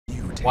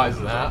Why is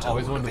that?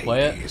 Always wanted to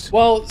play it.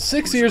 Well,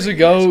 6 years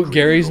ago,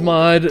 Gary's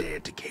Mod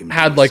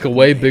had like a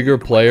way bigger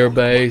player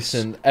base,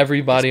 and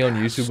everybody on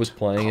YouTube was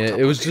playing it.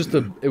 It was just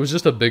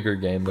a bigger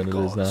game than it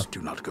is now.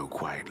 Do not go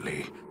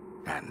quietly,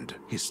 and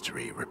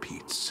history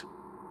repeats.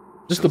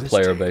 Just the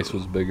player base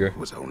was bigger. It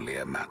was only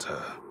a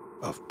matter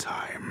of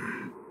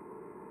time.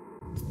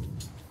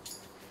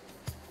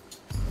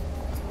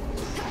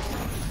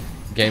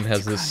 Game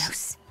has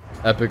this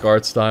epic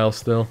art style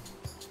still.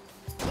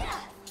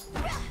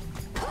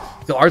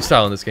 The art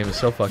style in this game is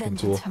so fucking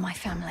cool. For my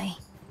family.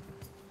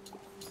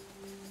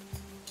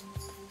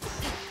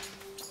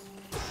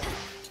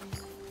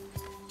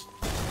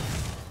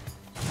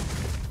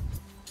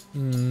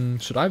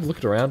 Should I have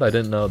looked around? I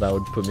didn't know that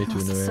would put me to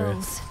a new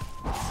area.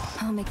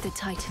 I'll make the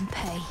Titan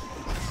pay.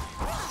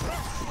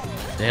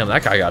 Damn,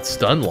 that guy got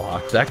stun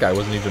locked. That guy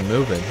wasn't even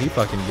moving. He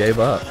fucking gave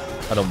up.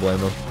 I don't blame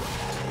him.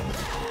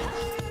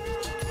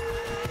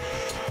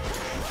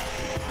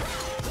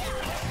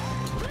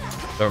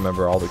 Don't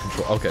remember all the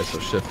control. Okay, so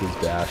shift is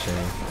dashing.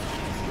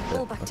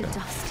 All back to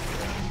dust.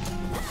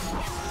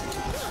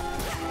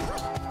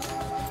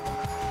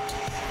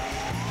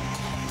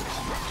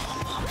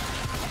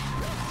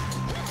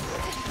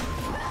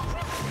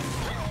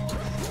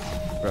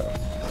 Bro.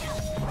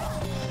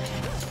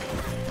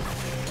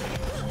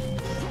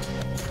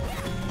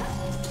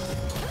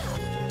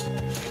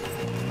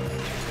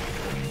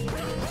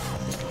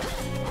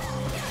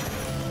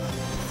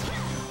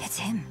 It's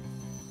him.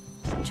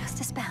 Just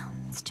a spell.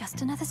 It's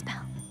just another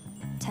spell.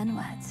 10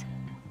 words.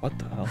 What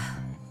the hell?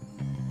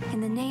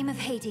 In the name of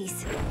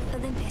Hades,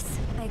 Olympus,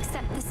 I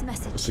accept this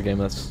message. It's a game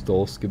that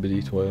stole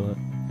Skibidi Toilet.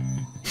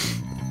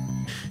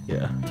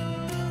 Yeah.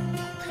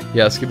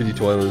 Yeah, Skibidi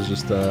Toilet is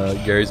just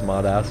Gary's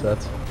Mod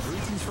assets.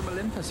 Greetings from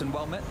Olympus and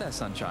well met there,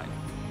 Sunshine.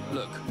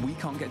 Look, we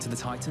can't get to the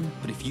Titan,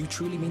 but if you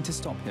truly mean to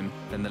stop him,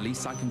 then the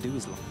least I can do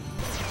is...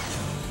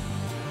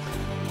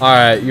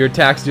 Alright, your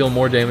attacks deal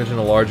more damage in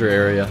a larger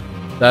area.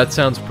 That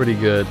sounds pretty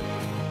good.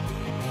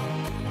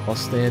 While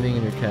standing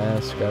in your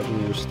cast,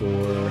 gradually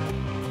restore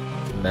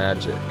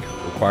magic.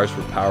 Required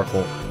for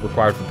powerful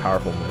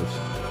moves.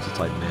 It's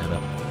like mana.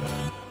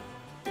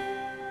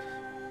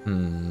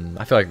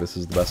 I feel like this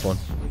is the best one.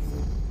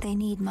 They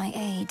need my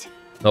aid.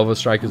 Nova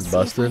Strike is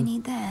busted. I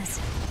need theirs.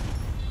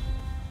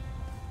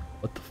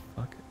 What the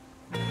fuck?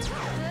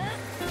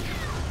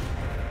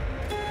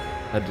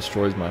 That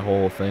destroys my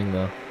whole thing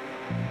though.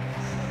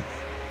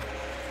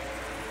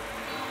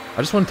 I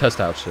just want to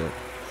test out shit.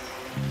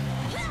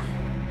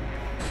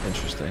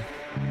 Interesting.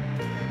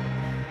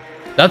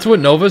 That's what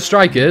Nova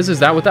Strike is? Is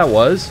that what that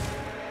was?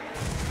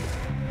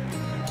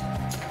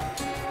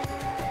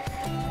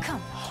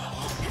 Come.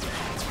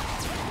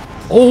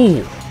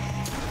 Oh!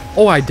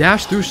 Oh, I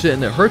dash through shit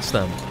and it hurts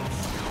them.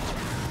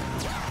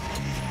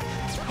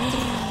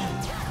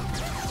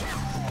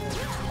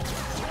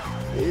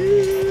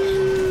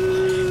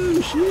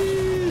 Ew,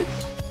 shit.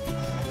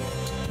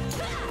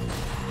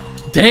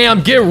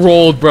 Damn, get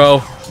rolled,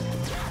 bro.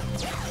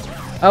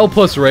 L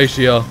plus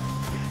ratio.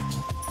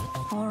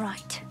 All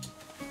right.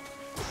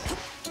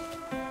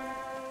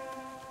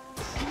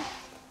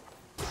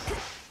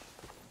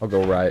 I'll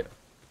go right.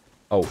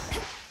 Oh.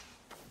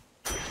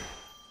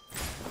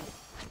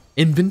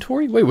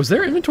 Inventory? Wait, was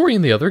there inventory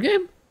in the other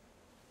game?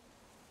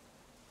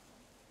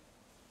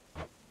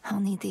 I'll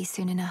need these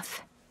soon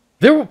enough.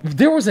 There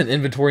was an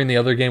inventory in the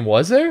other game,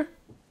 was there?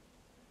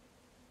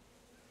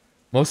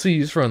 Mostly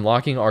used for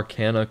unlocking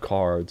Arcana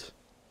cards.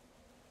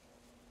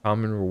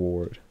 Common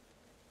reward.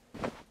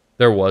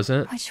 There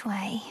wasn't? Which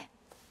way?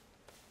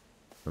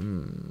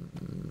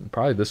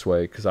 Probably this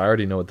way, because I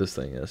already know what this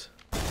thing is.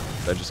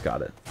 I just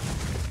got it.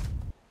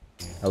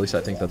 At least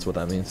I think that's what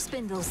that means.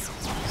 Spindles.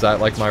 Is that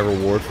like my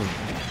reward for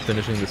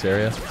finishing this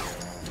area?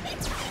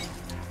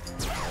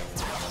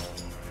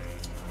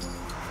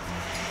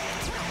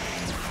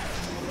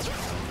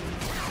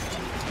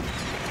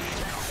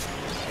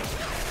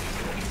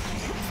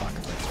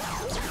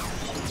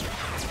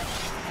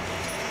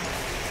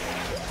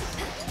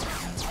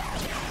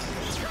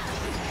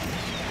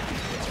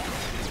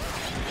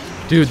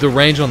 Dude, the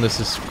range on this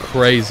is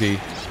crazy.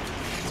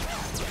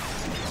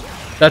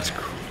 That's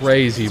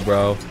crazy,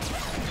 bro.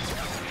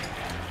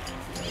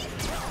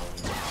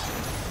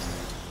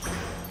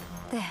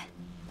 There.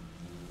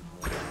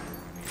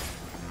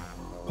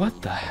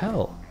 What the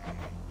hell?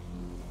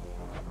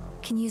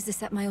 Can use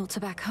this at my altar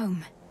back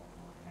home.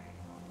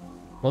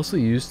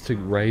 Mostly used to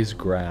raise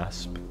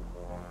grasp.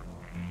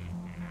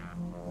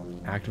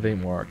 Activate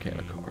more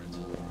Arcana cards.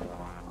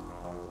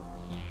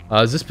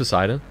 Is this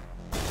Poseidon?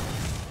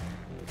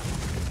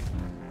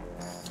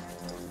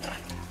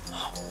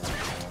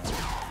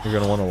 You're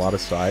gonna want a lot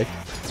of psych.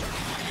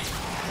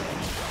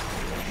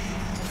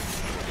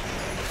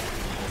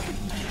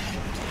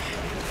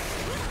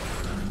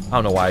 I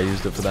don't know why I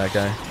used it for that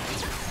guy.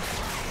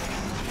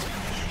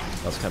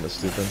 That was kind of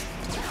stupid.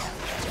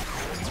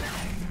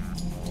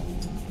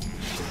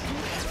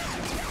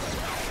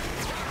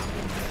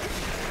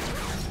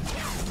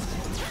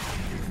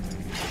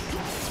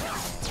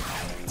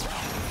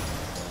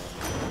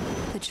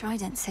 The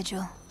Trident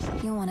Sigil.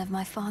 You're one of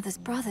my father's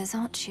brothers,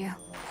 aren't you?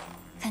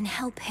 Then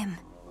help him.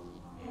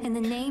 In the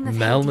name of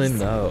Melon,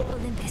 Hades, no.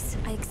 Olympus,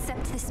 I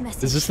accept this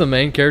message. Is this the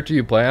main character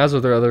you play as, or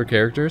are there other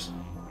characters?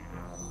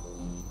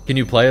 Can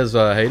you play as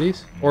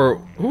Hades? Or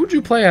who would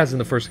you play as in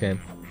the first game?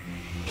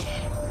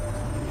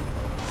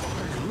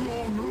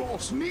 Long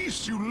lost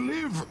niece, you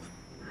live!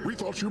 We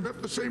thought you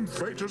met the same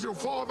fate as your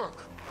father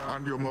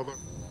and your mother.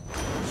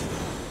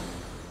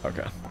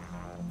 Okay.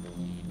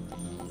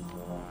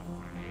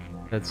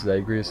 That's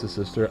Zagreus'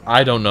 sister.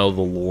 I don't know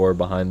the lore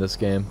behind this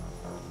game.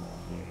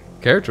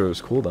 Character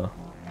was cool though.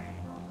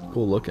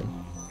 Cool looking.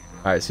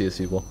 Alright, see a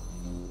sequel.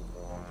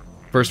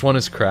 First one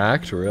is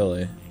cracked,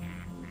 really.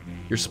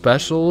 Your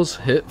specials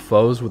hit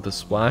foes with a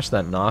splash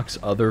that knocks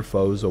other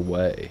foes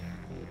away.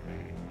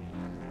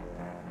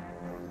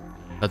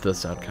 That does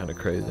sound kind of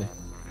crazy.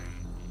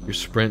 Your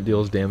sprint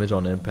deals damage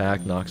on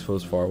impact, knocks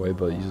foes far away,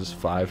 but uses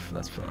 5.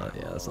 That's not,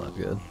 yeah, that's not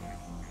good.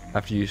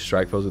 After you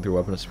strike foes with your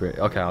weapon of spirit.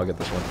 Okay, I'll get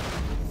this one.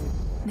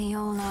 May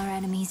all our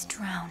enemies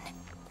drown.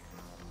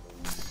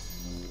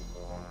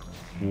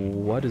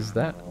 What is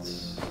that?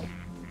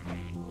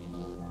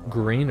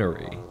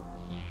 Greenery.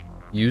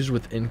 Used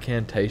with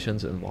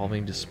incantations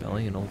involving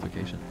dispelling and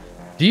nullification.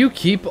 Do you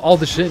keep all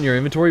the shit in your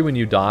inventory when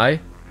you die?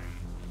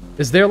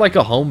 Is there like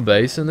a home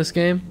base in this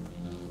game?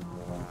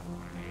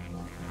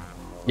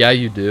 Yeah,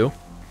 you do.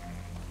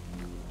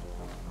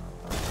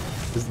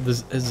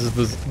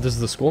 Does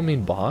the skull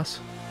mean boss?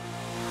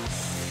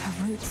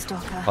 A root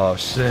stalker. Oh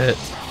shit.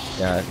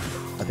 Yeah,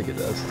 I think it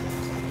does.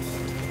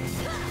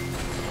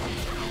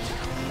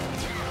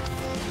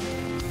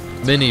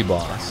 Mini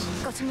boss.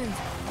 Got to move.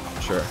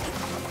 Sure.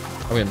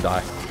 I'm gonna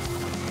die.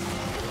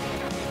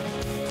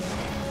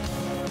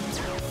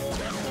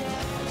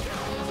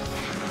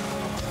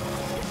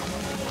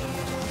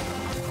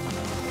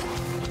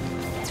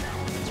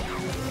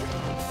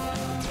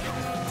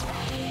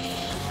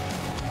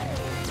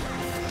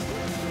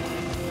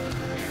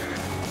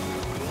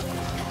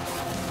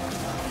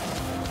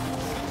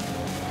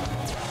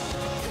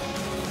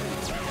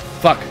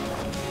 Fuck.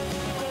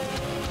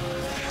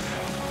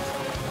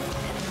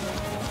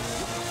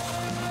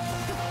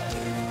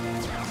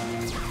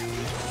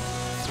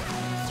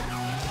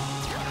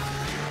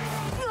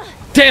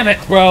 Damn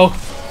it, bro.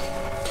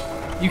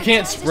 You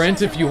can't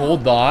sprint if you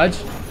hold dodge.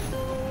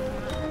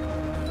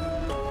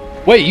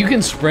 Wait, you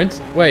can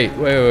sprint. Wait.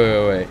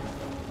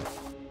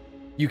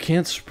 You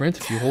can't sprint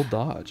if you hold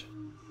dodge.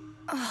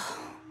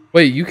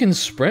 Wait, you can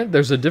sprint?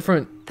 There's a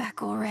different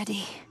Back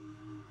already.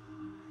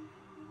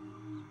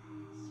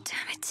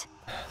 Damn it.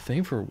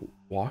 thing for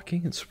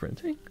walking and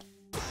sprinting?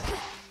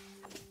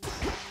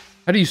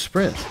 How do you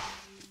sprint?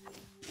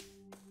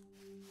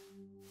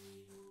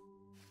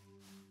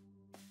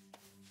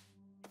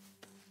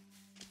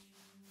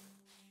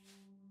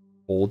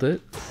 Hold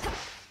it.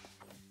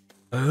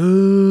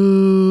 Oh.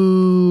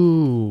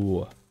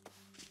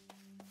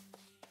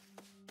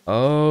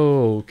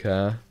 Oh,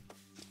 okay.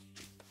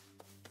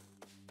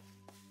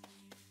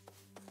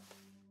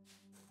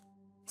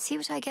 See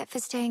what I get for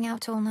staying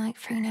out all night,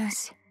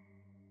 Phrynos.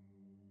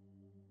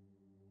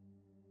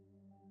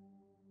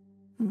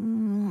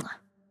 Mwah.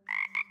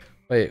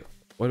 Wait,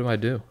 what do I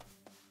do?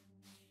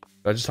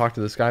 Did I just talk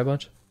to this guy a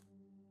bunch?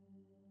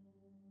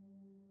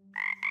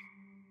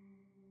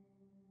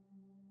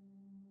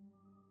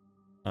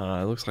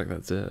 It looks like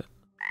that's it.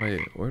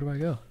 Wait, where do I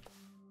go?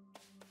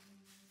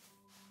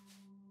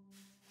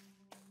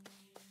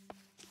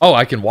 Oh,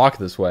 I can walk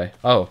this way.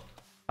 Oh,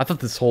 I thought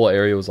this whole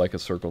area was like a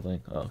circle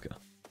thing. Oh, okay.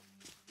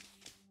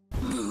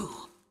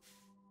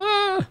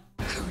 Ah!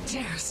 Who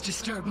dares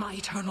disturb my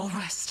eternal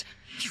rest?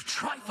 You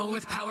trifle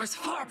with powers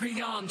far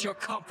beyond your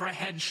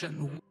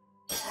comprehension.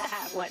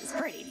 That was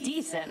pretty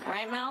decent,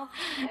 right, Mel?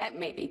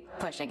 Maybe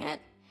pushing it.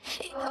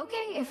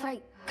 Okay if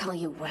I call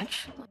you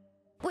witch?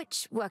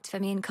 Which worked for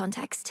me in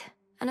context.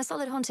 And a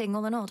solid haunting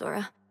all in all,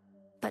 Dora.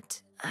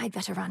 But I'd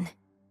better run.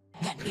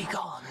 Then be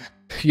gone.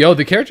 Yo,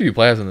 the character you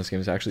play as in this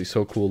game is actually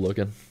so cool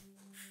looking.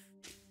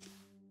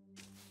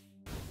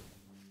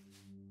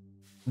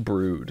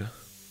 Brood.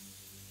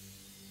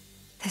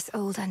 This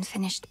old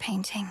unfinished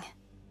painting.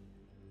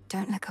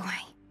 Don't look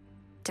away.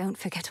 Don't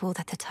forget all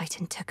that the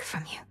Titan took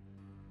from you.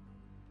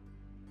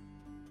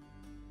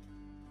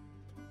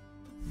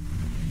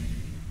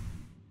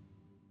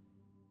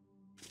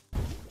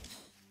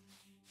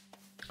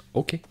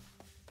 Okay.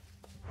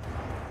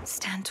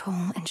 Stand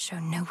tall and show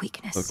no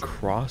weakness. The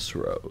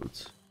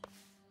crossroads.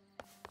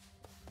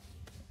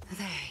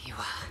 There you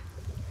are.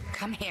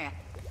 Come here.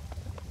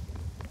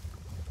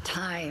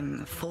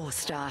 Time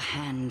forced our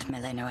hand,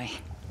 Melenoi.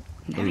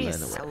 Nary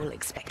soul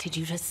expected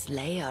you to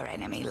slay our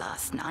enemy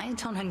last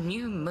night on a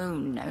new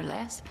moon, no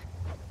less.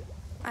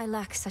 I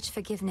lack such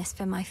forgiveness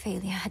for my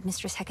failure,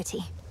 Headmistress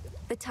Hecate.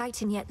 The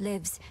Titan yet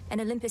lives,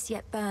 and Olympus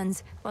yet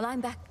burns, while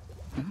I'm back.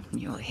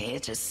 You're here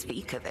to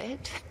speak of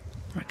it.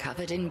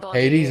 Recovered in body.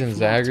 Hades and if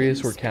not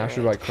Zagreus in were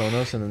captured by spirit.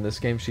 Kronos, and in this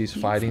game she's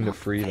You've fighting to not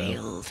free them.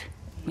 failed.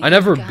 I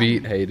never You've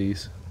beat begun.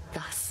 Hades.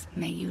 Thus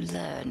may you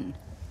learn.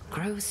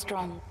 Grow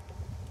strong.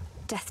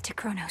 Death to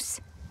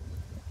Kronos.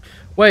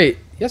 Wait,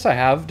 yes I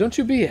have. Don't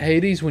you beat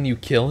Hades when you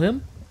kill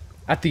him?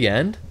 At the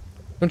end?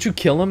 Don't you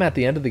kill him at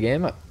the end of the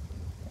game?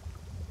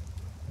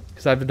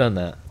 Because I've done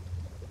that.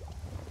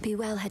 Be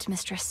well,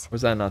 Headmistress. Or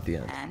was that not the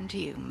end? And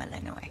you,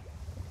 Malinois.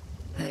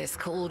 This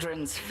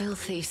cauldron's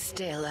filthy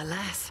still,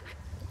 alas.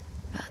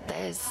 But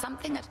there's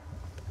something at...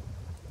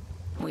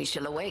 We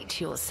shall await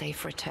your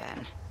safe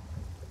return.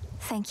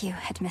 Thank you,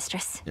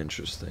 Headmistress.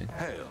 Interesting.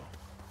 Hail.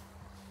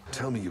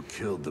 Tell me you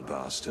killed the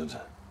bastard.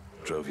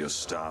 Drove your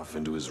staff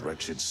into his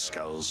wretched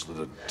skull, slid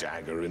a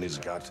dagger in his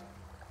gut.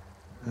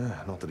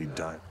 Not that he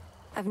died.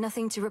 I've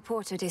nothing to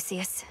report,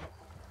 Odysseus.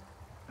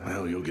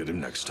 Well, you'll get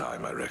him next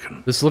time, I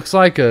reckon. This looks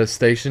like a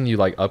station you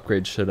like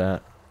upgrade shit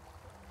at.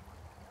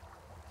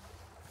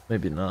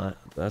 Maybe not.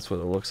 That's what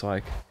it looks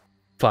like.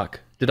 Fuck.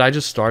 Did I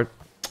just start?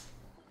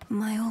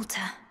 My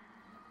altar.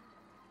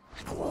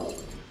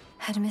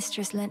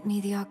 Headmistress lent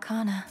me the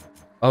Arcana.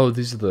 Oh,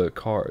 these are the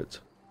cards.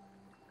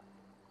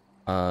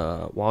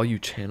 While you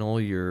channel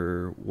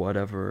your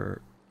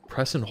whatever,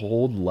 press and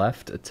hold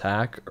left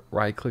attack,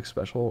 right click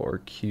special, or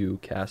Q,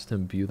 cast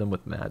and view them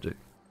with magic.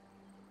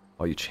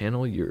 While you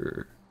channel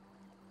your...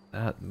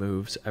 That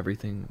moves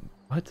everything...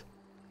 What?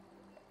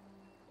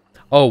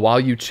 Oh, while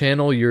you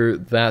channel your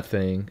that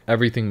thing,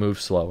 everything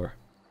moves slower.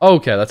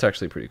 Okay, that's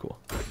actually pretty cool.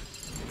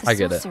 I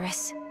get it.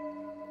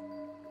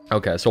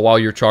 Okay, so while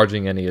you're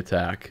charging any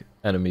attack,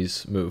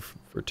 enemies move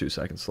for 2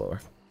 seconds slower.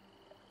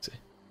 Let's see.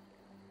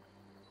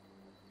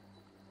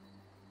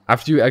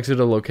 After you exit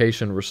a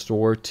location,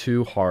 restore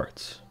 2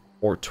 hearts,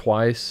 or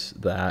twice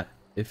that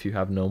if you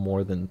have no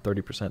more than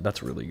 30%.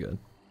 That's really good.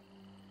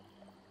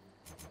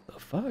 The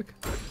fuck?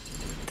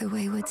 The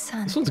Wayward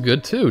Son. This one's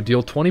good too.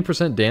 Deal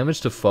 20%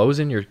 damage to foes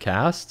in your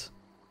cast.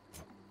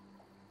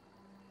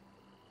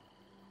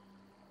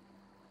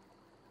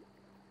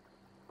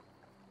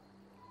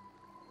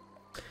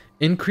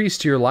 Increase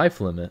to your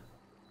life limit.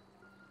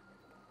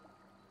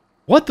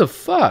 What the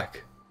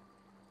fuck?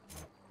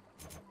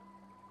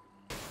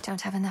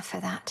 Don't have enough for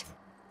that.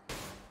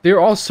 They're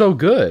all so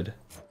good.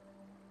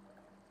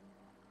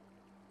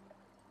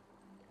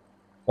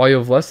 While you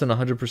have less than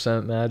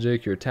 100%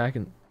 magic, you're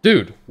attacking...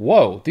 Dude,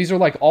 whoa. These are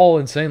like all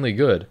insanely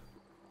good.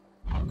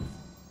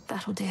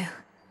 That'll do.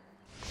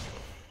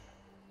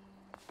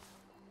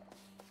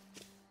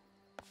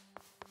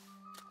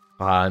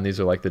 Ah, and these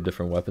are like the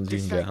different weapons you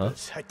can get, huh?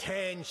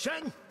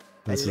 Attention.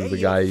 This is the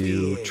guy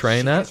you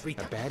train at? A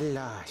battle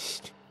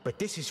lost, but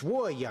this is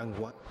war, young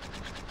one.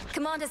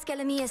 Commander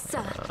Skelemius,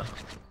 sir.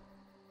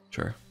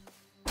 Sure.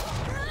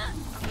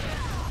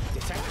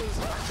 Disciples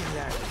watching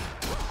that.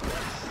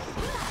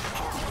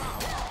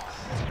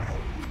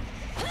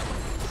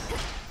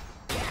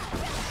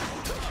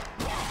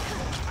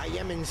 I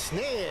am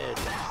ensnared.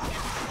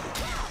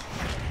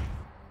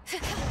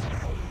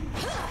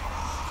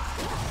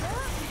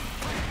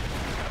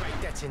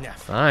 Alright, that's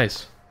enough.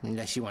 Nice.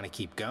 Unless you want to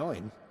keep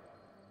going.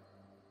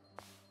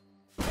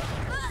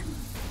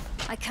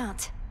 I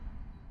can't.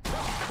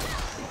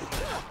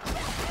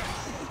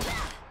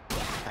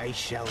 I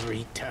shall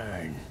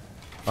return.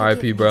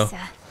 RIP, bro. What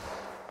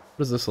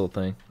is this little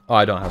thing? Oh,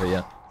 I don't have it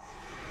yet.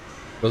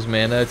 Those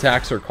mana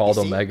attacks are called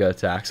Omega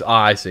attacks.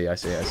 Ah, I see.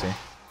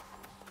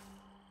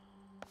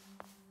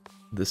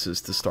 This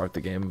is to start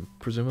the game,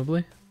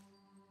 presumably.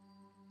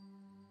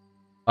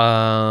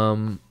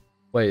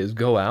 Wait, is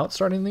go out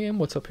starting the game?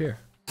 What's up here?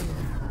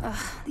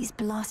 Ugh, these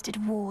blasted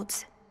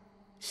wards.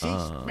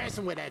 Cease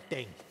messing with that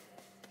thing.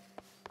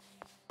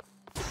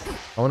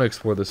 I want to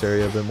explore this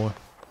area a bit more.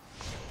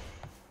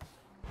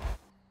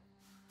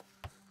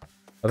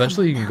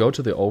 Eventually, you can go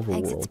to the overworld.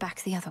 Exit's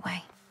back the other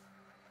way.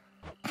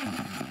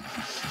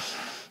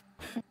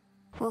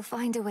 We'll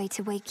find a way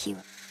to wake you.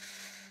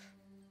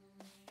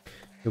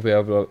 You'll be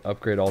able to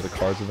upgrade all the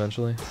cards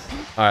eventually.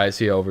 Alright,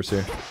 see you,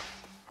 Overseer.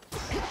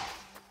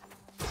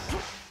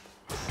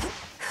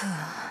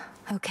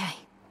 Okay.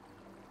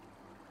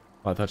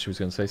 Oh, I thought she was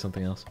going to say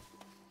something else.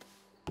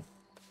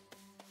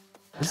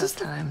 Tough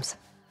times.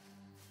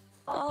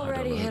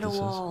 Already hit a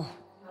wall.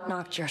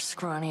 Knocked your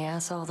scrawny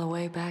ass all the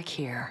way back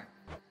here.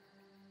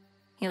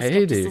 Your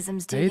Hating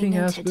skepticism's duly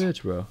ass noted.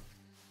 bitch, bro.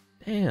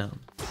 Damn.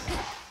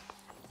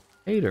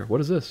 Hater,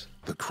 what is this?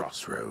 The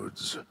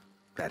crossroads.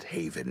 That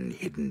haven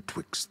hidden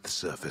twixt the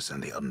surface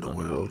and the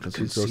underworld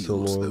Conceals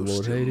conceals Lord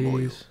those still loyal.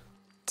 Hades.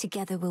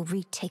 Together we'll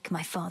retake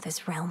my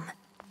father's realm.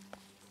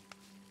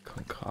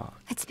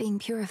 Concoct. It's being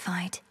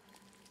purified.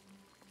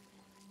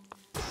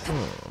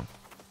 Oh.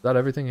 Is that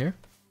everything here?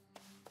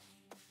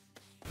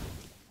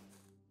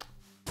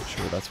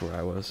 Sure, that's where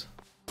I was.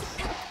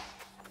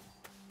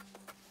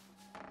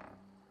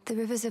 The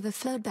rivers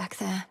overflowed back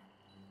there.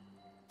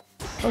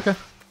 Okay.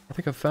 I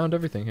think I've found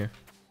everything here.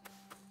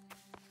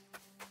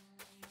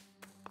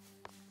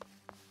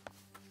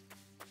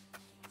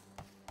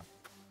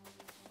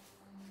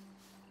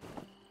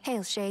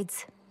 Hail,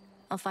 Shades.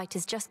 Our fight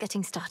is just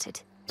getting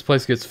started. This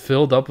place gets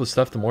filled up with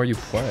stuff the more you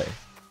play.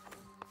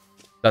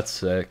 That's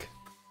sick.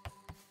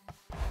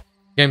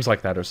 Games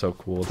like that are so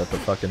cool that the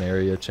fucking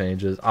area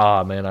changes.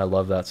 Ah, man, I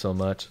love that so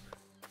much.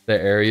 The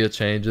area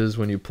changes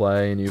when you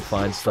play and you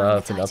find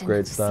stuff and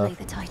upgrade stuff.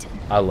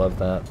 I love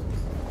that.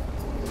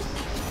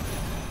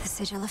 The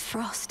Sigil of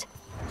Frost.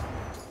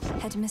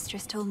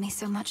 Headmistress told me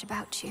so much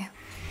about you.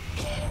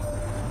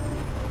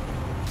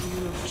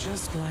 You look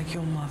just like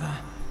your mother.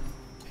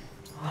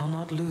 I'll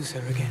not lose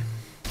her again.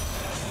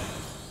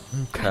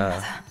 Okay.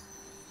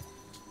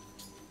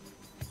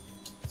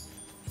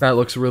 That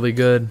looks really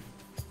good.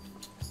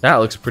 That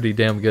looks pretty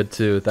damn good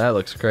too. That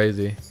looks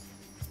crazy.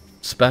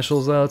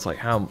 Specials though, it's like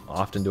how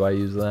often do I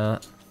use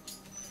that?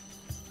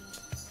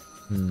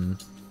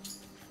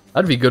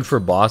 That'd be good for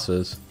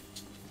bosses.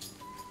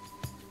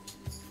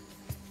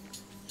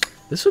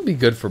 This would be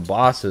good for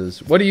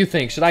bosses. What do you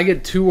think? Should I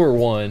get 2 or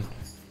 1?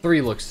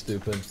 3 looks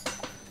stupid.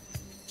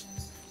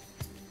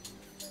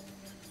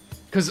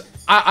 Cause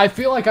I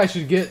feel like I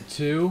should get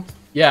 2.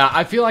 Yeah,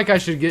 I feel like I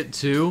should get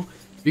 2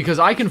 because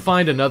I can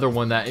find another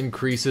one that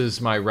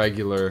increases my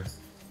regular.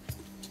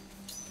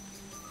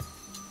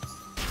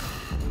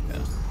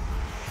 Yeah.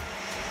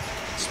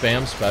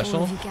 Spam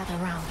special?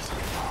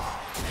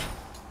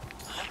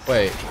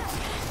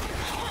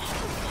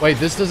 Wait,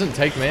 this doesn't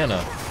take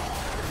mana.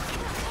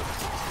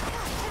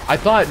 I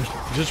thought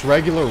just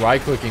regular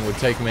right-clicking would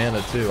take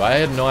mana too. I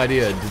had no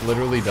idea. It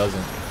literally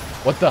doesn't.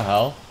 What the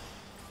hell?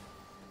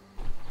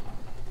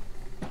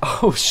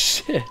 Oh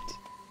shit.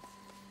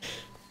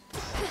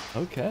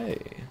 Okay.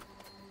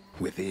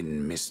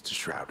 Within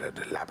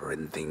mist-shrouded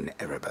labyrinthine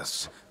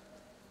Erebus.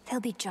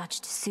 They'll be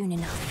judged soon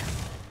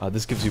enough.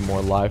 This gives you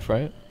more life,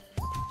 right?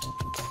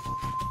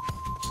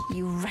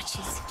 You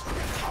wretches.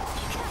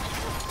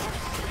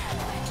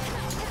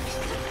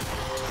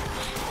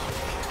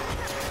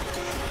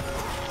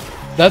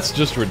 That's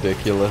just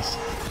ridiculous.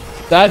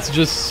 That's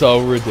just so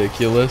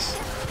ridiculous.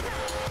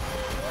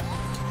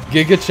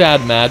 Giga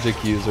Chad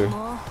magic user.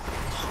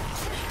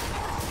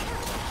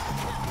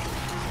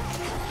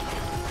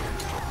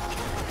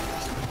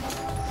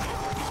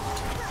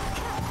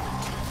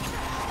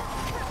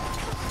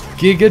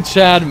 Giga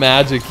Chad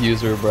magic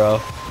user, bro.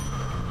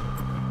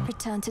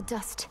 Return to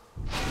dust.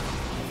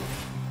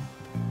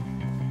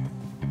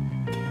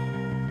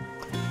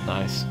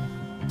 Nice.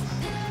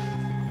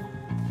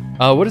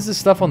 What is this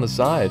stuff on the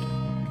side?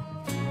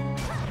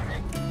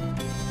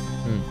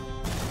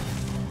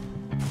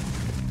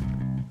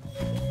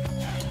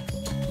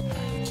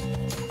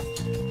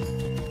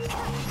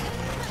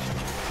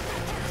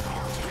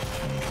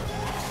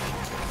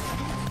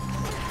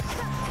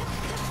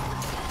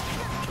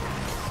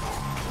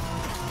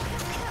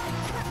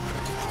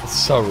 It's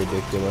so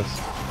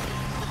ridiculous.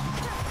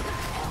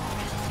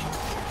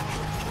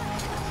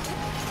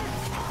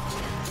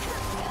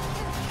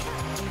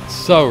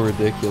 So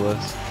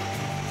ridiculous.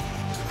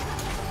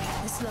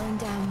 Slowing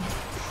down.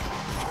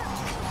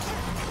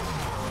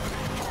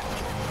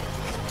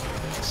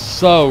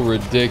 So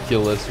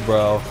ridiculous,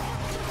 bro.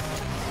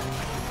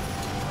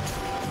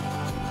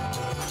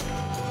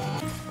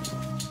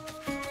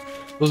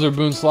 Those are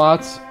boon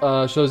slots.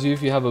 Shows you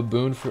if you have a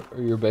boon for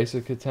your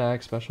basic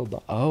attack,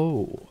 special.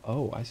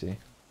 Oh, I see.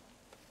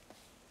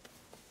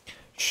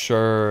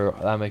 Sure,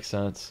 that makes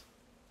sense.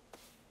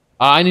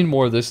 I need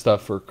more of this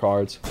stuff for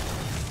cards.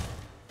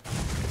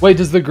 Wait,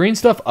 does the green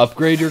stuff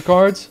upgrade your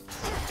cards?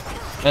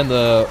 And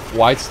the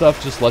white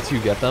stuff just lets you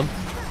get them?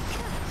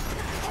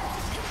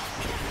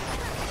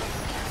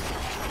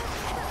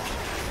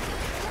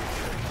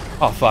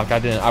 Oh fuck,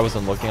 I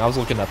wasn't looking. I was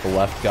looking at the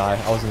left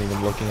guy. I wasn't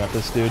even looking at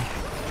this dude.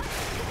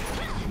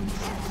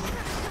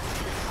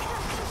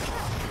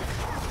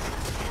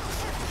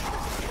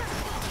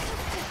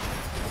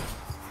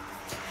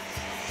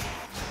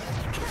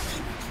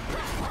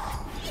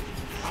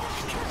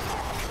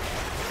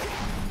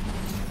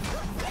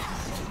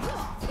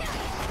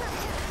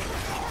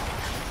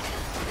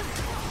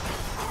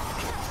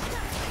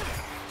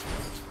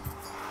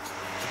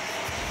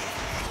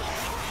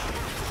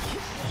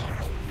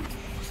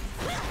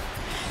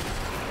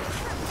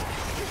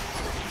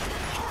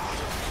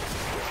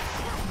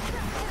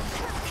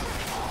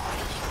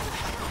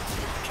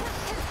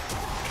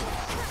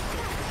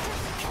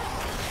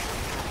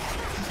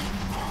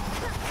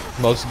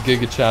 Most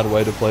Giga Chad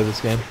way to play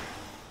this game.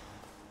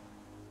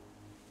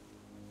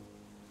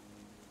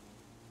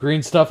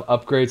 Green stuff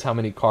upgrades how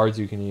many cards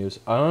you can use.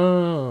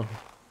 Oh.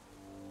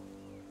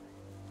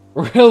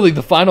 Really,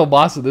 the final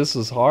boss of this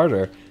was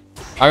harder.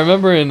 I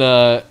remember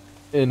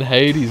in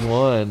Hades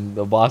 1,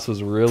 the boss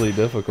was really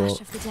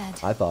difficult.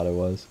 I thought it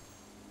was.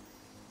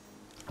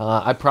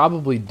 I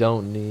probably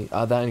don't need...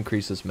 that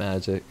increases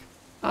magic.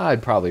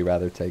 I'd probably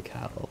rather take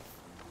health.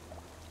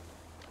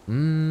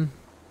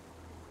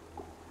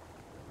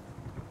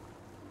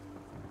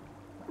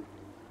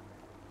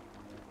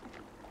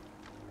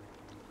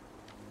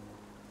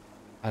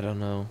 I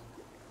don't know.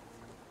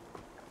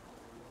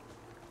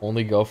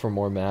 Only go for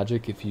more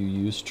magic if you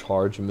use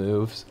charge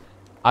moves.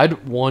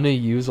 I'd want to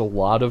use a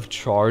lot of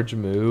charge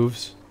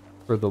moves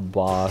for the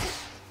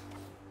boss.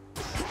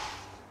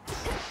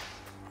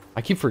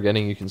 I keep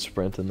forgetting you can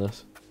sprint in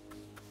this.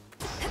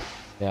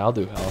 Yeah, I'll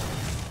do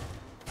health.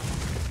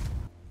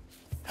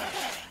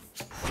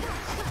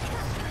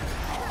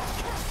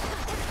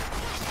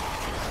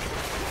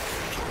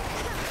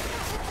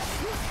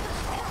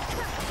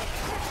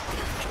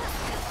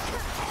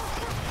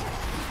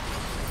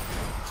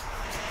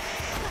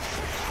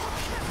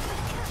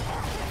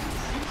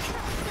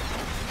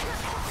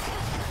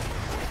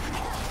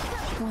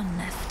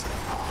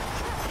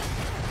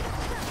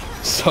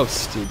 So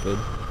stupid.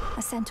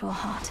 A centaur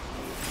heart.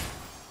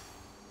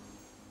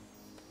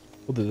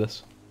 We'll do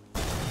this.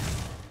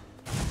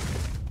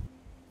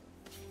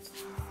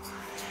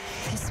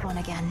 This one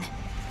again.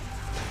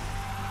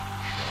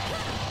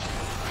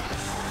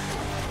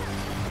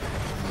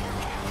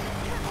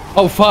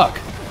 Oh, fuck.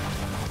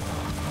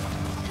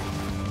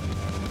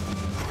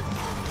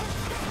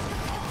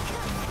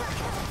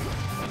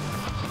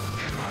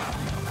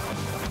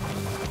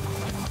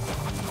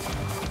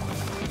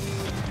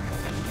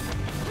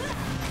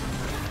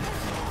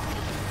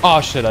 Oh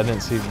shit, I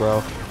didn't see,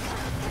 bro.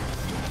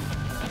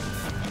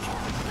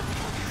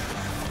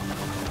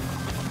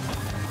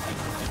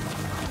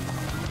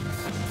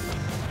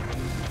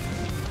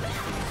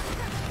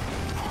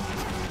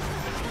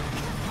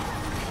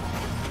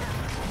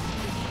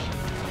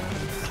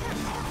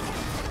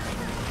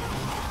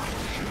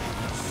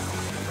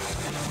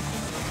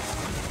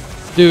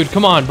 Dude,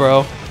 come on,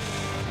 bro.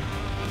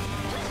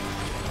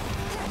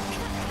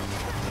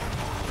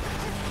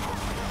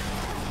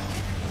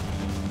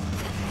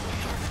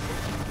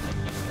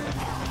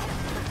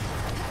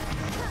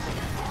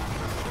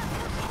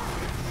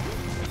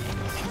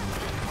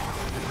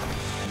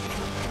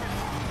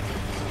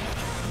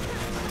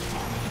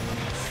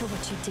 For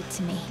what you did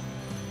to me.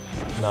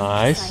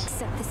 Nice. I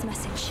accept this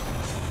message.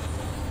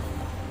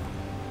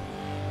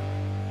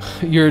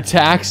 Your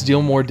attacks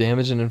deal more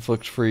damage and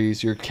inflict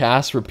freeze. Your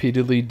casts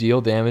repeatedly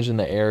deal damage in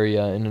the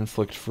area and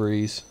inflict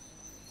freeze.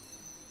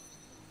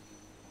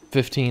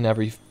 15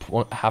 every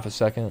half a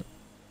second.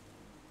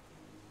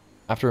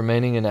 After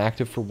remaining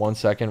inactive for 1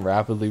 second,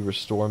 rapidly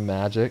restore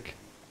magic.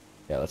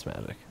 Yeah, that's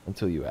magic.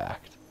 Until you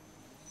act.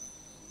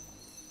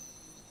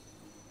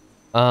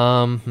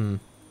 I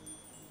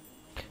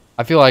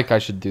feel like I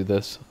should do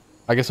this.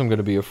 I guess I'm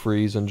gonna be a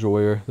freeze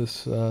enjoyer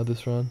this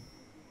this run.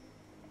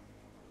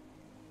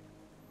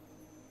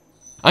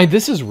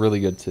 This is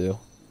really good too.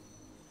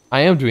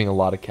 I am doing a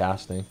lot of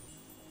casting.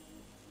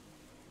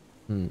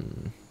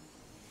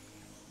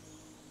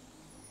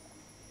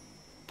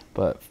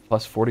 But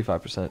plus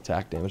 45%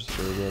 attack damage is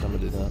really good. I'm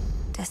gonna do that.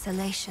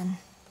 Desolation.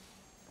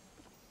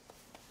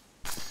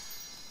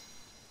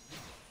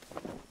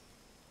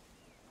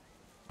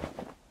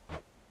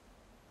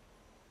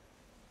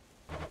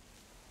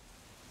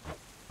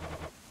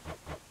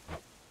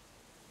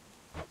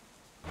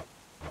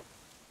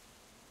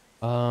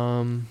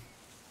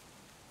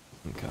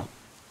 Okay.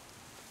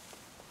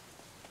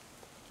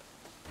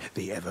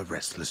 The ever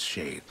restless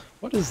shade.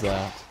 What is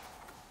that?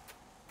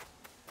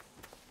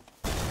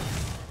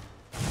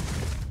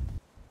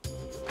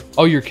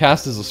 Oh, your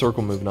cast is a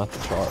circle move, not the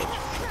charge.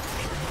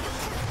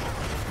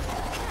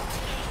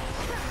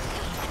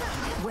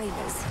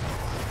 Waivers.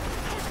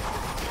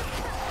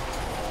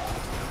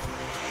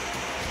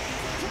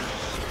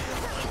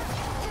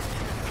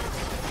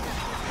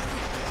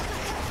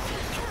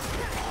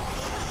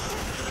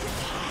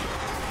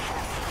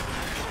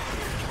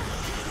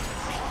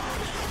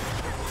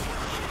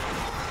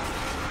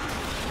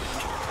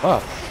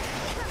 Fuck.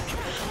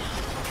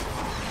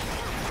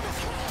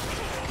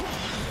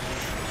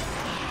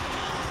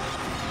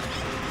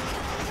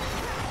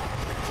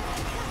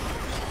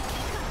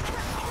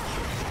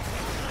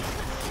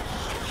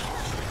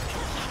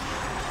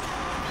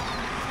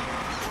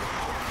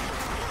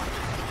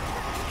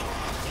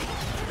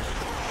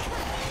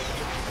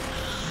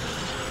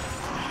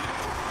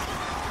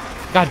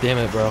 God damn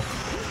it, bro.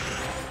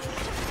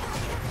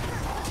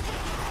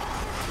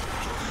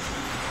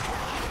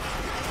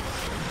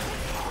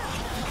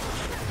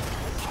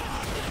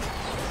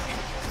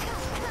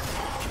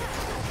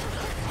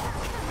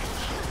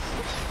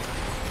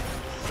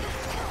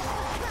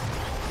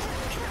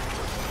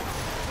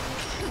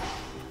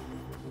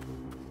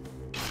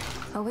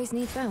 Always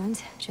need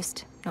bones,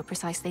 just not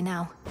precisely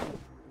now.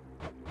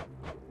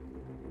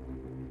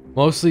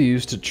 Mostly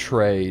used to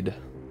trade.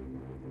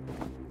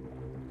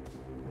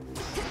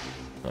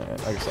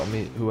 Alright, I guess I'll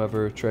meet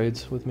whoever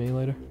trades with me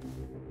later.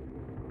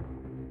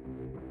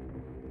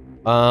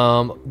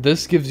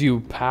 This gives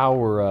you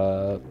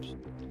power-ups.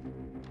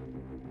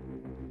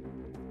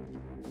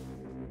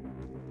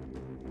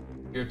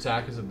 Your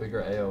attack is a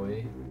bigger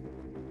AoE.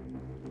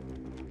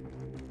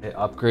 It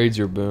upgrades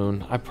your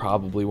boon. I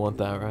probably want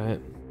that, right?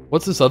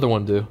 What's this other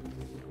one do?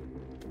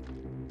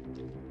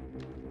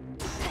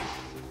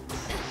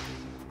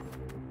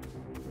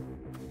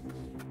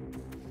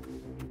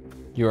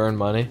 You earn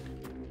money?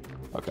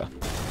 Okay.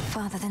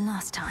 Farther than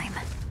last time.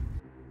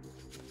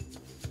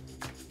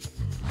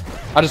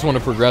 I just want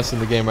to progress in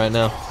the game right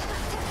now.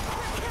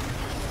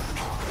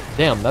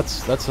 Damn,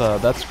 that's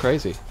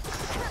crazy.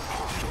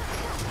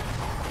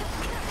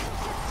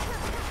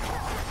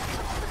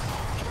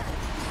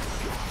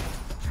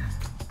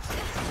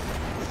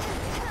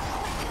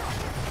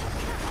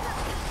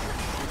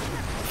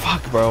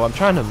 Fuck, bro, I'm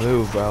trying to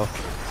move, bro.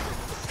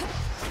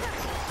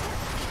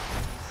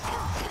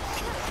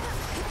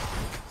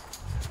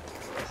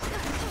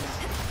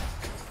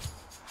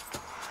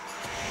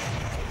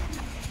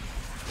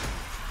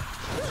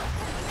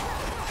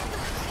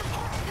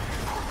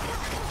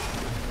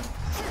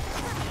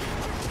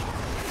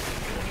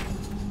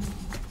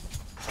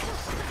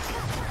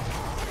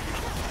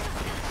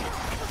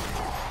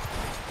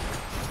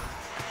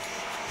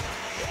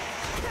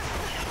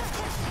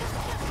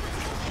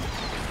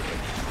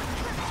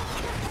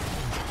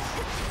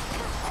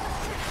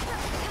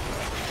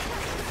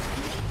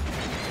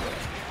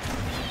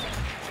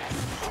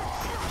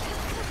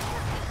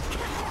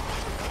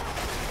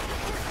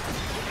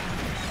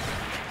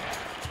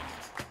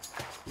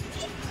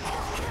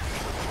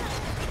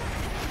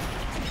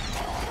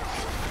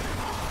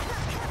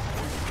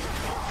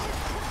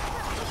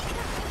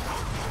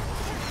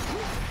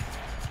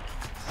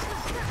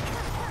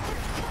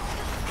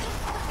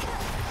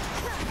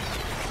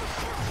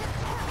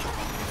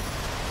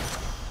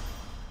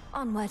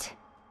 Onward.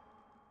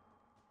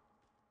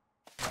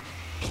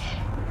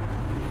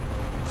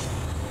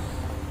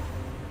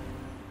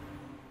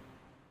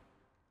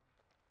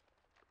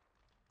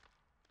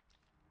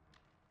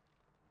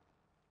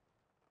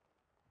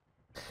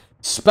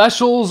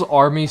 Specials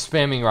are me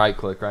spamming right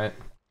click, right?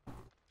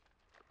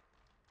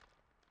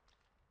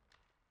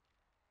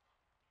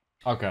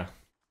 Okay.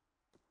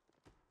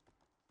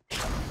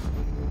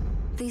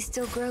 These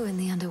still grow in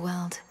the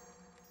underworld.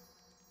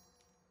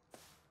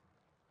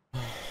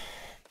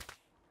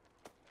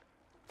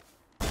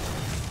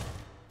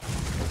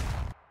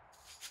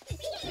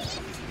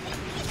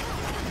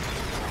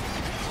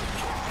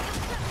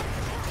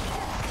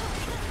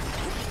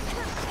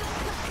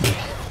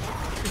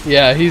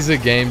 Yeah, he's a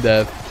game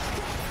dev.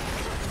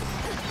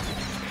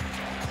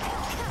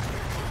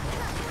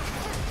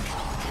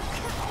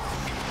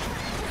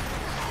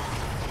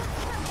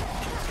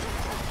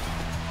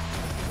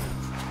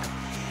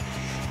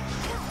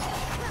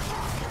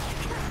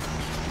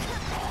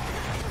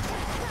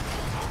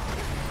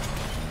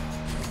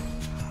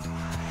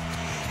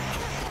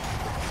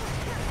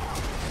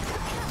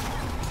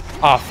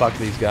 Ah, fuck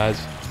these guys.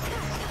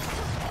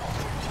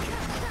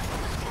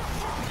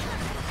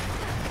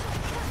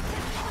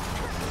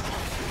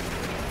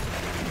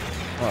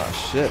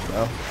 Oh shit,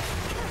 bro.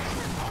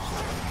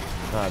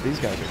 Nah, these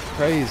guys are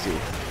crazy.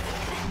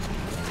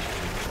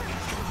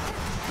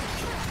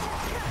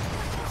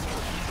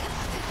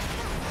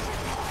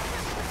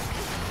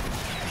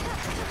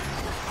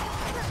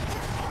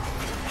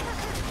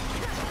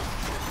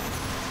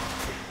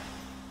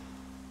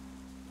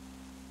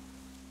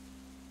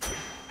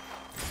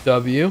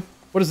 W.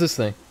 What is this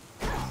thing?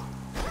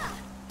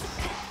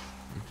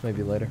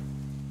 Maybe later.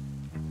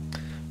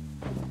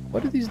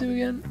 What do these do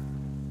again?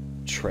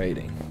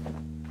 Trading.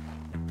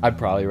 I'd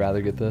probably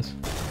rather get this.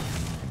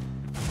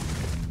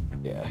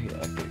 Yeah,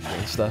 get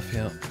green stuff,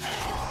 yeah.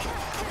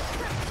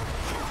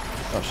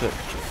 Oh shit.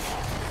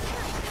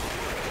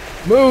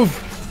 Move!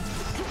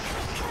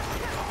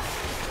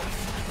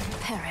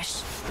 Perish.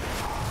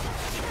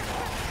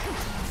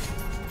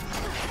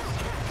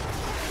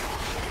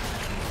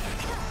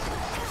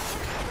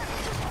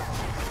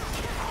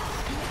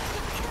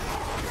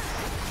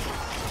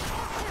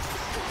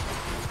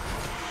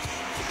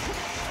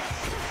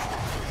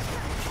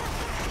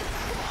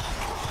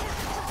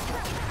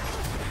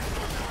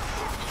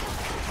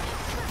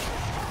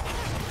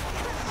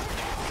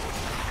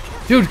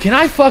 Dude, can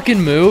I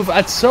fucking move?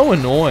 That's so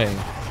annoying.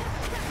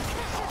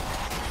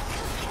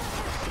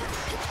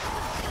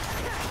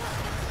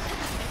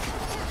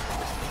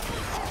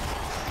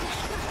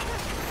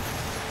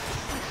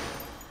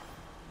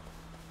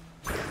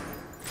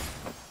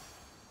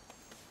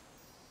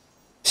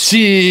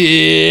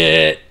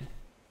 Shit.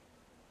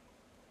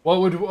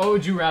 What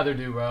would you rather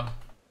do, bro?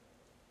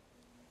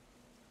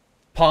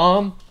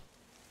 Palm?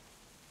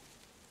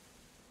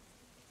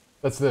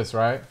 That's this,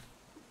 right?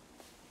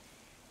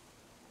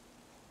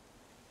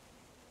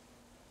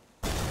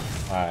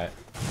 Alright.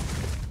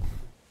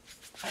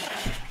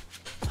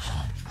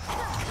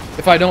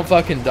 If I don't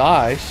fucking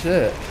die,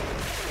 shit.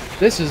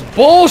 This is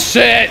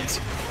bullshit!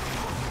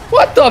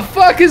 What the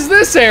fuck is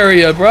this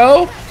area,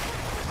 bro?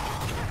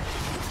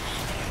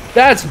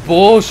 That's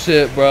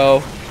bullshit,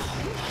 bro.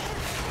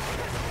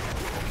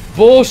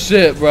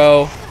 Bullshit,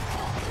 bro.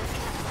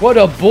 What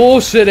a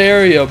bullshit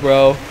area,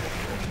 bro.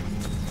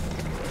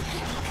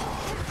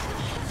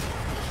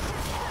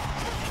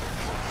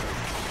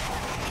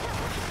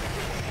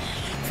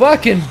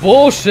 Fucking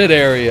bullshit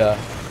area.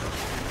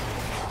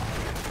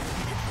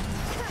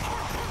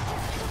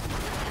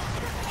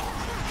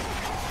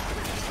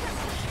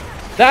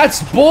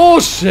 That's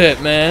bullshit,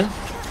 man.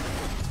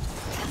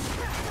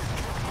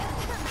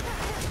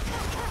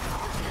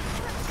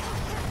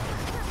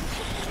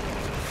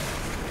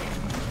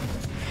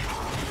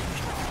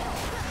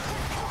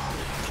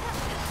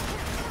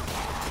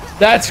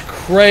 That's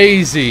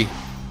crazy.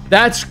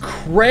 That's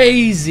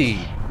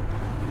crazy.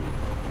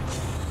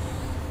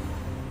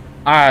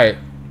 Alright.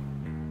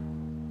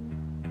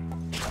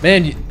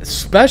 Man,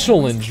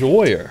 special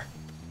enjoyer.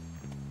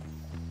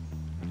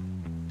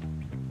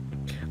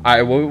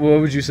 Alright, what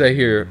would you say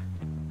here?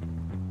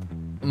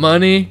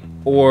 Money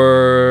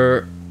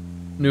or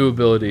new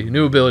ability?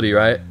 New ability,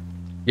 right?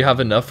 You have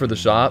enough for the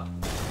shop?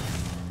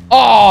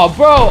 Oh,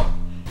 bro!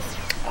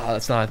 Oh,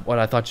 that's not what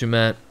I thought you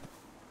meant.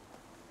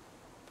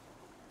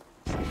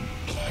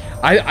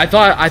 I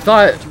thought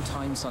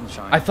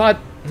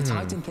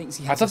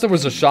there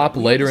was a shop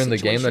later in the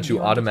game that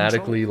you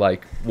automatically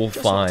like will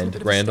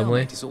find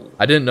randomly.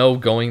 I didn't know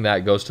going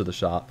that goes to the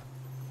shop.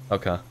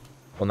 Okay.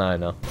 Well, now I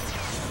know.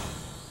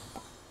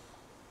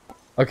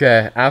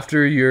 Okay,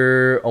 after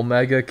your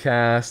Omega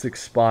cast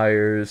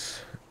expires,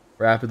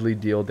 rapidly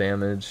deal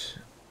damage.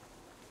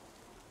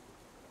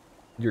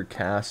 Your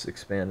casts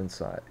expand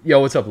inside. Yo,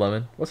 what's up,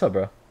 Lemon? What's up,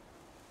 bro?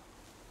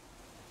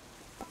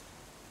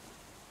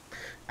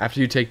 After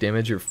you take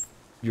damage,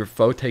 your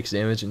foe takes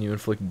damage and you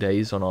inflict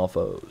daze on all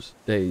foes.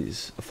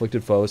 Daze.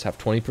 Afflicted foes have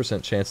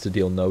 20% chance to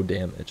deal no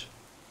damage.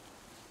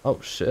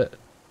 Oh, shit.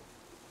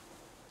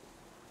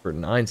 For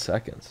 9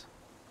 seconds.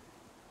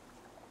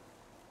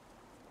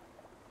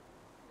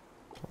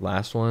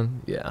 Last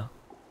one? Yeah.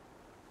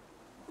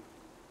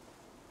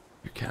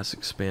 Your casts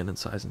expand in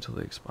size until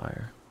they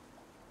expire.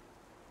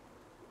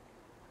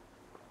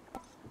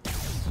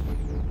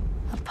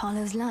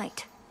 Apollo's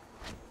light.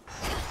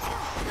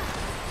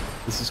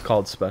 This is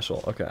called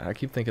special. Okay, I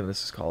keep thinking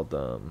this is called,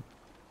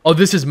 Oh,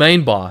 this is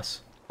main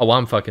boss. Oh,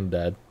 I'm fucking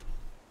dead.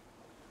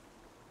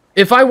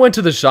 If I went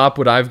to the shop,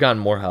 would I have gotten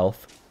more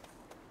health?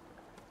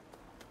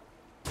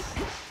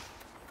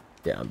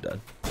 Yeah, I'm dead.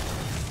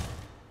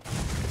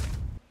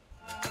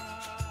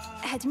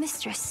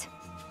 Headmistress.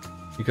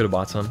 You could have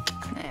bought some.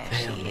 There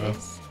Damn, she bro.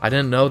 is. I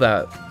didn't know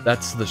that.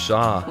 That's the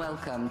shop.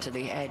 Welcome to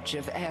the edge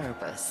of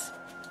Erebus.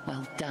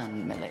 Well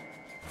done, Millet.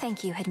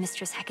 Thank you,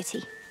 Headmistress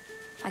Hecate.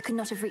 I could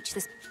not have reached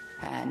this.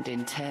 And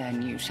in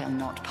turn, you shall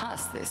not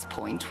pass this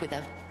point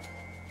without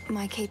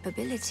My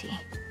capability.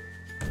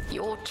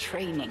 your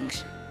training.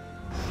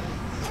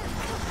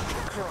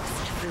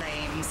 Crossed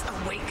flames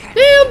awaken.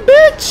 Damn,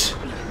 bitch!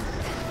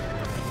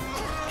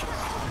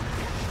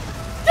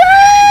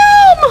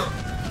 Damn!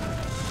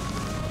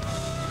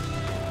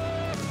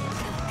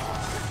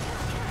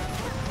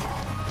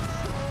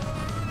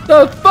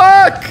 The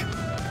fuck?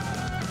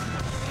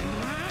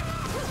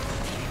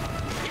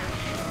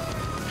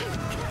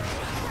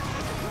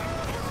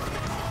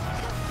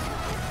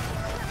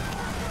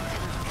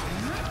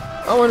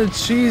 I want to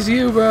cheese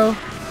you, bro.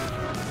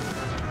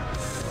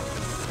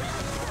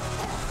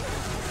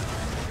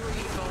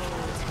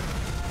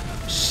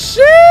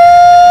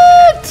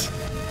 Shit!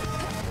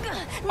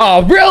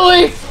 Oh,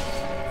 really?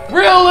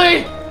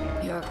 Really?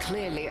 You're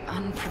clearly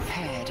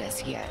unprepared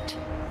as yet.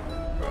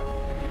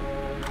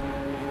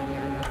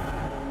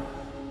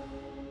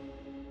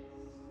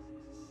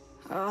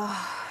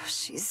 Oh,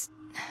 she's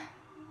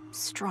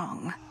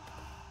strong.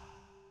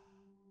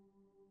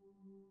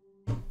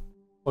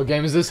 What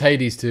game is this?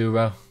 Hades 2,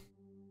 bro.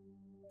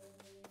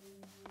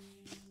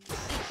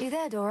 You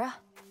there, Dora?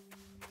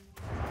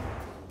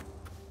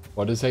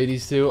 What is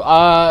Hades 2?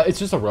 It's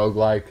just a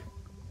roguelike.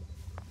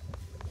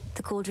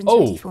 The cauldron's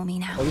ready for me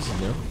now. Oh, this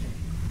is new.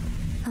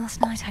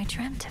 Last night I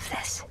dreamt of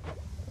this.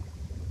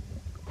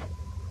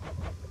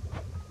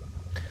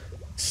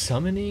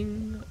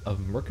 Summoning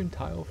of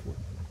mercantile force.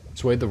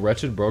 Persuade the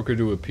wretched broker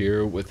to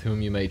appear with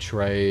whom you may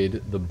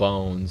trade the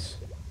bones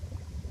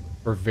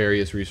for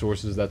various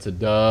resources. That's a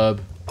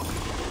dub.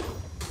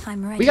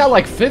 I'm ready. We got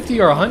like 50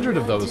 or 100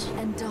 of those. Light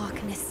and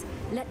darkness,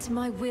 let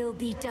my will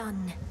be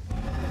done.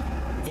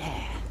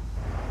 There.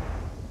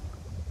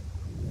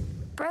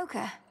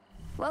 Broker,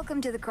 welcome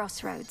to the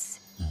crossroads.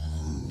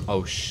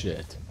 Oh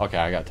shit. Okay,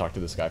 I gotta talk to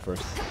this guy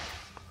first.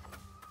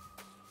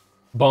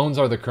 Bones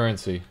are the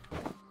currency.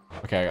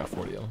 Okay, I got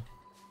 40 of them.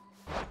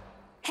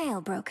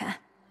 Hail, broker.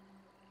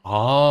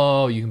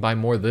 Oh, you can buy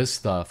more of this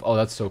stuff. Oh,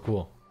 that's so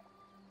cool.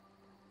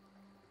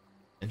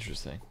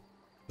 Interesting.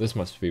 This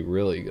must be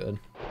really good.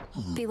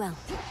 Be well.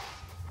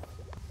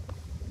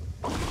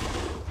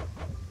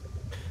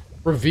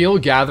 Reveal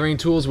gathering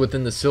tools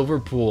within the silver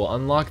pool.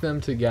 Unlock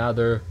them to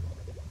gather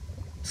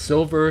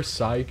silver,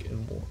 psych,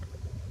 and more.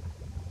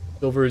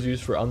 Silver is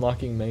used for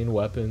unlocking main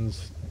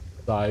weapons.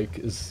 Psych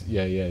is...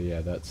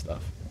 Yeah, that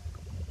stuff.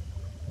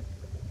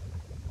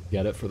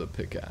 Get it for the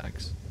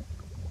pickaxe.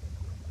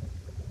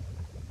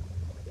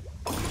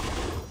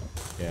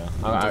 Yeah.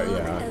 Dark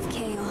of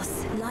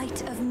chaos,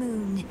 light of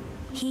moon,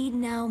 heed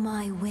now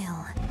my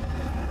will.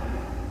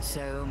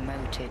 So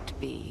mote it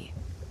be.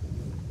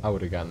 I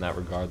would have gotten that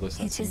regardless.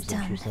 That It is seems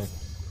done. interesting.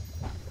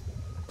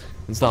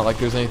 It's not like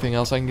there's anything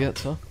else I can get,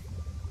 so.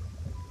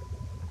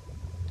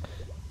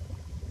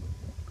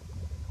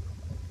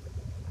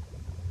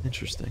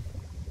 Interesting.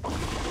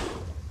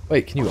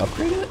 Wait, can you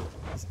upgrade it?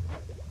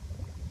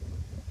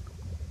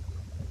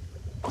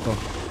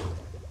 Oh.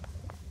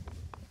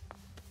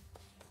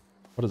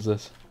 What is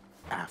this?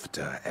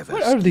 After ever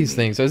What are these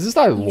things? Is this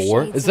not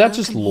lore? Is that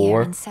just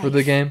lore for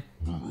the game?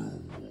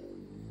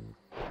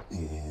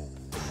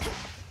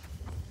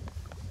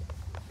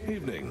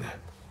 Evening.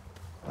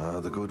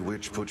 The good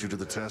witch put you to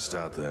the test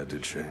out there,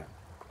 did she?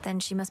 Then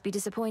she must be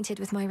disappointed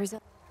with my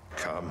result.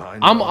 Come,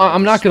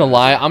 I'm not gonna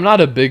lie. I'm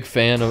not a big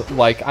fan of,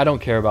 like, I don't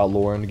care about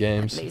lore in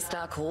games. At least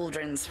our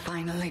cauldron's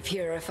finally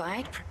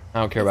purified. I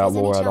don't care about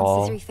lore at The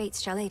all. three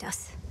fates shall aid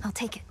us. I'll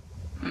take it.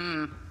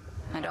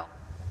 I don't.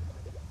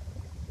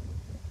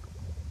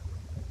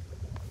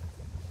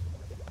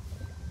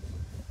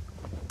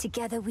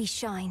 Together we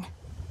shine.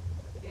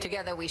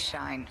 Together we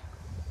shine.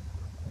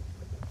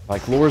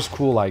 Like, lore's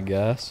cool, I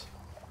guess,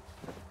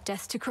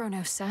 Death to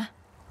Kronos, sir.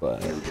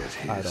 but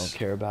I don't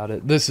care about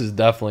it. This is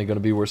definitely gonna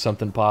be where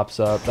something pops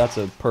up. That's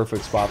a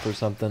perfect spot for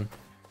something.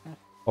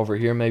 Over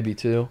here, maybe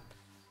too.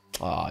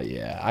 Oh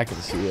yeah, I can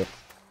see it.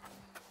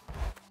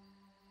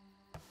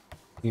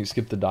 You can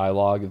skip the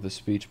dialogue if the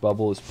speech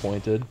bubble is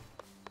pointed.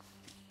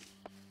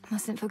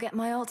 Mustn't forget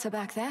my altar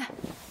back there.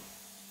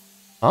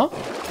 Huh?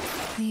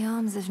 The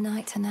arms of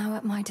night are now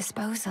at my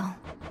disposal.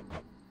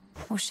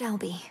 Or shall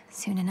be,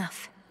 soon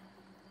enough.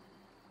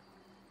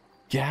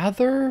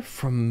 Gather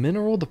from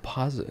mineral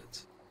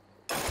deposits.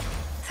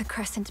 The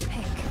crescent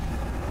pick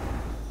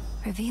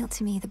revealed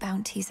to me the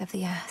bounties of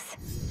the earth.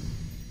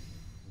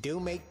 Do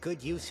make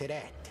good use of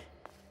that.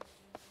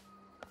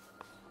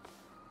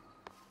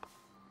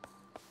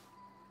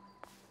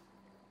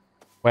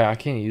 Wait, I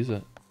can't use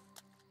it.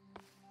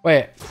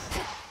 Wait.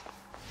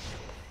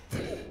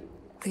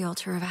 The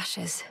altar of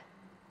ashes.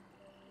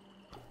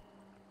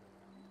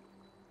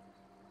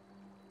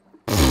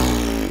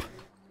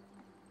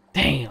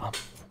 Damn.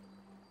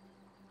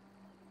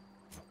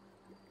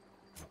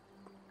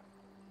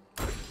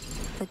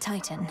 The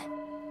Titan.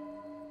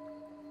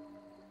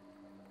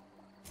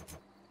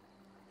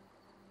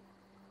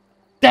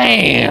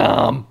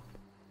 Damn.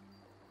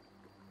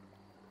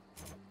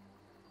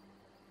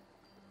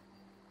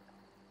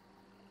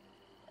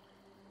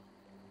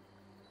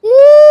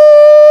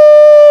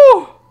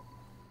 Woo!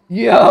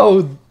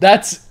 Yo,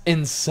 that's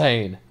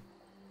insane.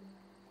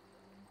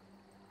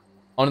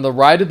 On the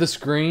right of the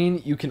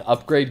screen, you can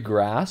upgrade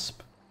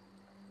Grasp.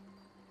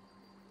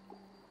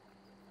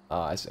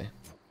 Oh, I see.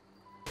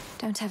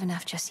 Don't have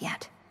enough just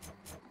yet.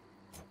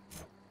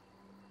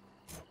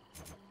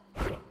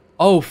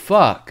 Oh,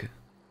 fuck.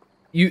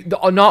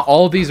 Not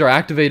all of these are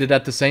activated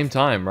at the same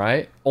time,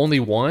 right? Only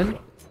one?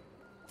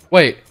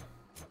 Wait.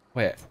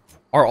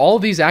 Are all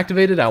of these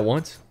activated at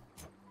once?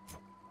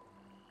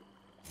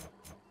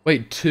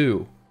 Wait,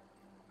 2.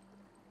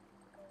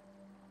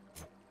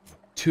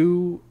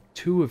 2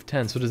 of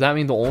 10. So does that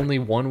mean the only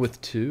one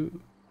with 2?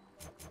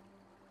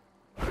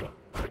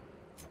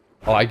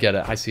 Oh, I get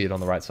it. I see it on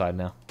the right side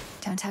now.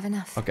 Don't have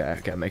enough.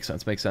 Okay, makes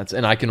sense.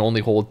 And I can only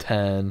hold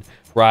 10.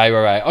 Right.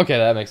 Okay,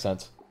 that makes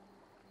sense.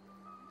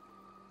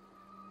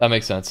 That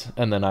makes sense.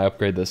 And then I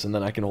upgrade this, and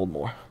then I can hold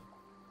more.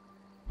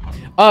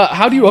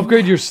 How do you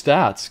upgrade your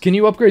stats? Can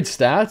you upgrade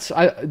stats?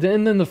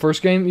 And in the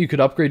first game, you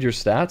could upgrade your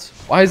stats.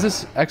 Why is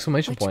this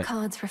exclamation point? Which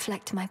cards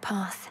reflect my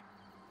path?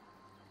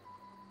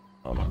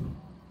 Hold on.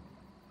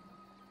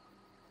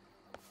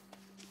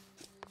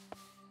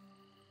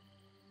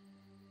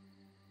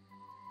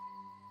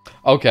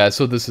 Okay,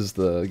 so this is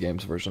the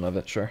game's version of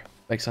it. Sure,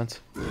 makes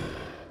sense.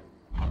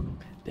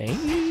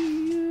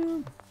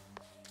 Damn.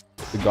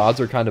 The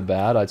gods are kind of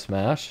bad. I'd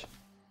smash.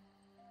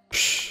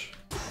 Psh.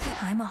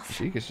 I'm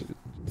off. It's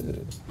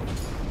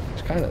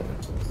kind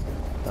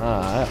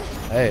of.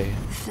 Hey.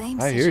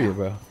 Flames, I hear you,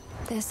 bro.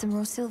 There's some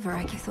raw silver.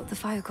 I thought the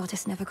fire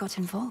goddess never got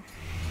involved.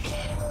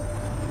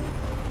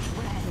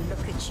 Well,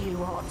 look at you,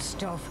 hot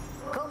stuff.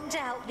 Come to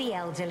help the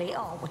elderly.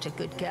 Oh, what a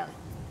good girl.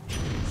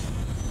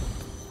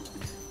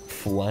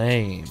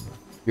 Flame.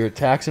 Your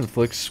attacks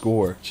inflict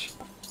scorch.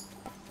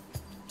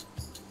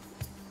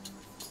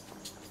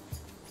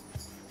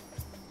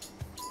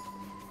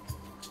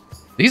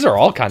 These are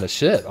all kind of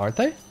shit, aren't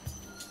they?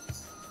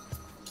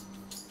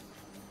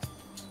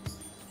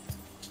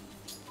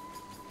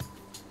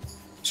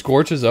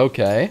 Scorch is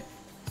okay.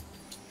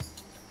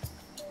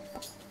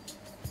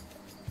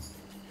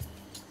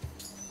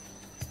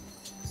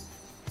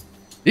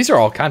 These are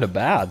all kind of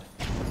bad.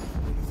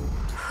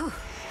 Whew,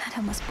 that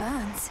almost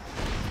burns.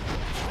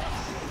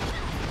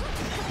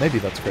 Maybe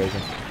that's crazy.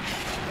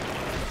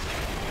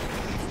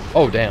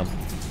 Oh, damn.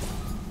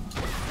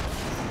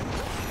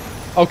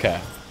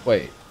 Okay,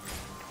 wait.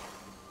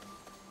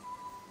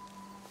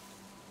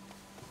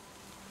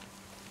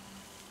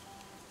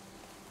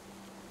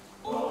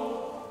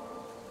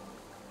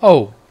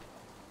 Oh.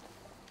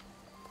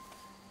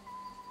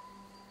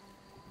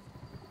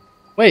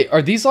 Wait,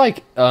 are these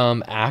like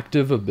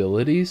active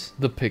abilities?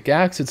 The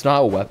pickaxe, it's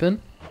not a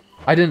weapon?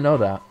 I didn't know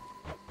that.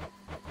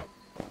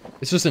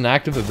 It's just an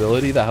active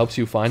ability that helps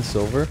you find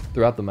silver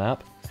throughout the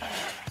map.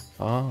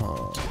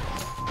 Oh.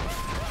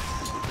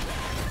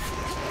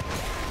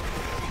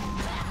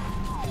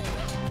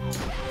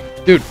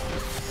 Dude.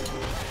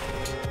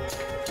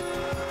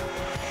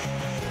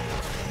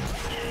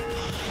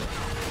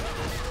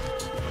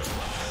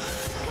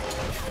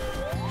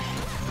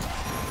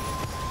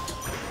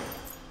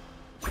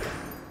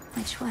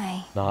 Which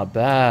way? Not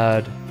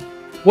bad.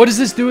 What does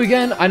this do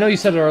again? I know you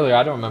said it earlier.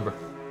 I don't remember.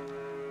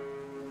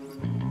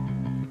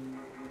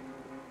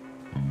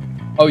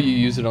 Oh, you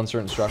use it on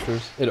certain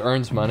structures. It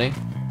earns money.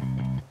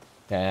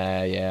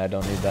 Yeah.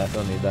 Don't need that.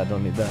 Don't need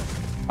that.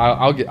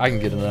 I can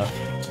get enough.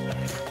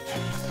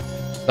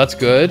 That's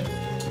good.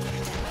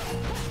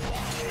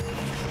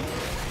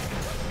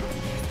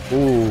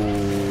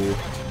 Ooh.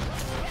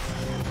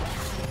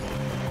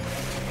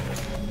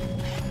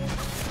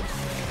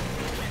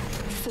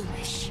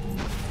 Foolish.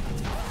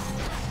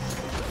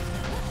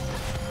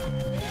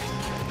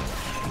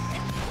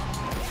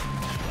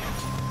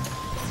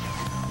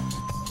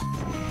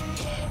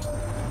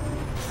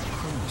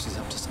 Kronos is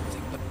up to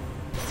something, but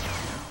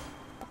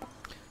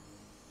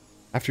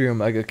After your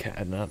Omega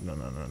Cat. No.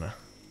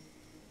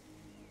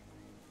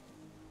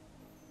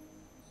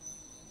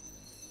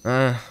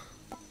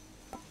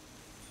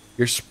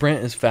 Your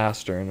sprint is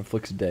faster and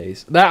inflicts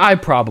daze. I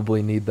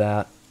probably need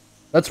that.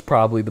 That's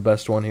probably the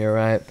best one here,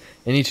 right?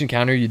 In each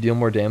encounter, you deal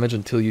more damage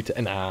until you...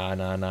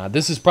 Nah.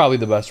 This is probably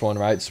the best one,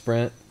 right?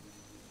 Sprint.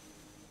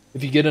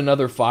 If you get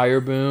another fire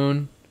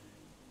boon,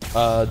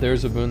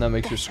 There's a boon that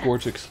makes your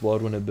Scorch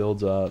explode when it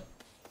builds up.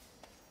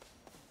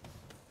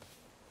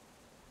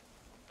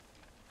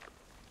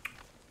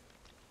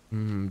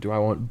 Do I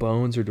want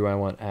bones or do I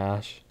want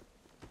ash?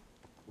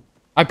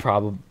 I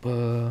probably...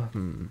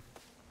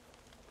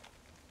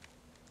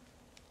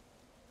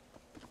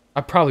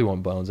 I probably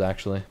want bones,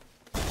 actually.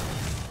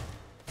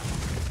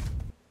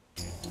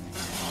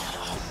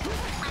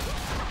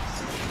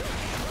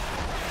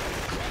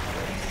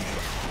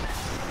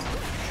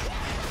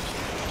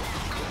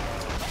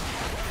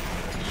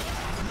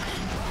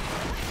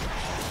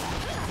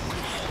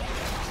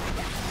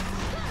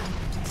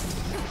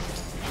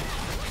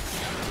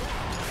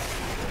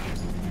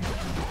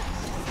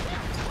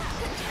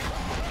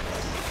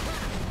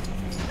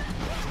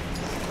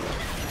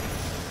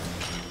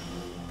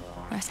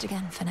 Rest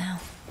again for now.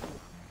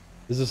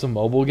 Is this a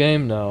mobile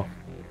game? No.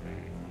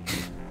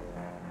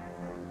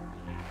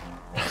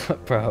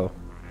 Bro.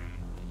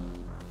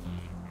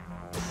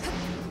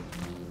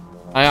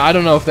 I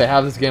don't know if they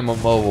have this game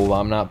on mobile, but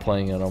I'm not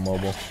playing it on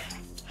mobile.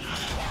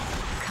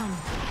 Come.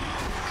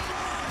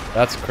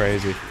 That's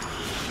crazy.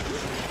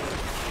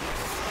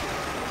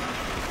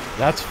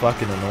 That's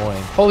fucking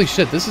annoying. Holy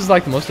shit, this is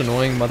like the most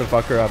annoying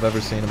motherfucker I've ever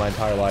seen in my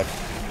entire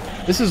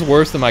life. This is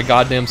worse than my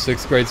goddamn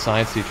 6th grade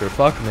science teacher.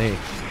 Fuck me.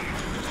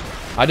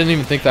 I didn't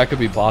even think that could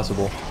be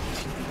possible.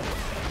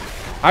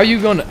 How are you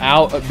going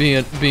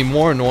to be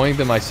more annoying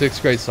than my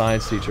 6th grade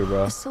science teacher,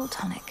 bro? Soul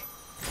tonic.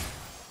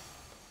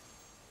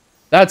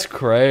 That's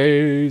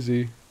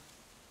crazy.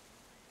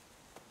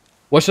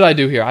 What should I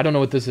do here? I don't know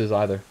what this is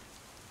either.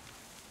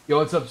 Yo,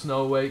 what's up,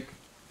 Snow Wake?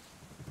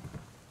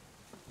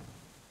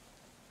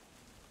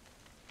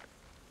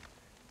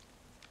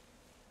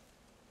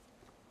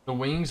 The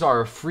wings are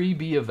a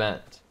freebie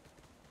event.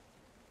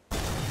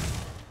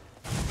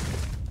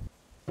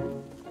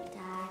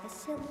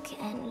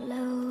 And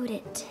load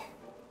it.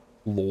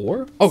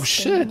 Lore? Oh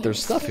shit,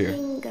 there's stuff here.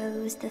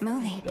 Goes the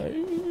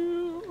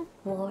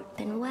warp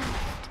and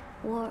weft,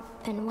 warp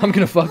and weft. I'm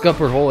gonna fuck up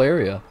her whole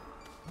area.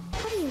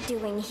 What are you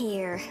doing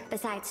here?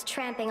 Besides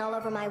tramping all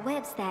over my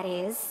webs, that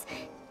is.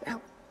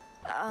 Oh.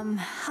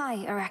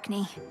 Hi,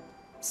 Arachne.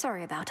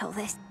 Sorry about all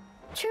this.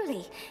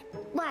 Truly.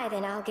 Why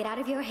then, I'll get out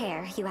of your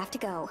hair. You have to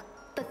go.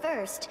 But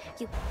first,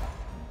 you...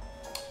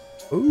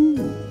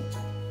 Ooh.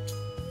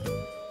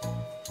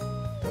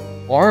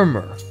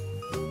 Armor.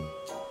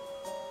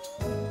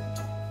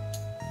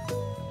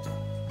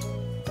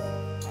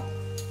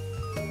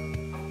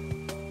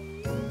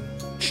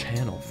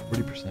 Channel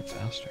 40%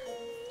 faster.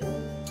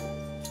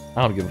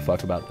 I don't give a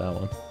fuck about that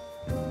one.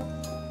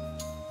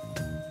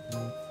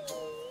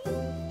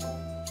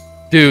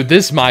 Dude,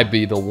 this might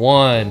be the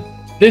one.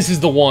 This is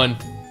the one.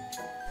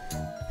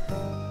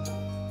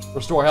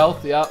 Restore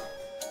health, yeah.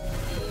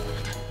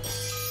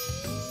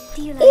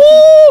 Do you like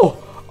Ooh!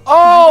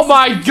 Oh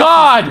my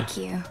god! Thank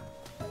you.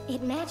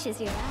 It matches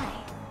your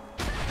eye.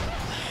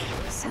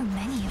 So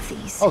many of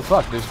these. Oh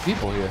fuck, there's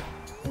people here.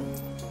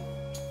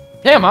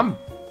 Damn, I'm...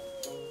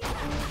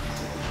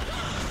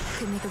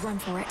 Could make a run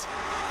for it.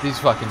 These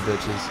fucking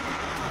bitches.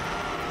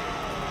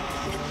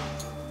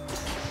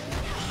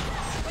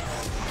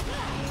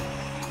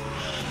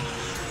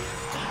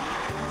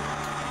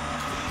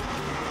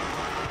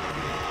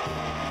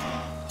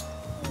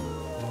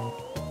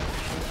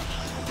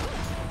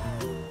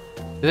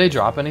 Did they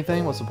drop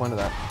anything? What's the point of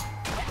that?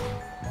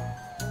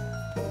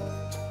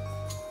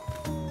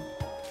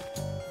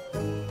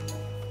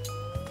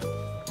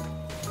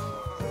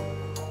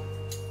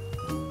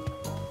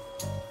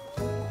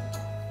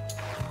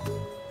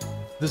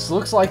 This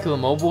looks like a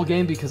mobile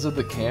game because of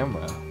the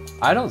camera.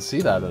 I don't see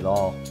that at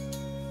all.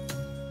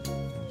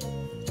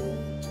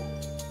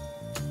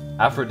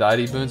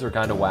 Aphrodite boons are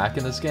kind of whack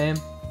in this game.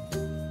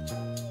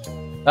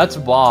 That's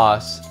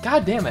boss.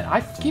 God damn it, I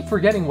keep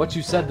forgetting what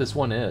you said this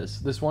one is.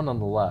 This one on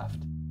the left.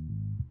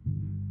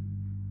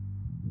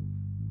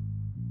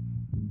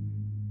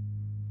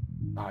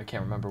 Oh, I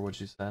can't remember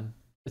what you said.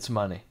 It's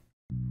money.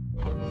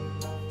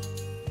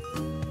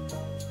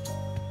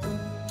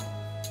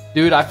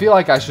 Dude, I feel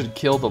like I should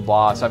kill the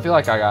boss. I feel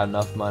like I got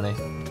enough money.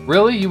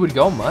 Really? You would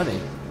go money?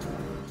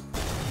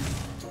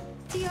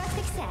 To your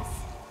success.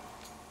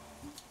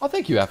 Oh,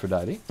 thank you,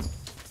 Aphrodite.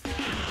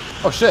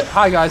 Oh shit,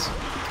 hi guys.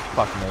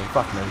 Fuck me,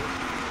 fuck me.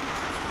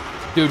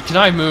 Dude, can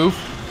I move?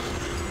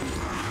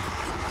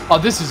 Oh,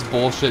 this is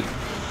bullshit.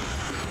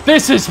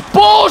 This is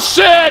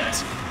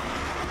bullshit!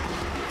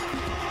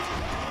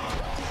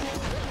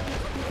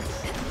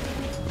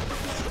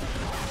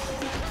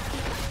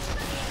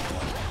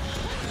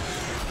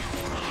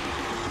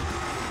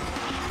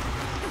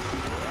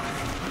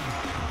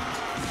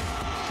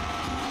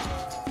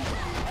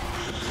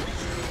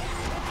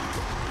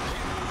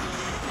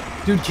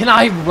 Dude, can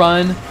I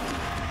run?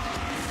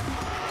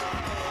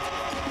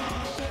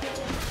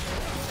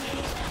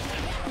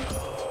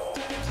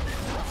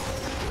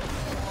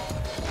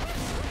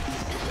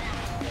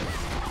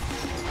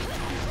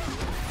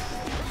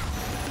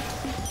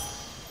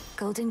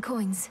 Golden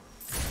coins.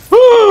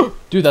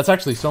 Dude, that's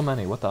actually so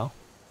many. What the hell?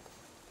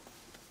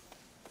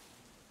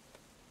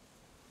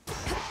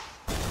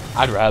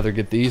 I'd rather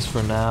get these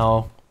for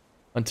now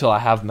until I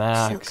have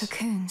max. Silk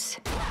cocoons.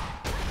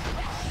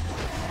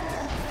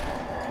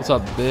 What's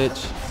up,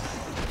 bitch?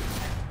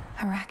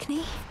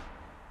 Arachne?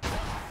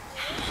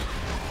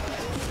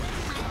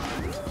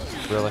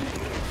 Really?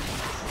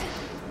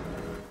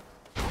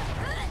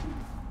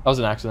 That was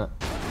an accident.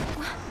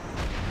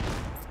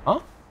 Huh?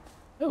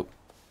 No.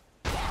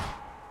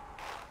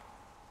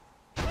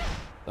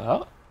 The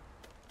hell?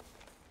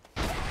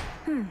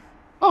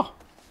 Oh.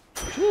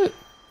 Shit.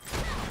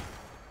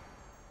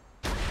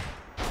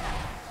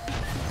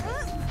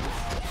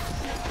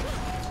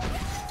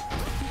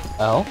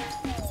 L?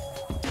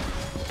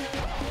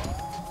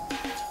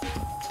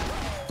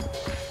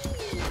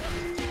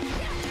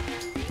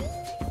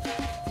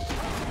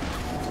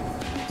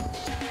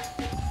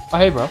 Oh,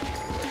 hey, bro.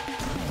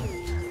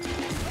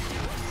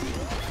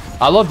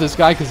 I love this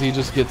guy because he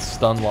just gets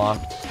stun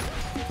locked.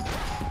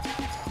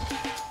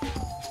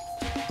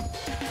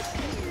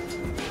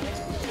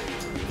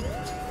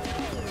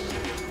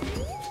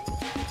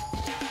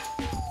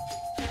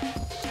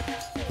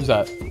 Who's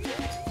that?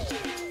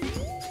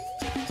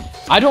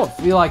 I don't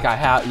feel like I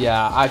have,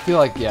 yeah, I feel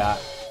like, yeah.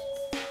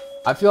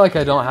 I feel like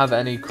I don't have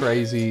any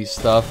crazy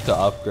stuff to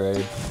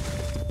upgrade.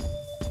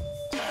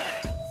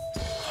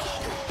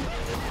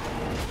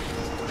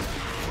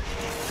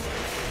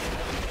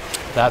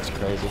 That's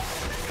crazy.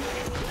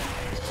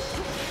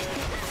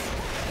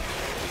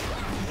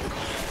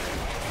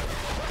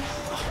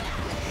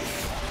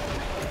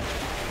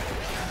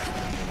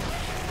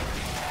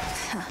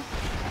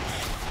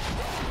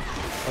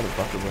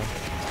 Motherfucker, bro.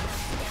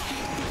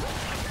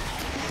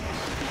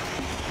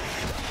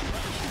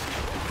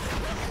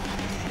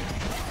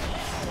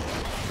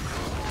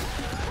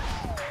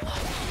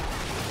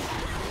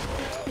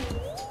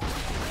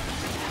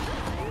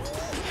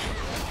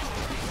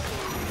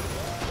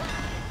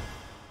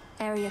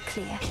 Area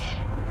clear.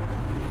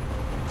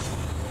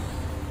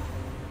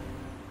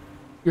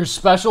 Your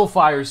special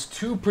fires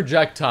 2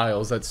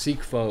 projectiles that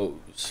seek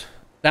foes.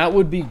 That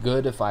would be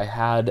good if I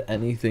had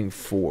anything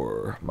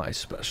for my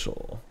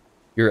special.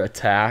 Your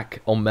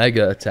attack,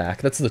 Omega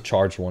attack. That's the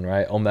charged one,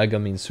 right? Omega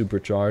means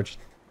supercharged.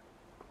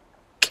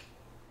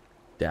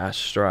 Dash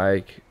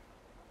strike.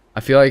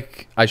 I feel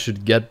like I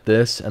should get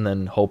this and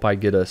then hope I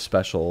get a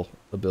special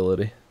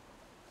ability.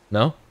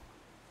 No?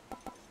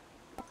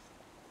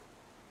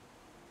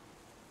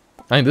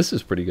 I mean, this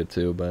is pretty good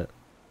too, but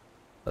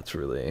that's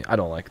really... I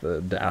don't like the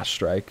dash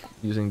strike.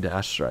 Using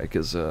dash strike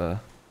is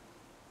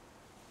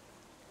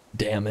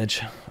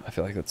damage. I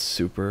feel like that's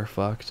super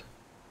fucked.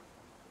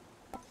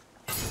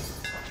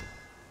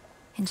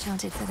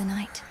 Enchanted for the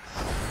night.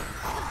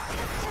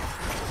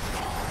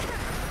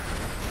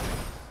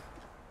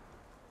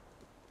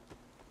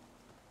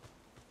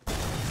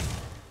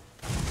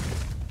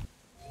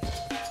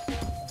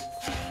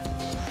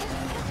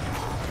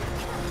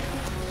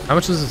 How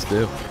much does this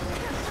do?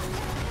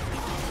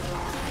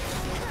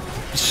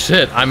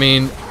 Shit, I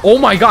mean... Oh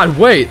my god,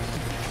 wait!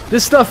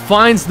 This stuff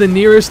finds the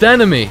nearest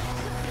enemy!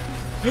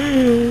 What?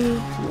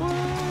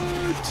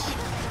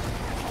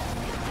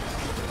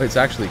 Wait, it's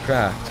actually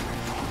cracked.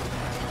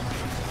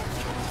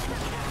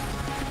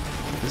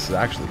 This is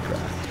actually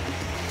cracked.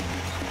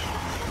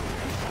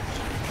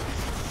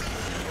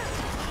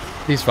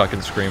 These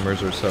fucking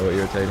screamers are so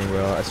irritating,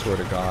 bro. I swear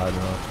to God,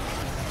 bro.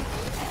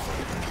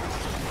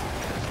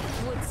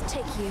 Woods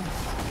take you.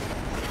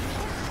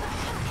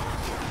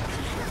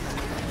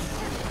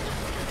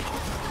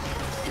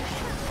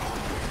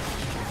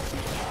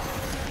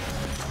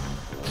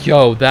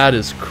 Yo, that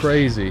is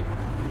crazy.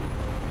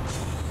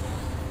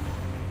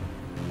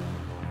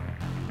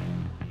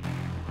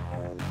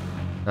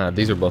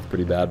 These are both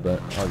pretty bad,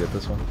 but I'll get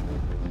this one.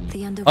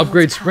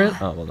 Upgrade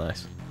sprint? Oh, well,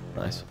 nice.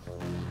 Nice.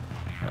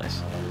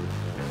 Nice.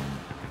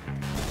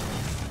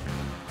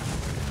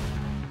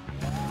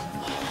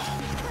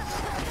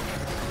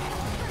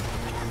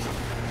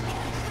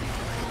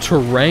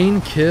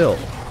 Terrain kill.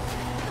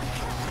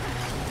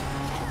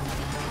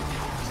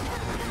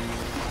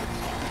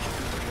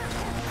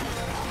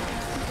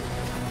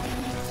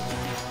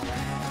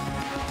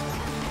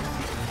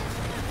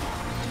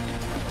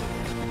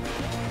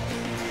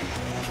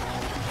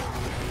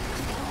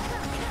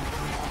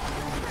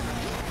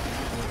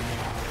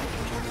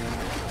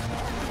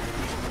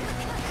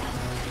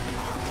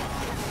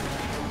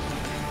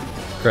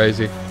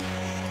 Crazy.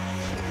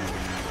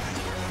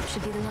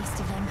 Should be the last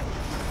of them.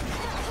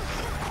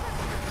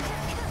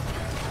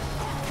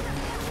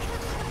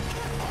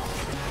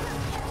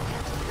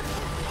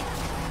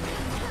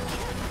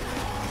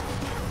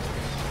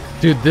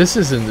 Dude, this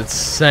is an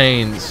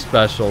insane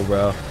special,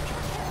 bro.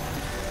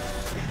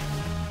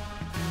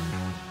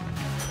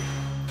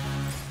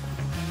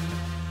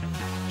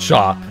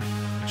 Chop.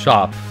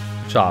 Chop.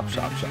 Chop,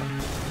 chop, chop.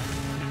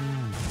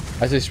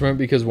 I say sprint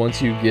because once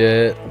you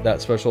get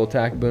that special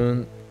attack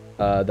boon,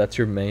 that's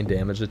your main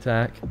damage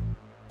attack.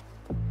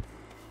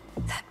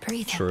 That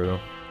breathing. True.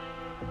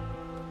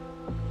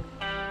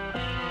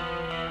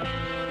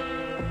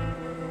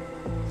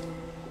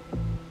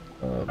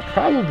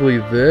 Probably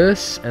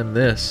this and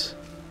this.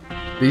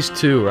 These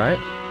two, right?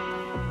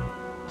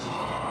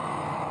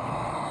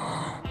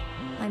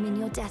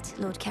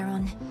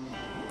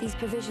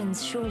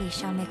 provisions surely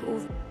shall make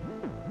all...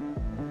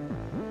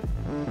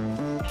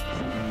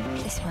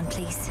 This one,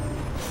 please.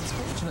 It's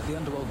fortunate the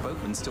underworld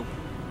boatman still...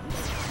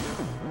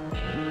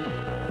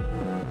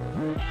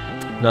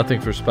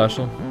 Nothing for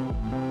special.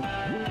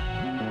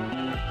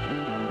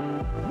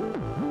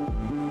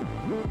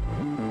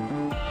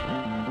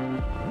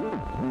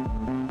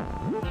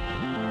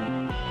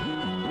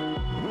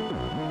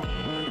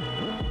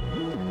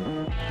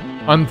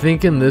 I'm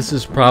thinking this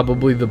is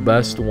probably the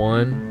best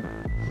one.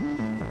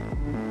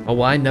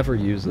 Oh, I never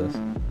use this.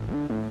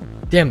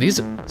 Damn, these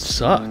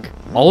suck.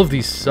 All of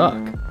these suck.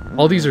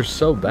 All these are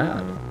so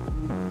bad.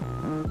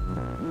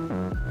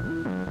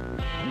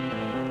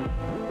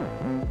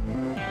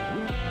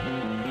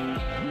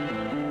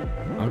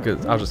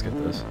 I'll just get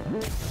this.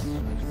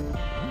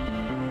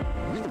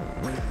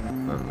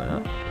 And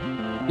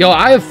that. Yo,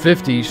 I have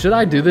 50. Should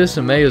I do this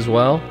in May as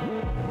well?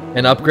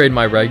 And upgrade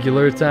my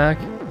regular attack?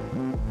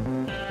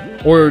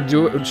 Or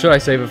should I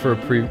save it for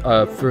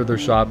a further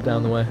shop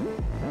down the way?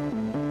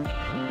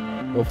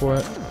 Go for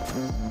it.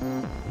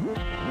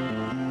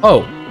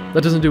 Oh,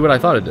 that doesn't do what I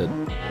thought it did.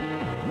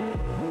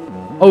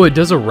 Oh, it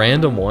does a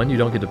random one you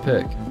don't get to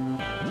pick.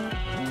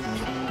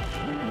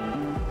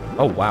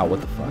 Oh wow, what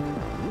the fuck?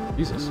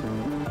 Jesus.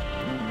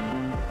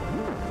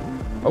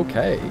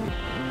 Okay.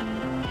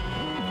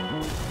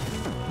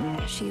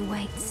 She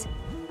waits.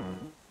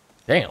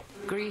 Damn.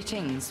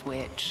 Greetings,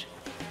 witch.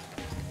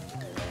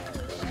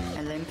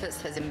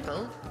 Olympus has him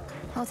built?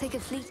 I'll take a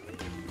fleet.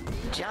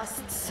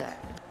 Just so.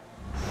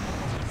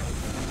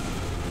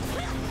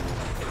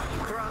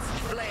 Crossed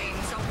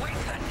flames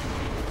awaken!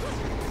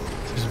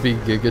 Just be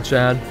Giga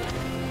Chad.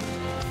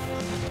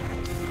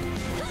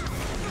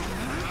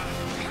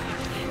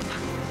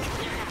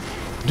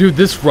 Dude,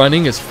 this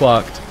running is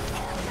fucked.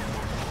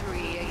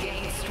 3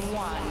 against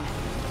 1.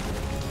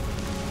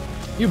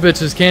 You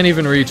bitches can't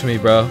even reach me,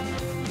 bro.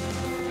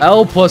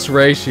 L plus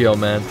ratio,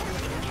 man.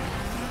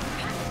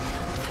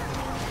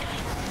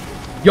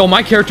 Yo,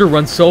 my character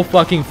runs so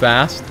fucking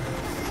fast.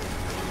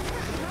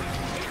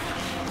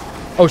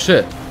 Oh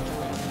shit.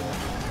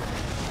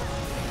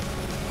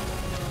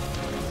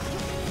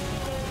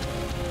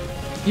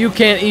 You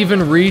can't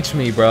even reach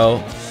me,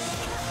 bro.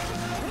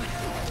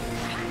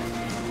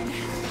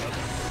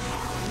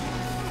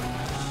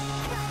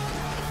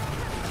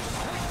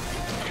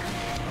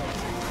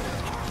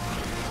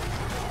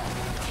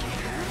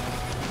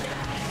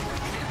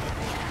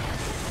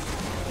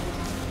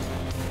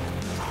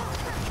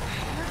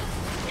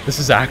 This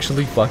is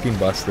actually fucking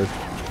busted.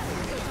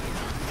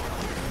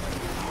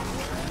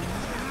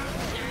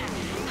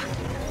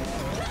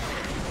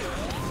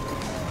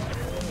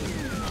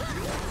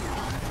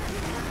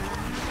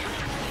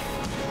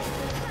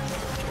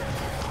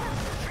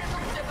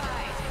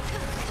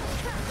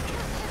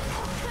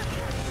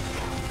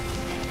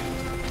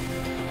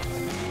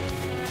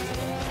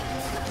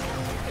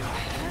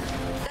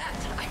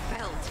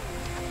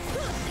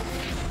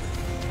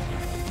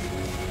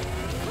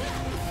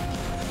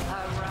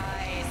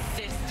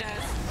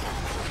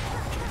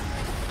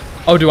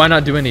 Oh, do I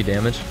not do any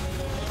damage?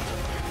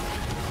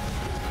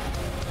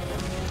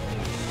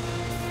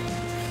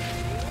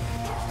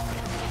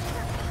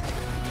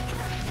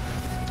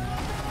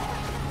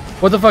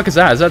 What the fuck is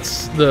that?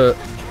 That's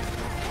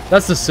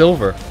the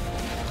silver.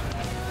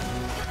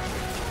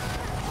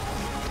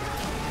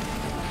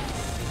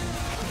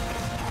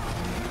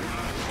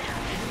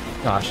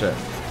 Ah, shit.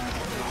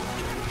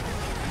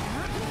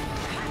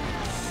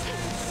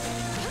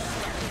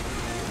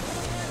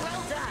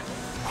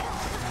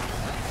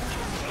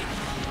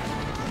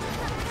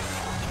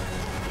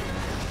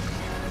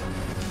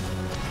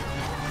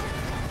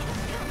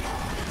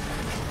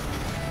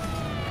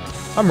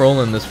 I'm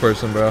rolling this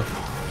person, bro.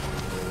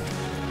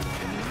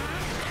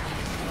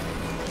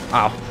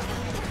 Ow.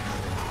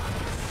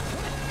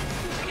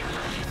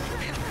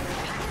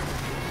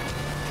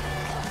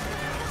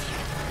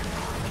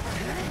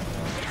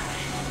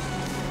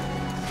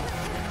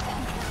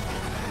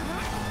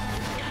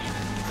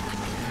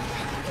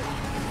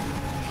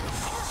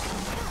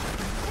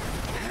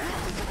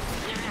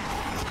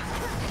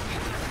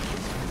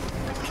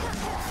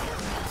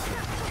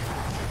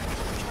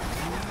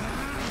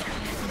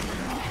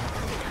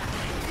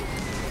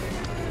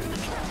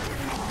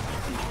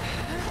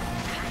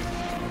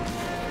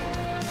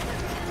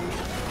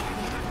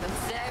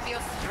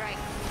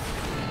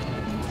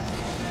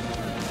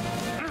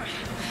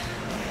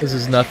 This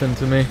is nothing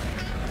to me.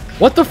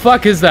 What the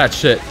fuck is that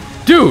shit?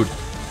 Dude!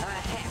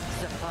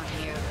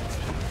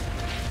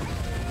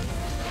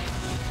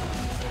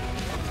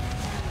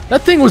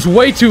 That thing was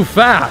way too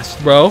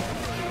fast, bro.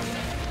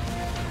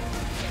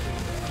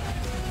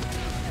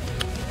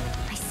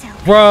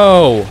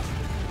 Bro.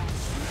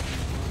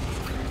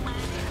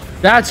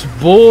 That's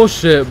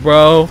bullshit,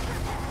 bro.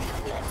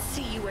 Let's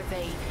see you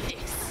evade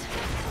this.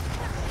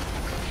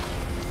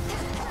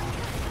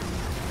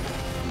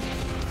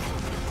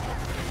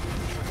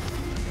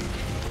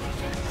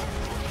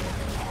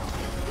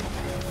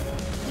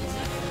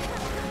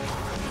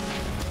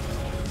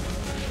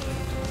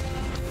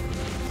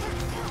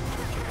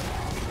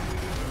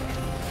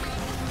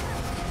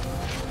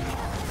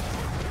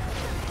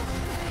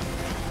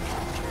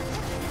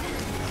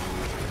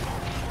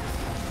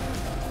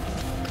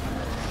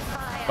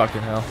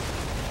 Fucking hell.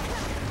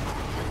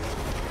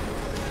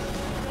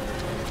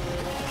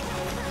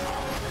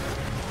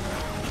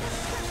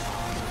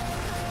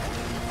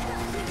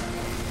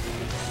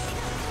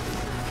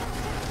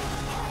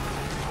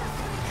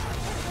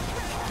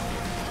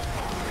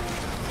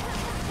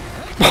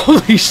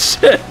 Holy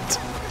shit!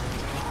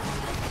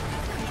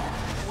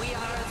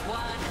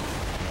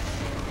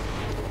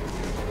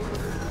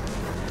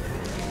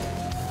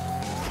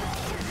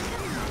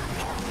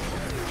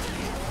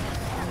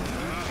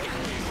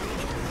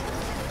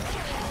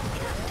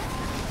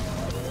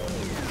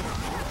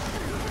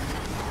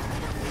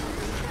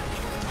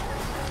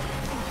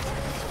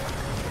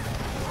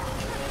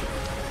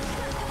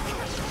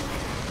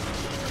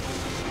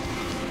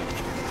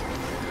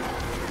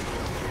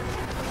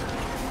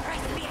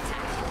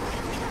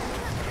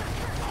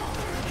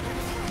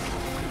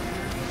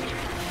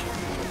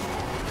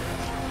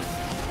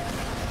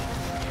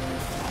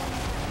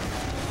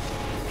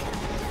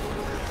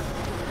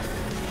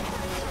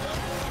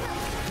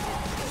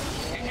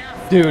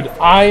 Dude,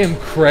 I am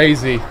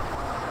crazy.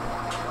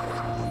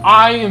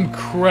 I am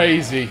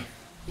crazy.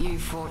 You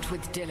fought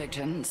with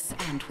diligence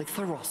and with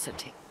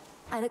ferocity.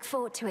 I look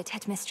forward to it,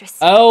 Headmistress.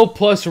 L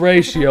plus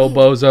ratio,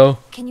 bozo.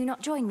 Can you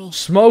not join me?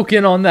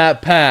 Smoking on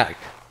that pack.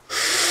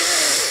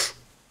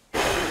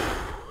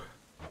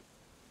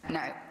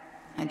 No,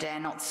 I dare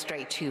not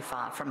stray too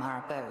far from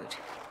our abode.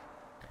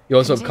 Yo,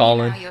 what's up, Continue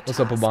Colin? now your What's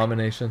up, task.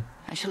 Abomination?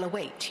 I shall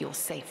await your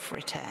safe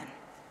return.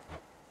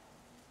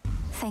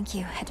 Thank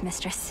you,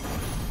 Headmistress.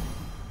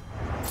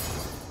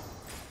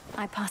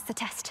 I passed the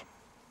test.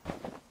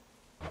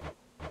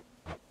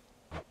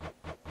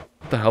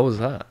 What the hell was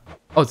that?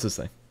 Oh, it's this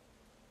thing.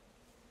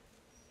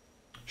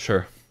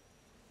 Sure.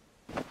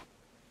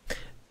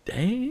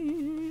 Damn.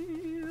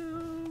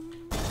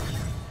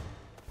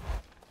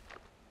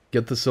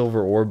 Get the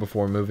silver ore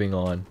before moving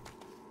on.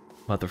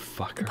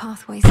 Motherfucker. The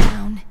pathway's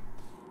down.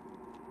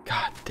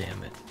 God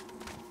damn it.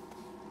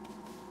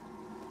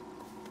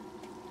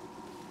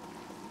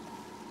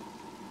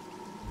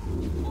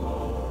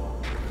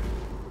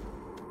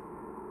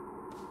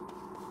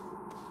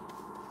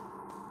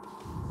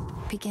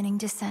 Beginning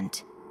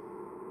descent.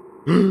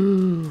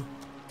 The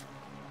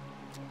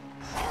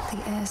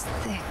air's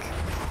thick.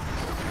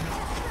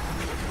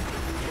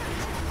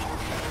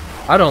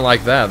 I don't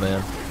like that,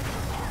 man.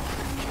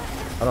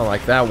 I don't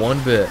like that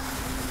one bit.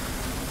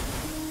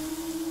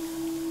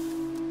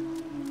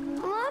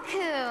 Look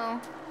who!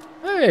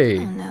 Hey!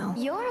 Oh no.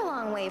 You're a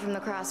long way from the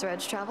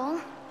Crossroads trouble.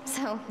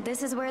 So,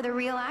 this is where the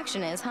real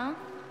action is, huh?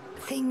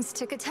 Things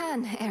took a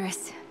turn,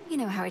 Eris. You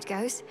know how it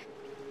goes.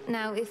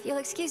 Now, if you'll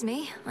excuse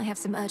me, I have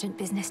some urgent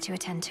business to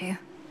attend to.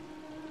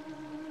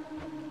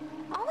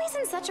 Always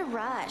in such a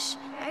rush.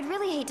 I'd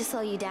really hate to slow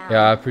you down.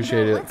 Yeah, I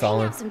appreciate So it, let's hang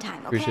Colin. out sometime,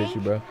 okay? Appreciate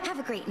you, bro. Have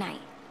a great night.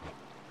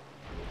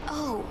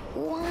 Oh,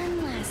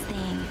 one last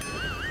thing.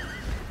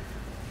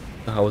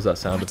 How was that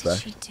sound What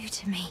effect? did she do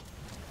to me?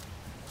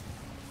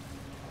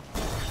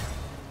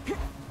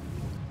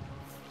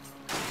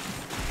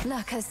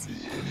 Lurkers.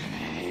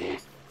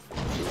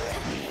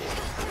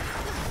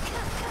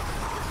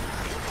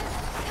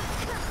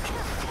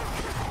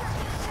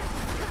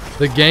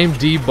 The game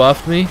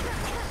debuffed me?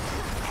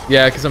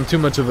 Yeah, because I'm too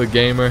much of a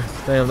gamer.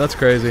 Damn, that's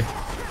crazy.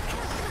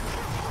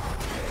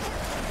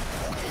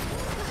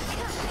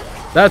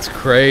 That's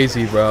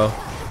crazy, bro.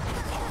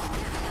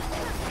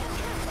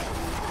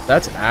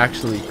 That's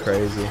actually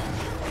crazy.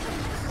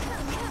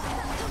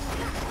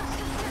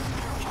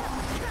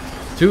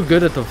 Too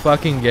good at the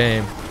fucking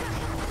game.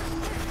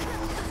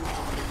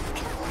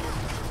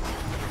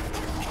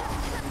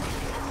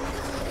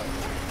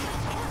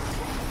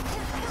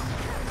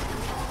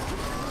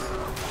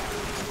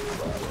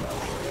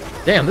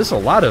 Damn, there's a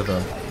lot of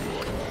them.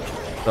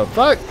 The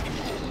fuck?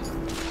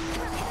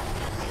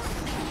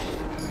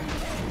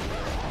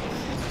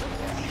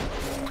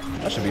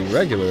 I should be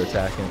regular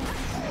attacking.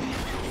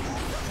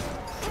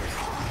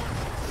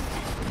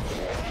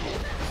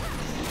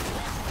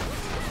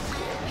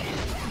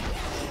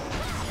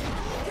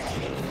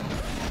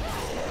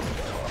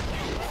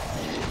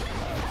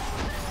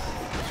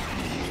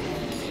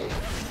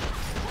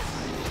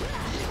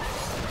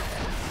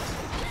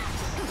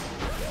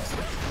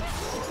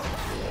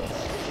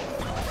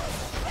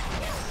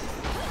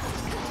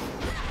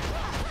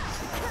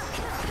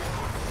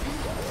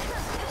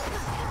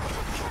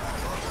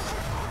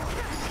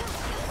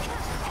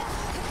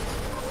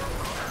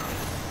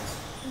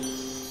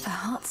 The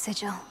Heart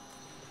Sigil.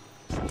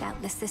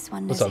 Doubtless this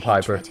one What's knows up,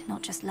 Hyper? hatred,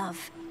 not just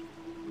love.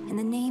 In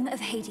the name of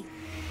Hades.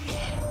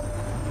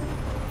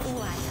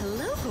 Why,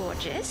 hello,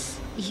 gorgeous.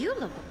 You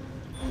look...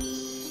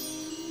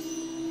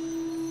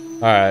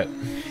 Alright.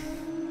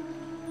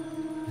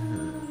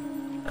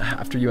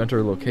 After you enter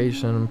a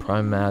location,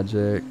 prime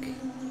magic.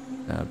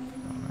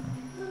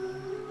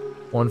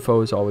 One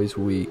foe is always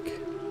weak.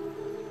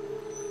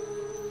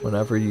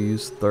 Whenever you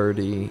use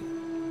 30,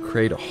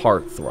 create a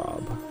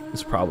Heartthrob.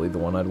 It's probably the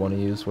one I'd want to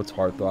use. What's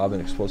Heartthrob? An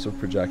explosive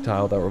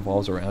projectile that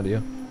revolves around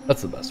you.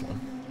 That's the best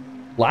one.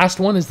 Last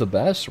one is the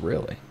best?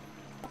 Really?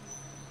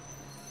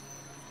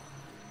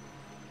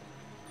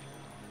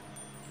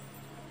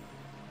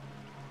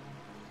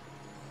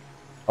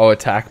 Oh,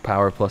 attack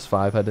power +5.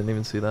 I didn't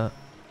even see that.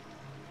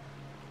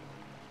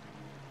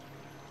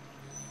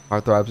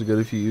 Heartthrob's good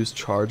if you use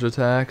charge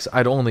attacks.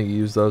 I'd only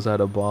use those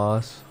at a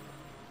boss.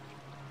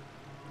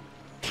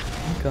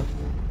 Okay.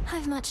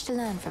 I've much to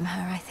learn from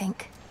her, I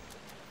think.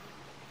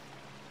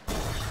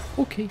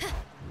 Okay.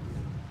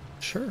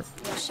 Sure.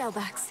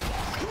 Shellbacks.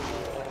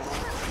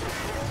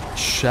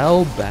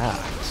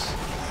 Shellbacks.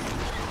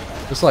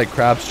 Just like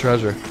Crab's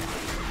treasure.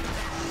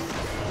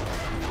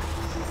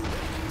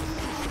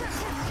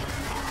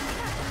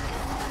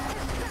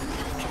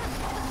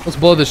 Let's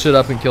blow this shit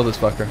up and kill this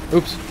fucker.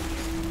 Oops.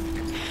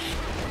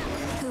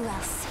 Who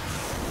else?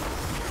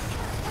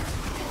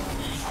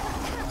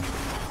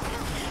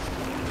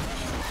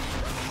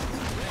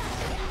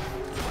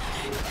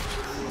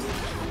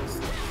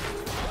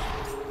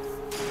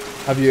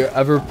 Have you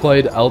ever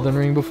played Elden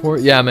Ring before?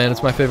 Yeah, man,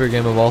 it's my favorite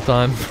game of all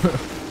time.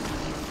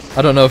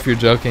 I don't know if you're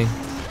joking,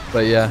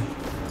 but yeah.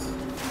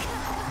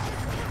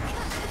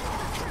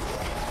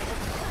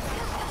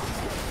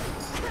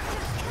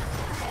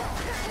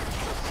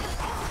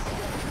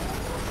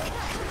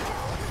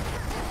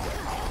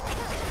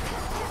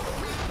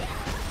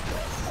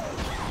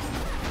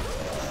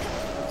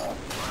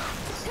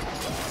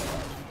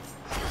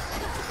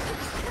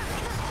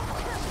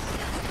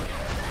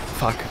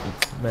 Fuck.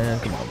 Man,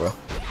 come on, bro.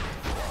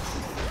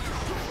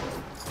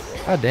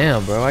 God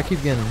damn, bro. I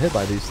keep getting hit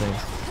by these things.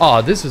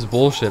 Oh, this is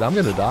bullshit. I'm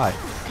gonna die.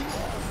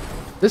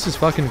 This is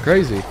fucking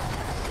crazy.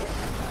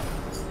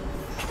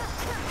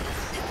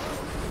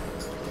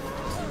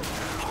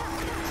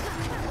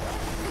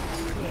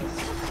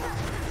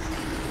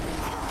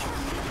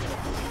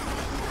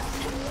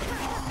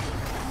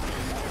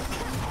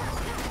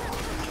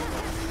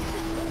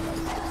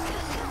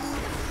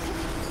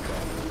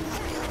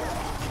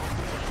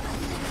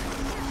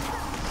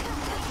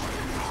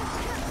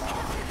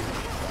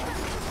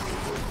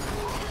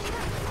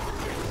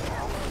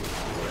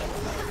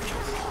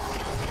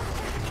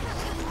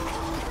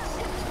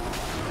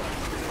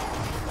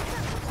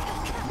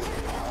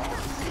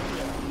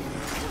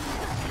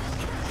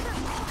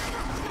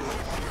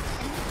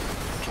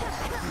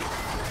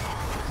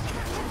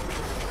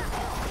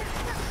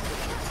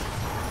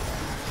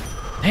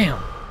 Damn.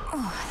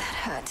 Oh, that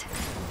hurt.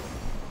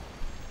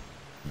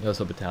 Yo, what's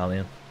up,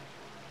 Italian?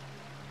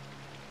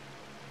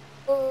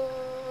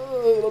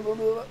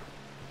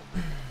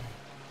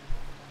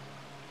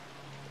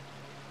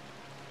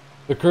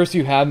 The curse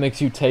you have makes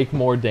you take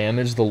more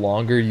damage the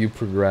longer you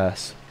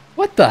progress.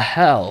 What the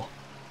hell?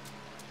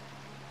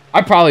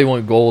 I probably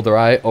want gold,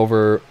 right?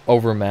 Over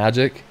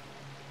magic.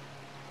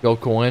 Go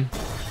coin.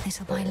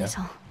 Little by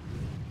little.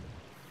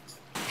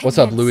 What's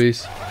up,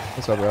 Luis?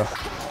 What's up, bro?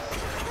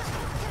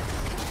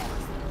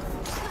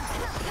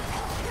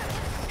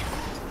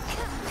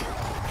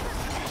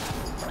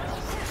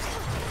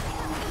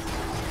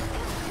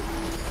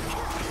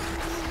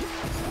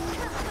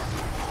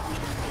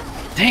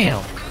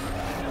 Damn.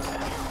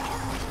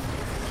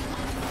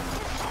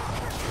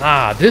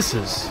 Ah, this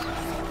is...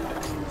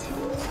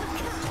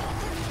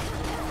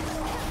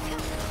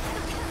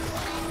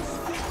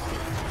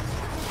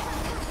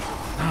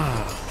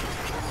 Ah.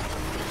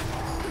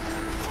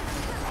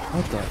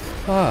 What the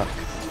fuck?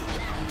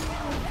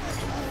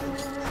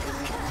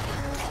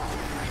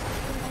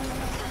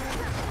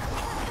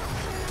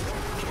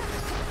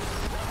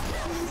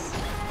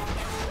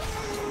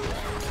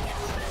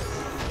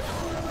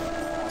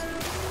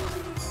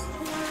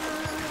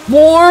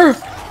 More?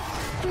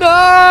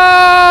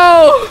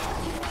 No!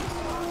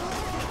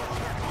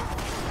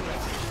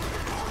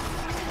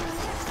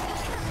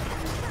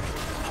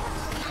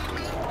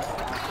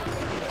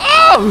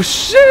 Oh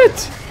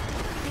shit!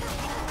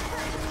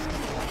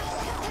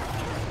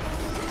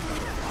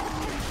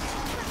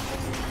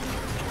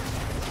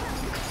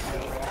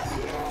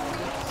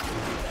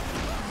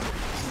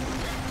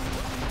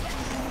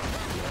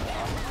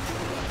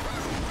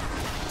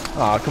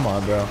 Aw, come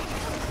on, bro.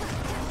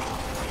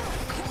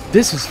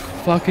 This is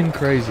fucking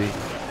crazy.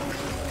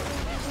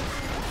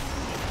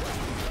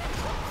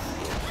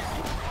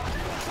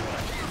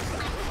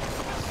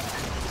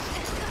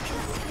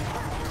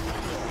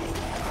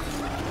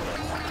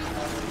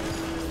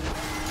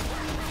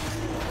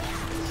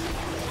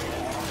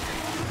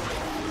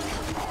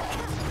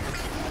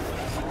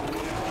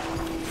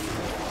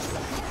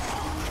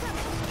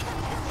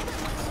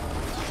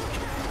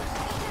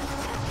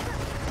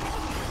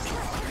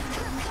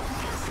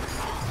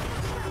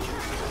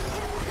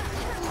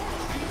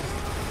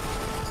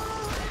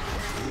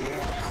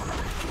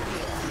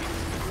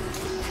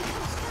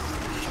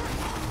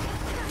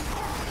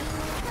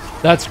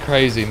 That's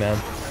crazy, man.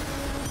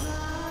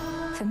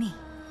 For me.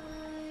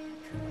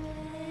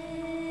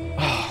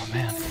 Oh,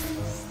 man.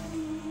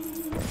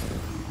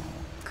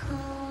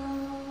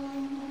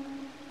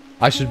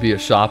 I should be a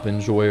shop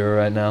enjoyer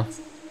right now.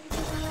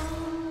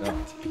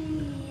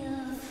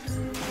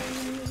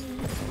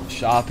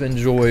 Shop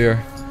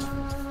enjoyer.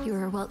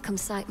 You're a welcome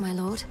sight, my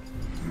lord.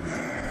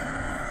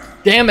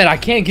 Damn it, I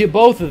can't get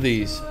both of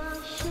these.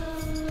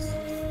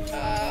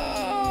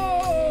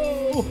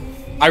 Oh.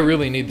 I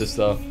really need this,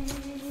 though.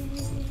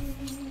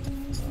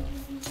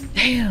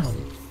 Damn.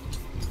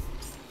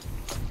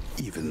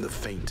 Even the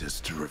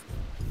faintest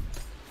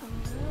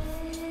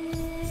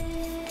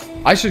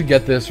I should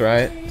get this,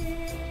 right?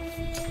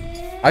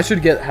 I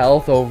should get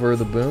health over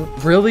the boon.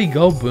 Really?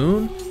 Go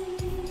boon?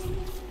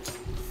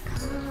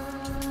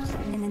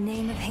 In the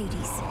name of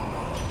Hades.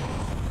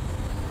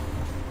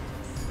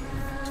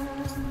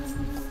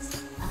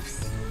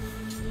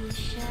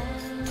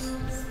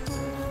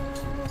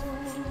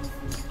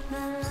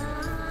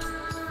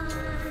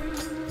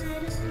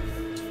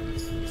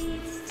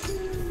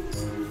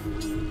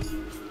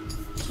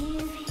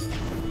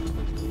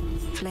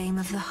 Flame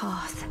of the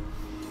hearth.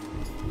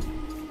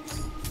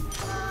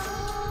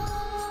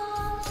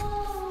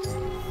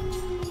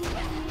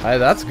 Hey,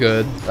 that's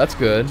good. That's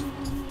good.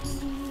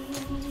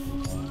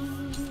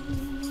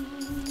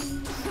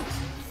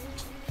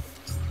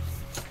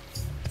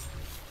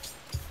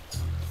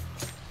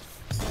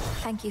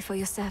 Thank you for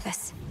your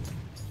service.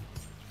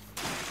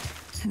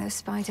 And those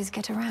spiders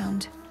get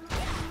around.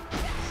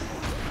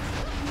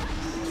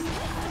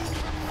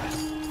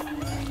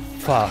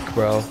 Fuck,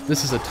 bro.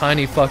 This is a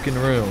tiny fucking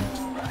room.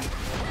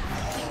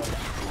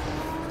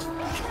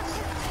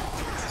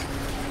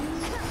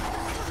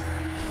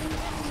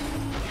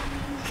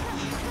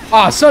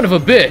 Ah, son of a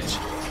bitch!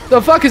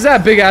 The fuck is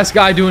that big ass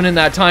guy doing in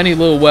that tiny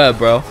little web,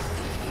 bro?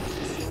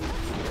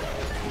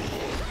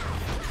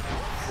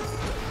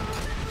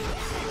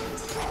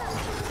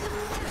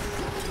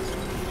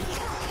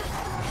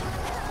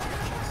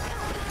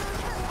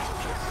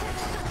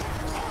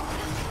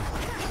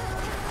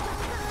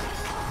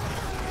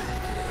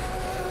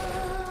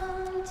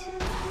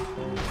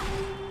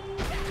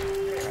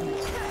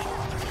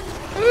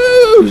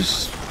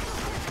 Oosh.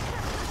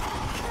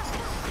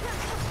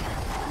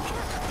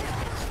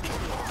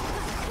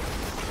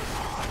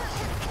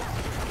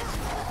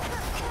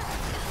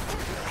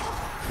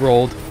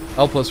 Rolled.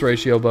 L plus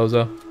ratio,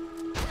 bozo.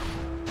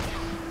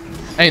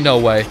 Ain't no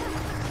way.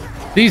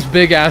 These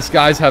big ass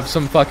guys have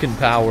some fucking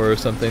power or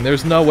something.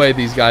 There's no way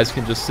these guys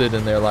can just sit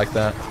in there like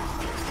that.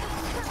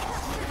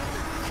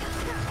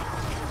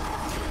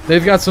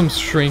 They've got some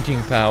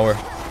shrinking power.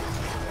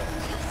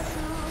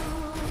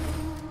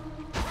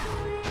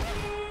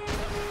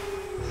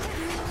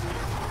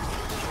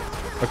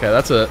 Okay,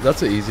 that's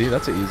an easy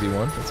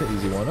one. That's an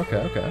easy one. Okay,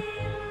 okay.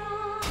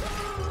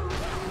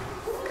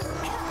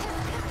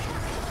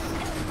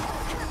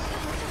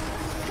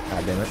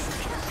 God damn it.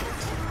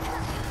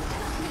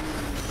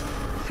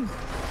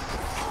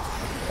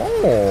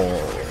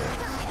 Oh.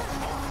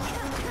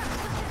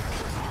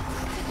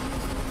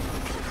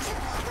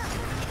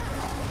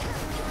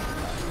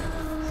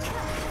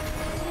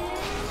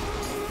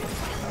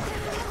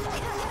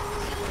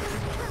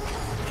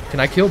 Can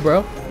I kill,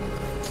 bro?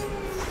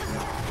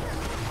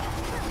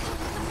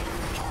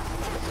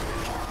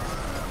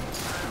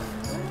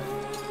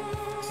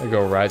 I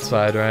go right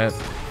side, right?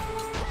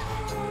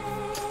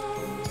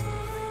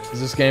 Is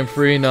this game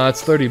free? No,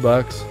 it's $30.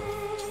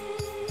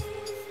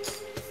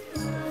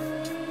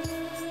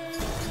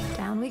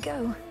 Down we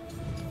go.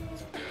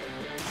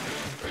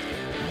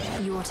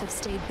 You ought to have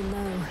stayed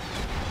below.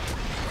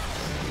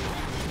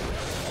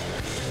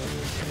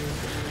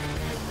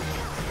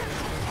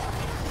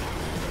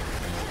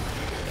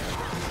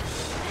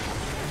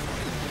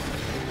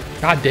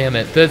 God damn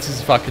it. This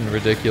is fucking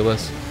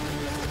ridiculous.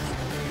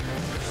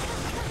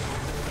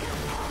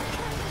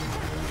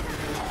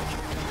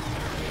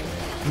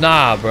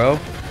 Nah, bro.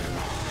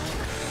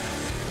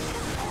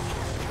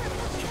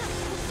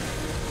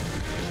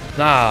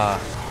 Nah.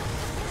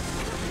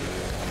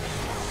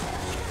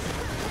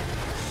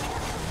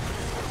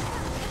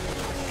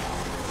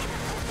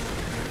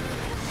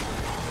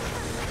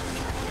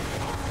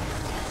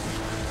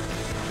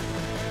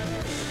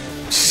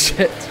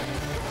 Shit.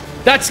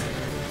 That's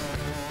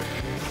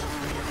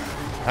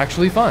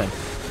actually fine.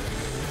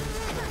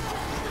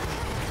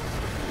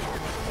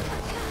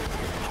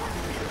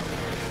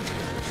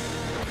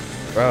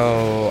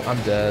 Bro,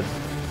 I'm dead.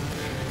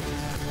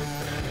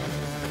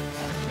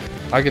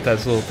 I'll get that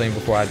little thing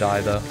before I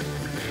die, though.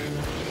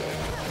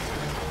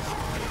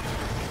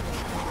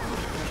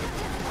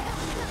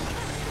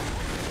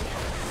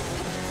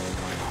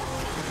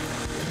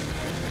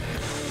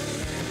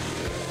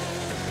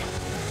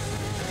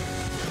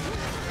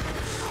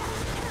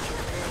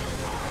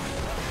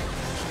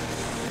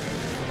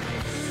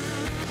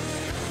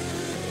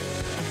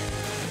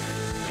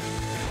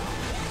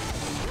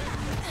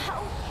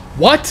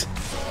 What?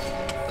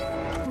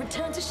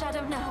 Return to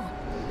Shadow now.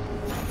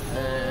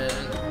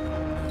 And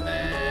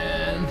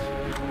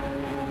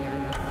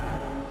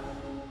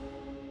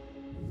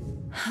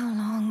How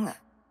long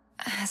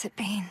has it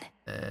been?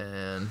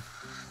 and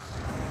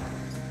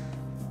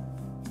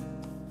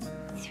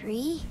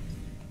 3,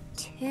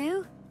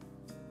 2,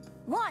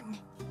 1.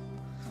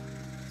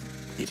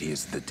 It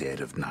is the dead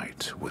of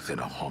night within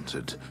a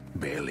haunted,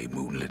 barely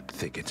moonlit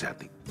thicket at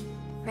the...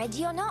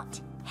 Ready or not,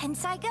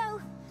 hence I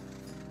go.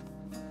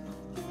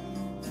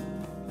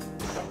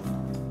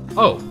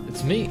 oh,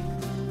 it's me.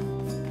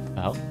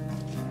 Oh.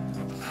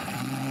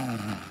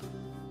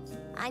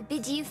 I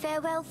bid you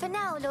farewell for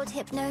now, Lord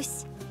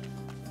Hypnos.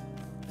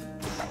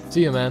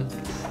 See you, man.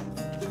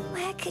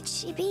 Where could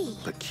she be?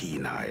 The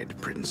keen-eyed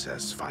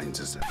princess finds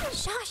us.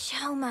 Shush,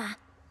 Homer.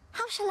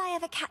 How shall I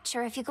ever catch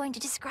her if you're going to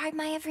describe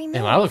my every move?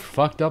 Damn, I looked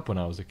fucked up when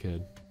I was a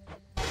kid.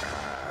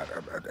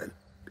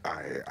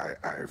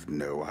 I've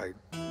no idea.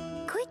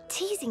 Quit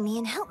teasing me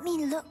and help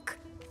me look.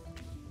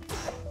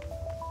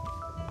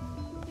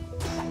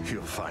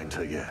 You'll find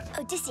her yet.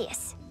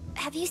 Odysseus,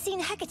 have you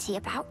seen Hecate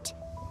about?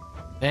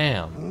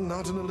 Damn.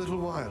 Not in a little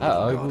while. That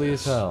ugly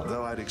as hell.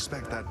 Though I'd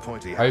expect that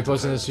pointy. Are you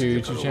posting this to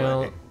your YouTube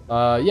channel?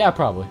 Yeah,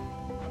 probably.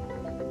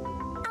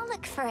 I'll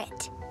look for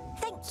it.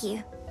 Thank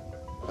you.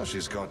 Well,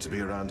 she's got to be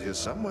around here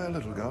somewhere,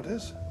 little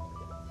goddess.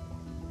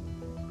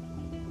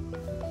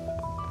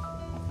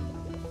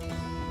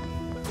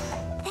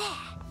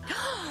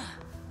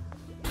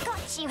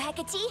 Got you,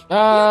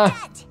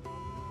 Hecate.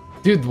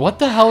 Dude, what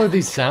the hell are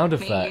these sound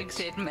effects?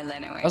 Muted,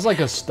 Millennium. That's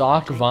like a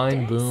stock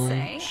Vine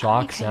Boom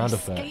shock sound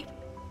effect.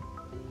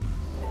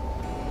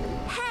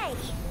 Hey.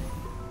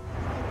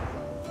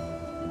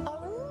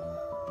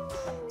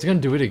 Is he gonna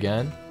do it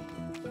again?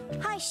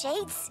 Hi,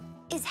 Shades.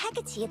 Is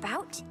Hecate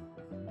about?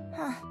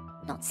 Huh.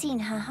 Not seen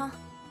her, huh?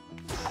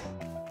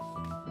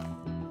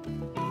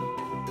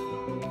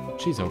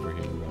 She's over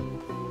here,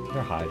 bro.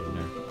 They're hiding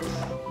her.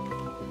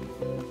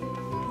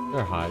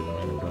 They're hiding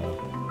her, bro.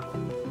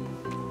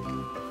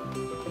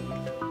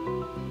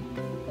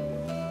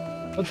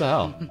 What the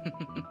hell?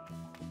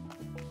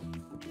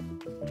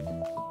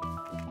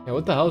 Yeah,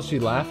 what the hell is she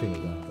laughing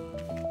about?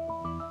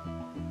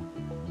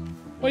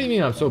 What do you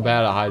mean I'm so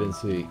bad at hide and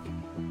seek?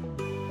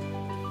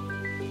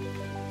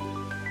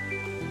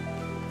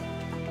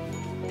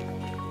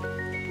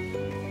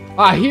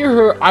 I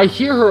hear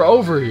her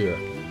over here.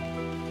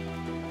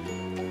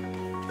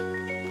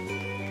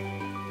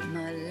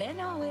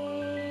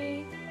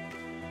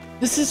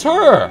 This is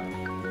her.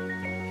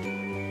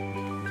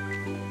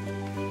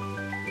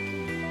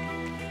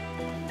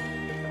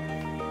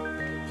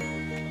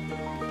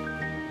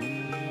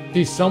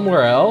 She's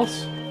somewhere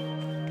else?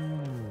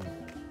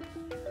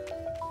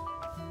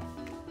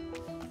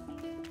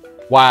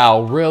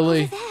 Wow,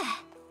 really?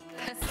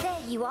 There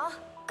you are.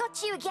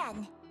 Got you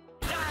again.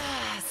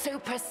 So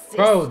persistent.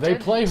 Bro, they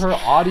play her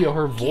audio,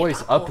 her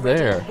voice up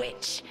there.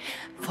 Witch,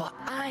 for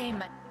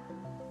I'm.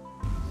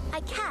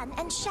 I can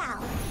and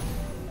shall.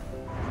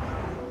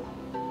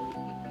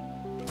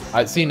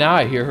 I see now.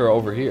 I hear her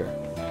over here.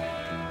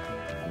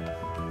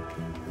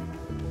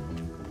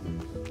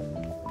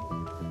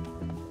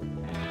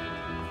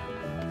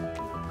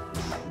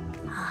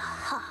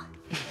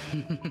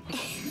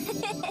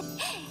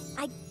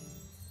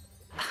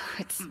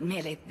 It's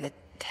merely that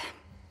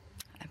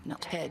I've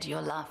not heard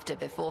your laughter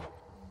before.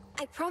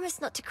 I promise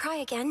not to cry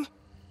again.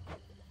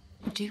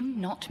 Do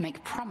not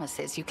make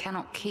promises you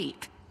cannot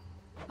keep.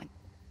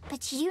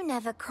 But you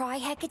never cry,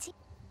 Hecate.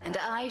 And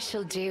I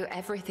shall do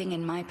everything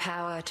in my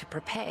power to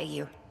prepare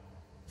you,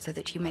 so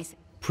that you may...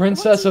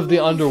 Princess of the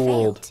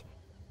Underworld.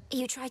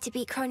 You tried to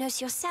beat Kronos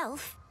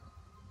yourself?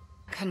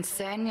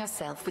 Concern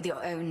yourself with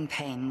your own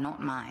pain, not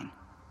mine.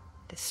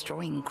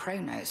 Destroying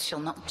Kronos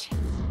shall not...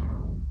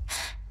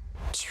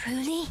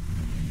 Truly?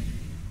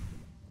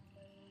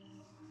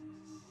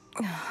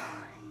 Oh.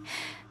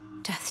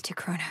 Death to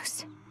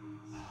Kronos.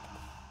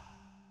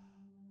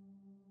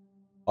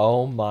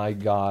 Oh my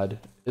god.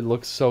 It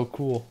looks so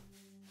cool.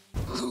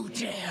 Who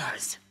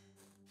dares?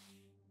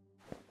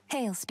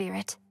 Hail,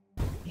 spirit.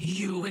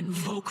 You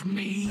invoke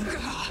me?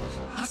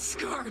 A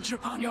scourge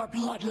upon your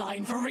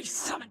bloodline for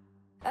resummon.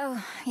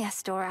 Oh,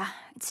 yes, Dora.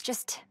 It's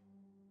just...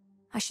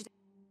 I should...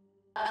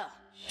 Oh,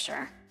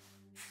 sure.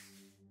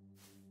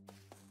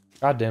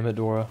 God damn it,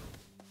 Dora.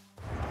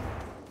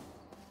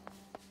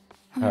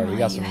 Alright, we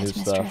got some new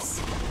stuff.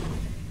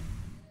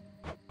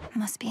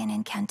 Must be an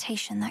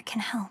incantation that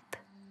can help.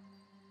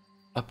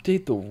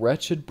 Update the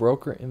Wretched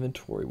Broker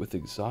inventory with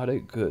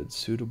exotic goods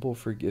suitable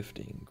for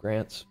gifting.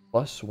 Grants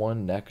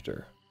 +1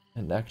 nectar.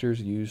 And nectar's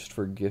used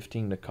for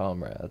gifting to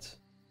comrades.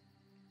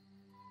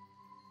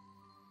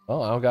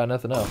 Oh, I don't got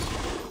nothing else.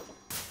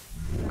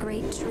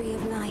 Great tree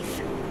of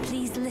life,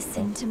 please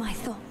listen to my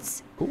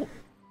thoughts. Cool.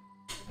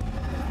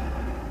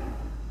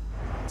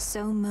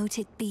 So mote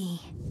it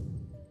be.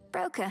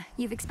 Broker,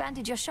 you've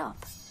expanded your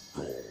shop.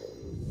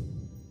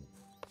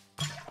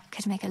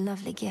 Could make a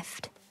lovely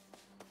gift.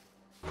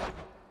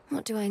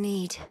 What do I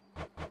need?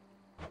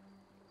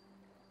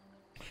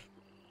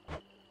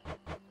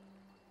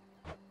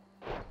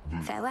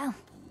 Farewell.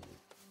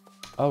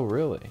 Oh,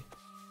 really?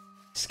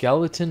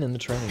 Skeleton in the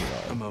training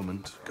yard. A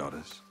moment,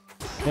 goddess.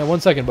 Yeah, 1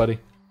 second, buddy.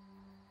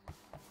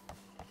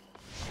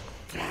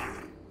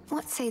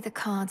 What say the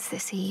cards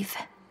this eve?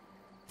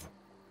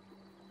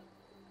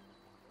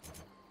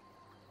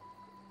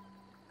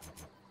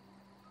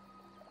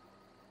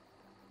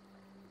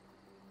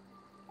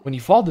 When you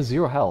fall to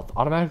 0 health,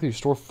 automatically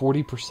restore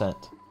 40%.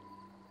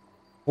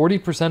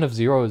 40% of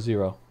 0 is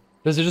 0.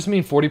 Does it just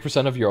mean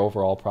 40% of your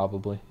overall,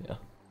 probably? Yeah.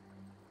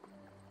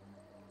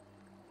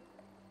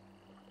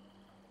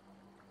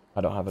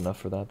 I don't have enough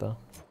for that, though.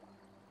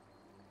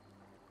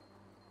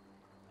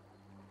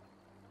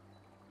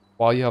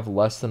 While you have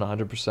less than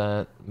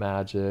 100%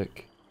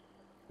 magic,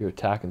 your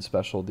attack and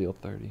special deal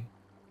 30.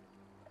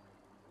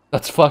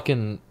 That's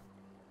fucking...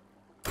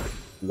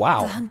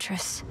 Wow. The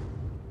Huntress.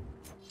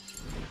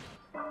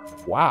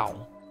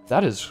 Wow.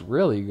 That is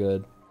really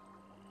good.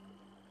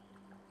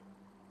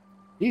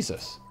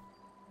 Jesus.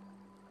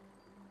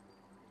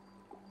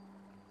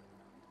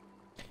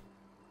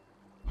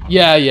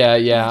 Yeah,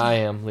 I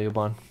am,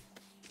 Leobon.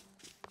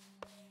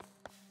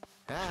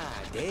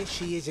 Ah, there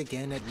she is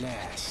again at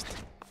last.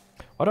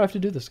 Why do I have to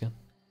do this again?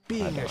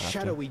 Being a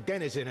shadowy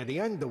denizen of the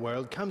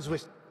underworld comes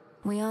with...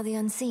 We are the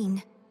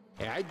unseen.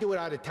 Yeah, I'd do it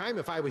all the time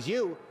if I was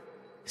you.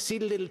 See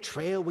the little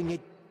trail when you...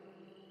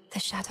 The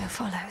shadow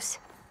follows.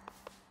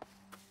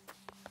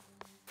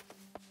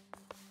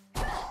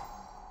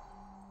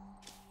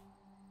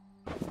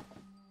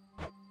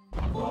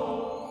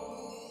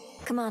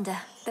 Commander,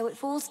 though it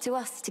falls to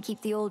us to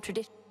keep the old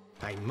tradition...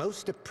 I'm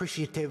most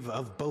appreciative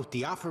of both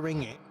the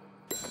offering and...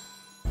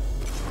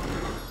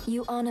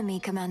 You honor me,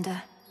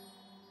 Commander.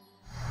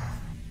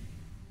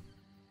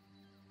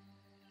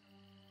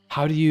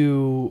 How do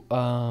you,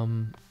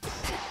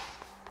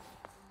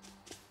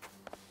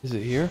 Is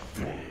it here?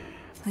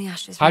 The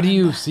ashes How do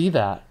you remember. see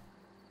that?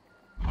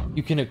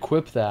 You can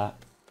equip that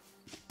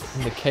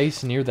in the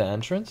case near the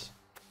entrance?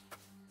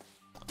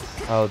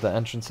 Oh, the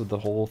entrance of the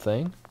whole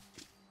thing?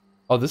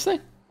 Oh, this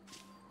thing?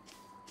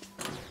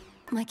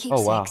 My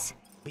keepsakes. Oh, wow.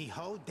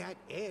 Behold that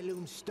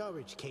heirloom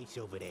storage case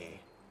over there.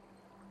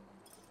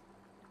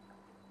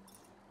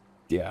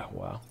 Yeah,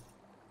 wow.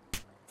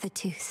 The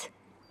tooth.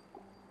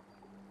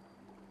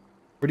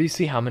 Where do you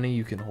see how many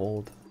you can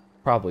hold?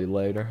 Probably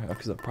later,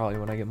 because probably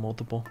when I get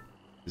multiple.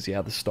 Because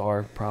yeah, the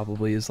star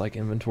probably is like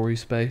inventory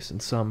space,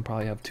 and some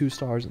probably have 2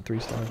 stars and 3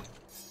 stars.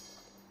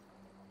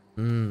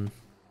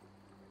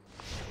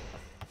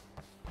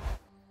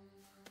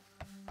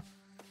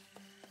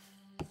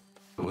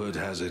 Word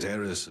has it,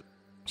 Eris.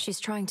 She's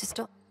trying to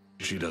stop.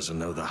 She doesn't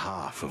know the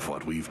half of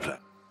what we've planned.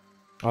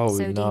 Oh,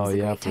 So no, Dean's a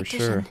yeah, great for tactician.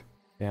 sure.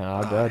 Yeah,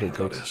 I bet it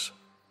got takes... us.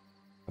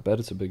 I bet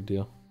it's a big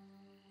deal.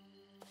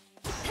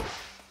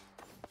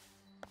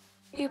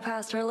 You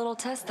passed her little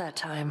test that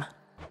time.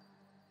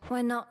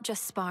 We're not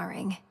just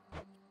sparring.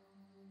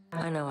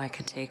 I know I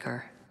could take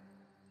her.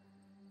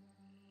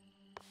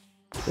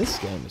 This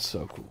game is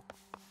so cool.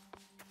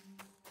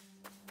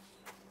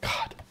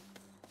 God.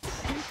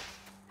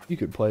 You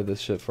could play this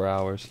shit for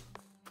hours.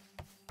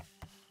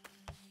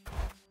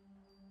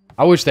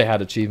 I wish they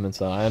had achievements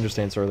though. I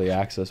understand it's early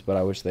access, but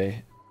I wish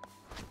they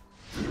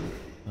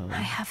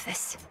I have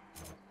this.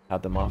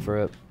 had them offer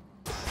it.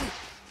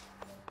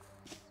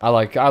 I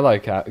like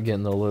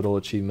getting the little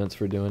achievements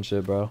for doing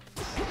shit, bro.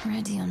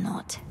 Ready or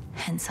not,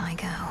 hence I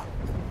go.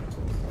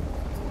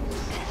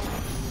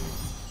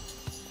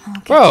 I'll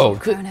get Bro, you,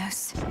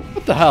 Kronos.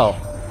 What the hell?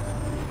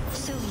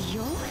 So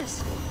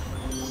yours.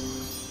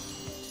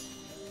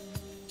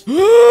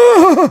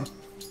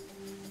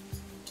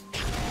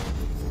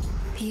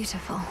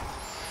 Beautiful.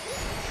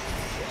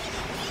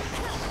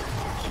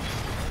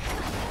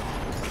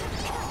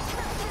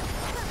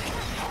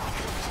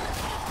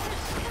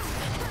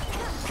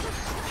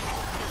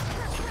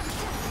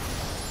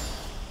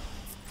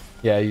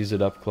 Yeah, use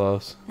it up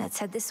close. Let's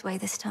head this way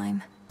this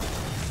time.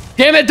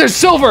 Damn it, there's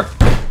silver!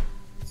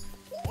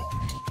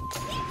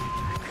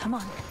 Come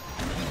on.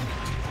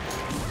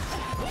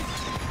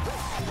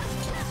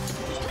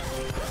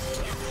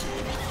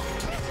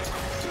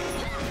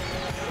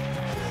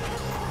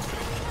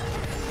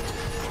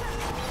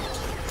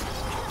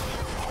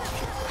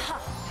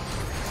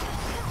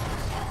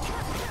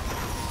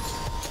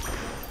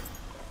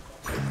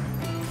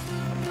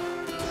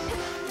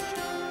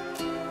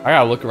 I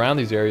gotta look around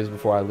these areas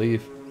before I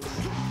leave.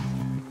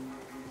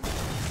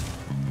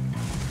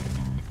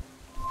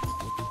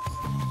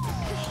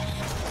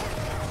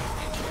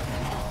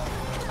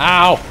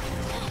 Ow!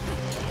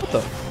 What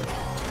the?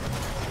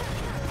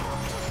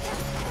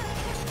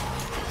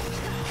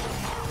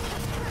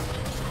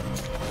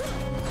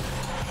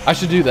 I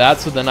should do that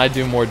so then I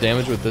do more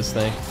damage with this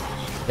thing.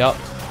 Yep.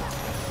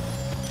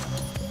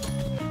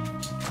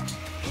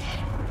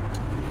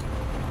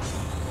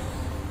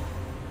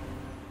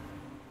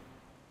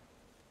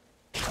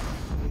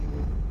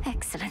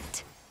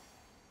 Excellent.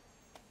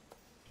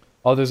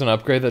 Oh, there's an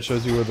upgrade that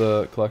shows you where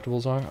the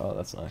collectibles are? Oh,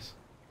 that's nice.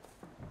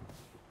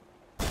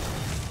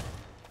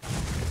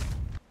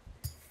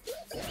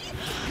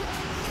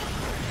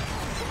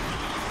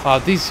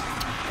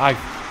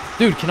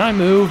 Dude, can I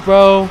move,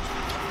 bro?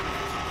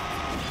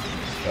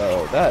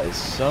 Oh, that is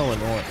so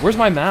annoying. Where's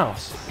my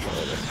mouse?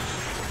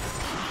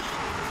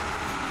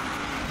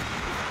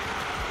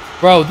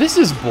 Bro, this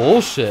is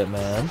bullshit,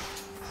 man.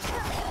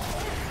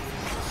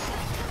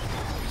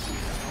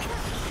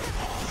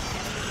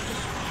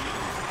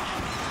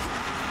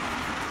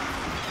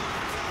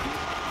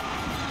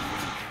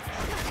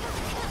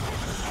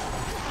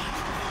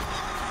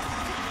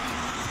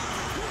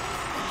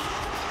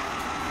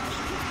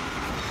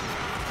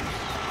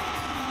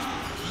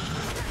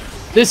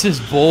 This is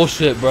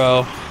bullshit,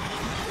 bro.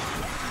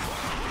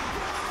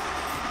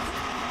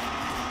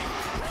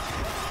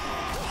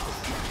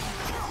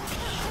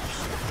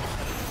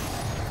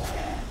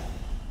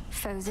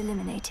 Foes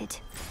eliminated.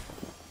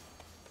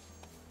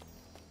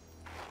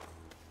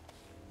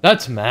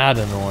 That's mad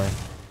annoying.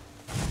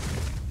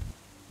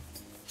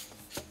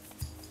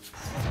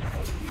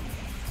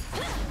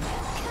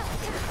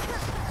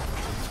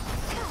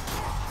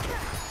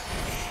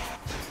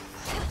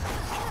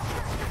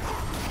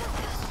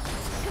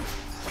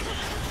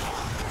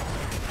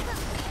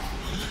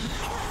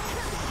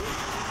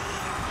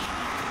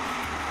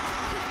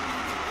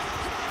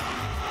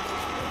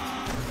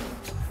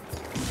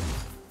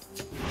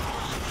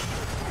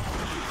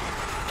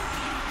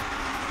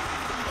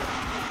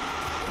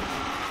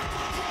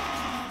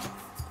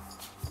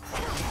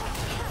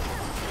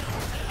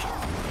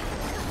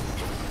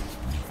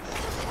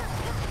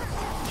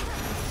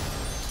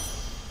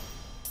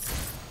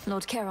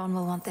 Lord Charon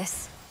will want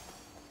this.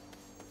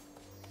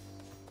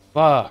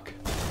 Fuck.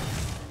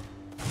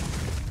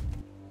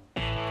 I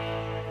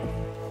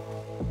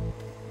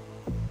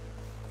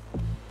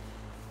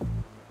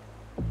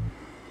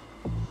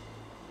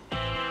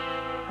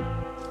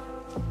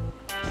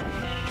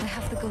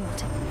have the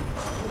gourd.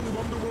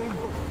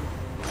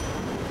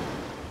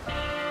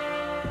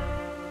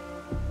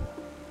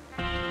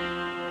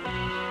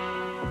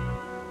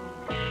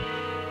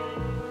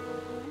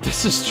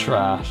 This is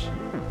trash.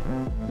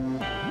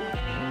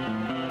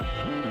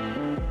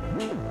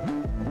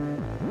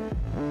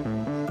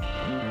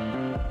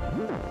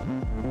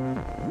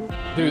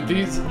 Dude,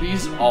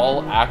 these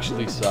all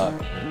actually suck.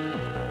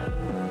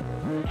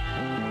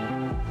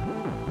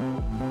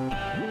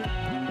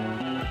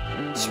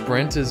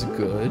 Sprint is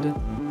good.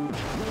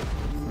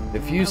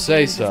 If you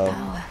say so.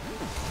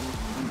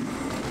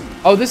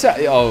 Oh, this.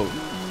 Oh.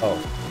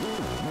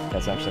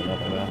 That's actually not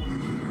that bad.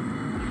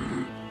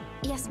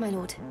 Yes, my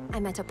lord. I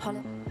met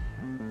Apollo.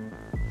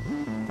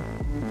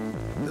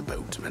 The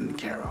boatman,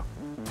 Kara.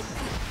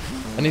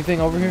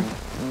 Anything over here?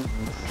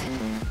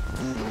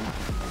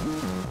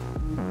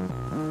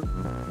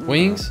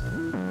 Wings?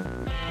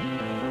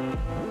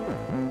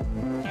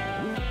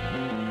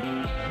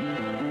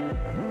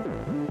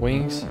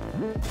 Wings?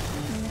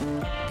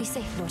 Be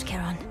safe, Lord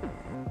Charon.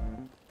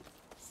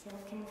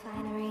 Silken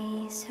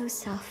finery, so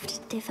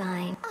soft,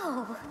 divine.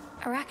 Oh,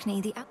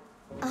 Arachne, the...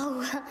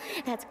 Oh,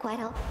 that's quite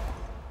all.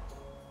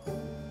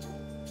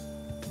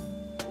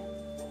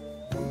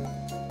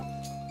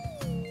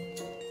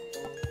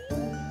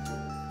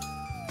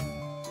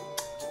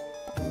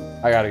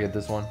 I gotta get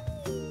this one.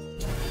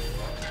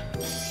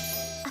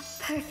 A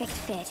perfect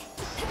fit.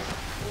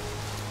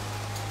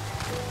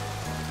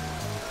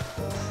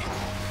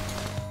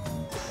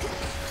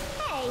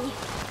 Hey!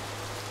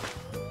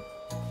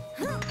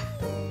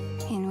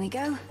 In we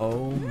go.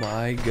 Oh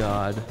my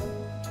god.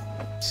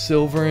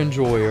 Silver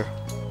Enjoyer.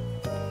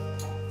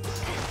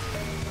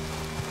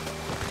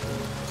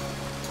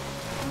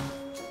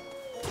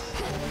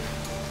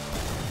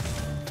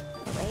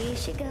 Away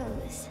she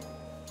goes.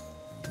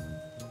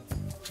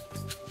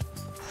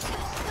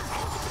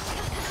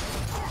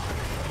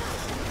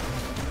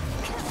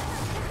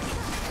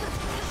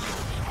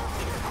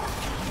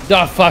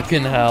 The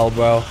fucking hell,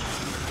 bro.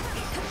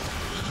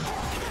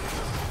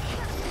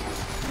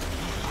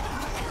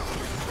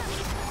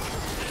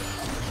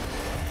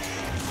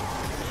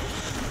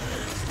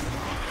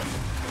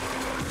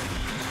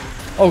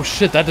 Oh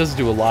shit, that does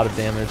do a lot of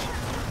damage.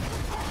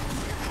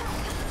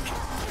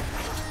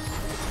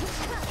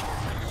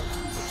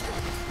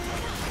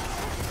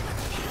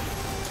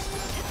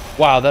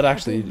 Wow, that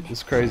actually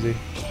is crazy.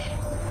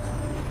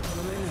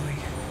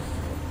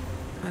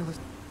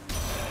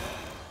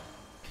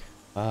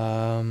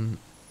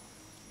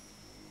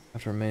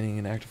 After remaining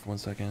inactive for 1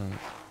 second.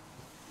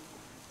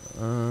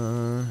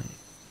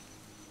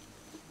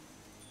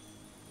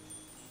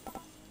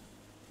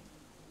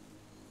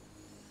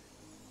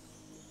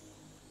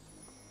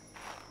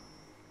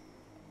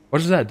 What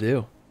does that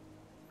do?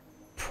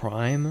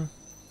 Prime?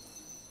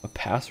 A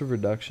passive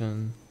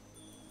reduction.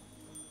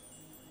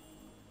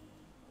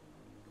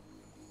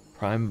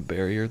 Prime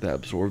barrier that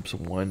absorbs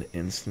 1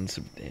 instance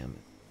of damage.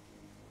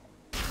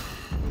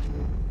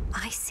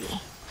 I see.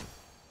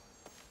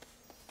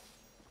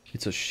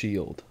 It's a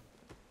shield.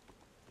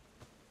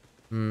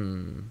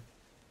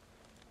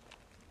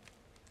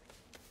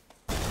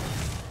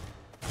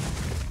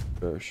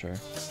 Sure.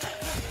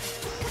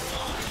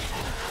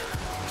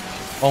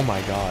 Oh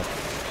my god.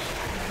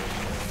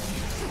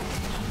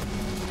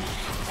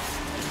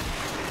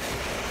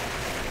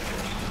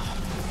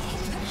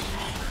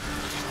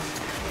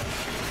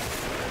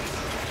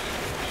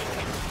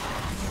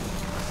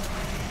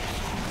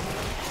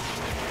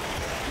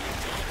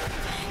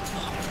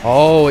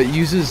 Oh, it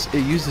uses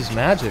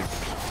magic.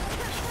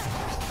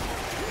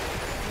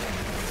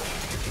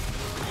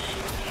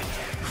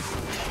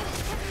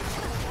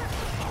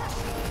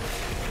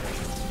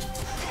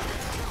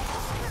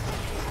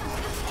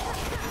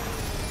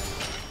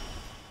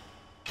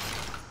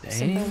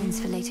 Some bones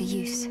for later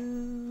use.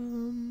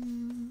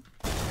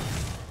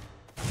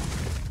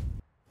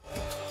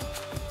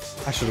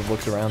 I should have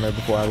looked around there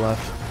before I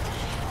left.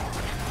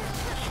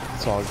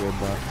 It's all good,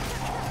 bro.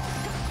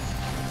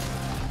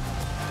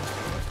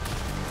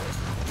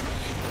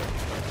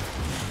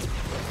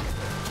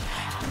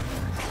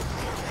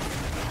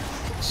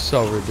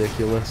 So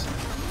ridiculous.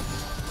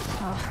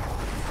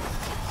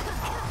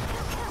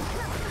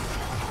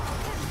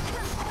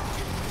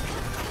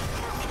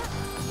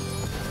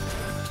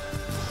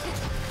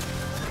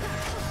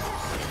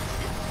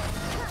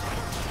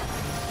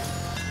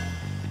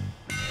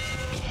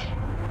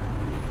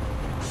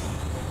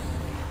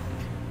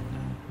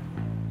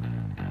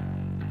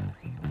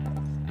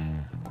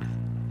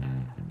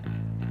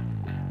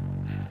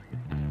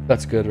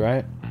 That's good,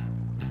 right?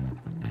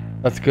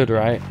 That's good,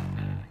 right?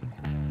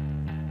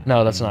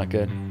 No, that's not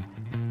good.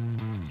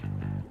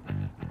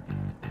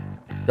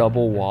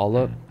 Double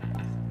wallop?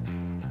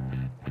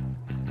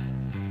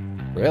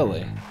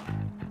 Really?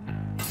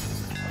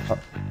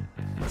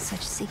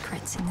 Such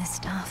secrets in this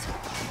stuff.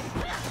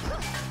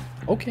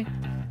 Okay.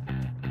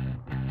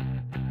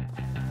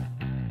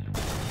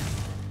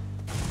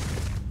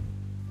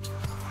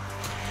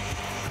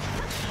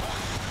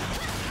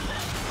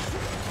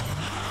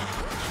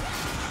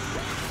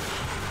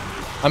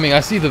 I mean,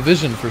 I see the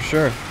vision for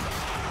sure.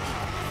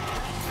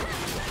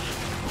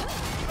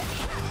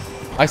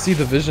 I see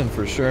the vision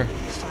for sure.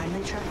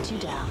 Finally tracked you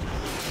down.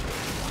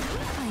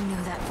 I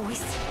know that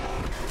voice.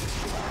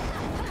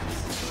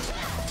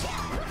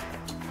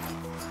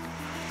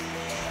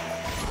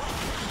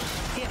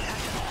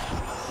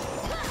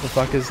 The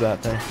fuck is that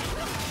thing?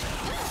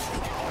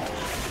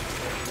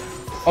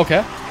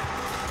 Okay.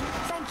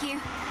 Thank you.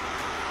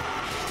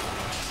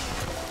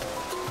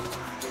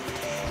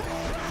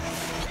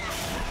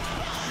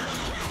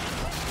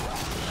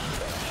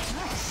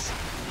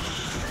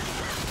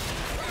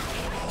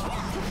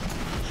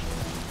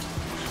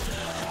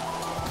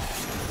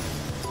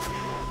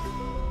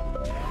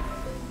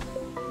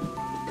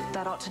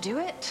 That ought to do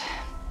it.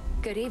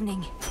 Good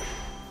evening.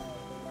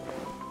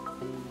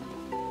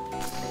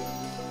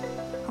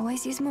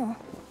 Always use more.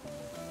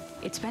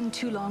 It's been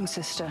too long,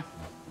 sister.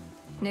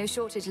 No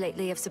shortage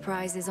lately of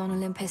surprises on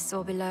Olympus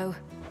or below.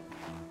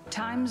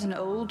 Time's an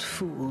old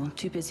fool,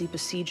 too busy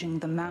besieging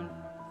the mount.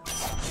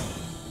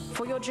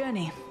 For your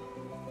journey.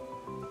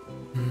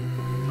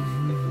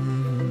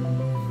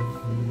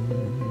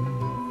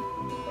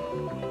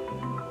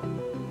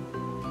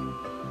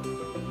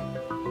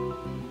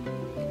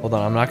 Hold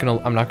on,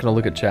 I'm not gonna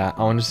look at chat.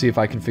 I want to see if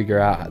I can figure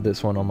out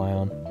this one on my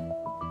own.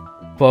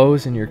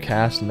 Foes in your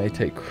cast may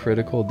take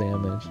critical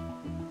damage.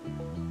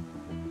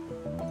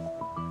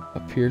 A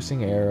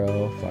piercing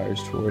arrow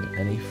fires toward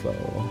any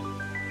foe.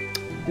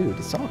 Dude,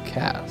 it's all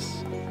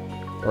casts.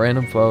 A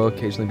random foe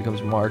occasionally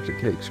becomes marked. It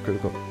takes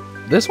critical.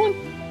 This one?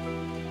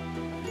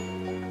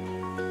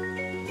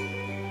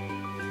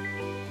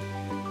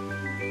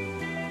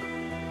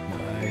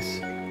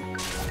 Nice.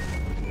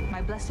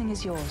 My blessing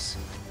is yours.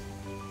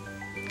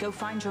 Go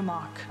find your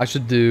mark. I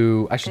should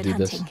do Good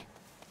this. hunting.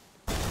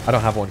 I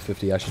don't have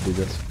 150. I should do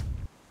this.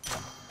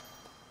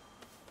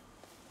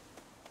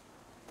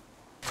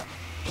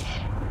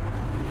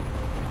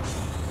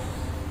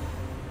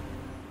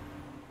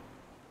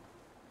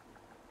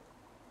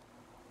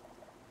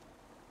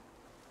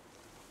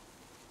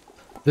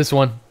 This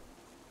one.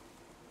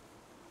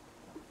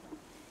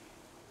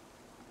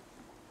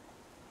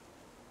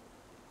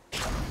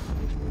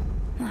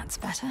 That's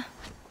better.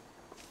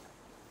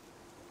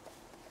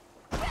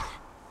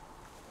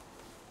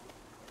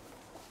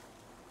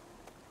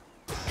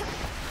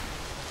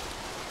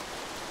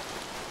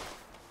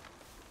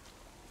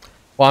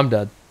 Well, I'm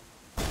dead.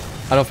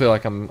 I don't feel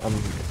like I'm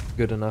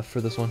good enough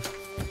for this one.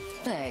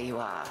 There you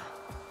are.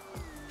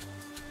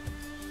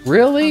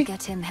 Really? I'll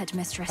get him,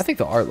 headmistress. I think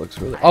the art looks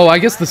really. Oh, I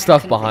guess the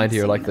stuff behind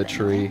here, like the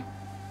tree.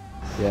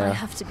 I Yeah,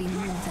 have to be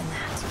more than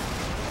that.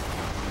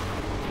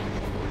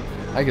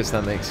 I guess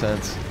that makes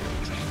sense.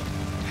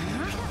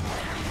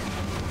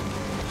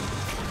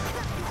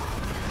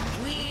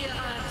 We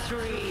are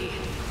three.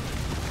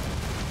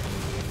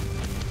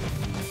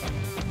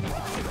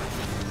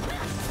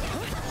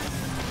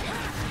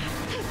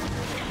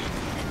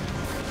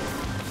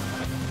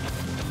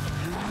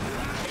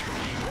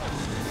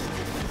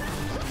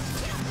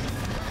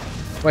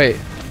 Wait.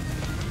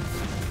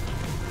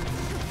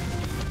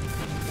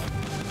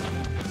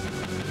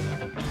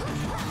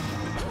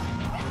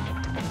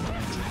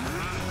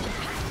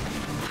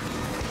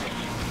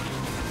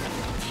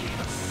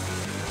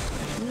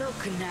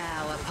 Look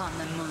now upon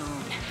the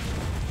moon.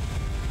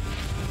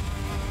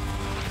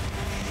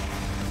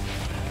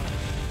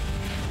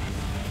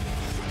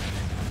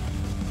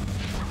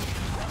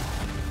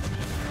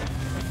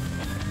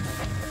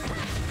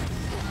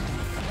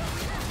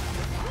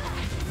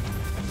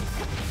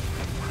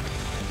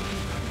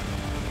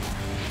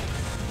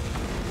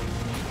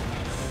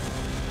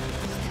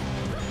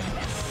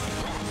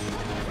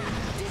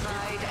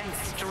 Divide and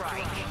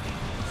strike.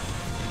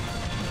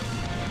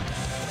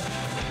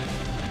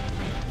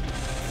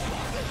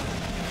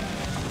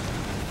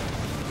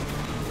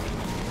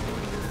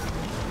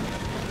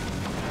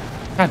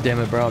 God damn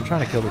it, bro! I'm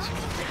trying to kill this.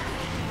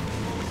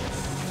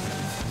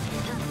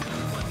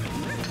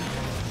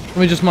 Let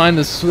me just mine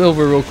this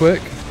silver real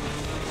quick.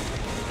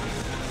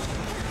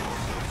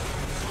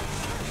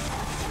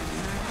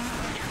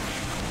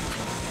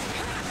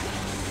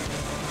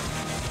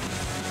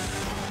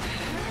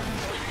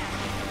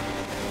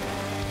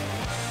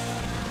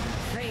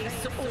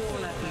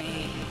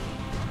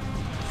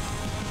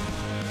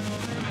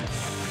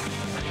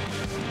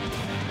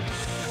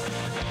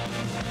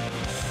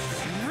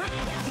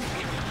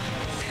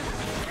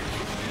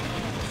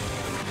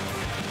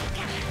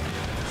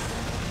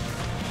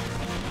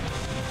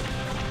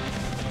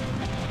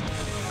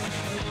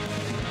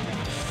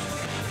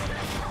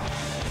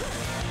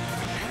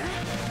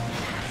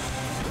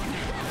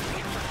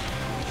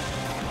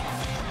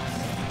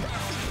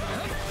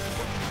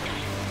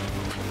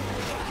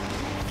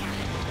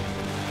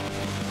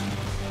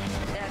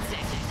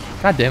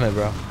 God damn it,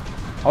 bro.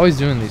 Always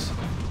doing these.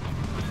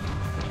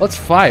 Let's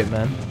fight,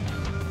 man.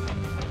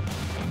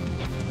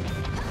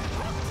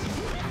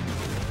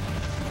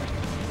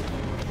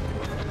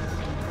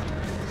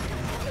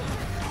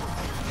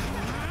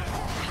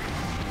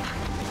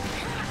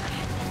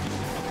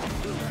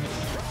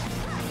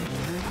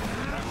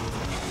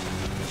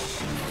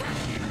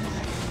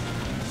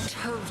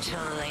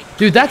 Totally.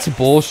 Dude, that's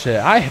bullshit.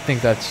 I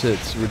think that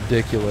shit's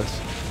ridiculous.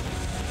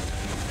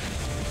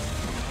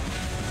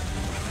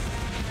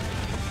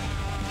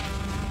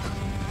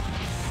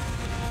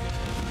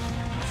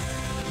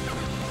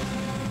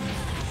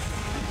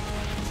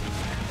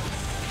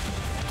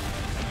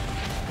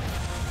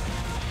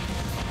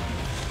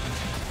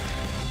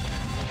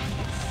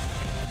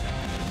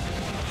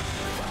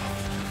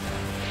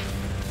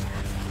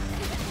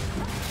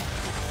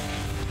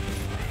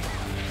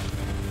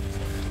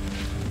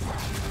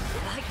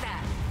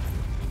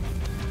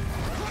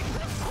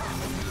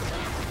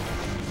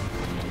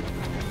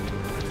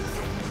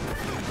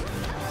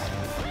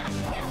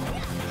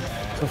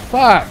 The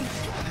fuck?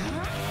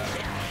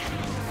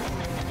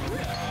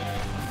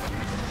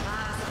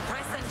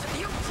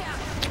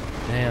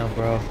 Damn,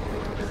 bro.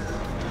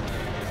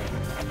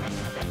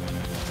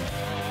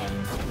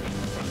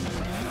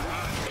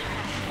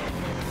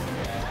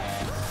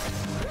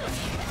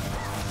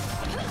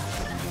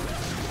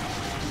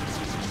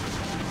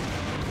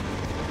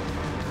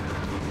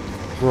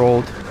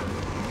 Rolled.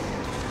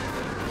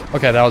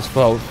 Okay, that was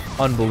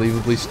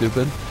unbelievably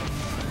stupid.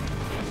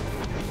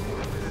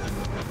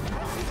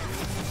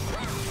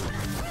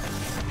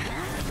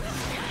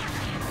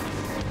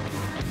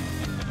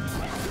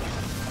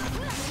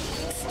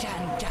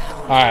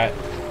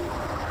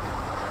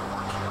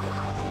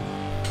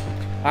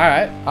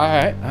 Alright.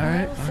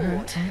 Alright.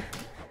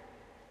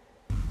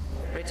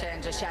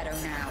 Return to Shadow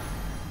now.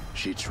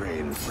 She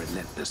trained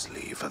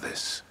relentlessly for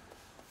this.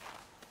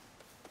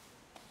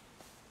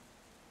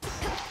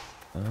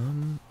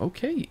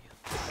 Okay.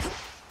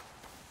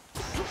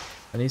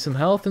 I need some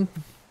health and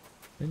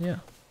yeah.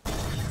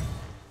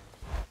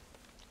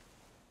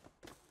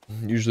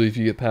 Usually if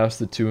you get past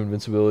the 2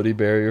 invincibility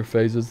barrier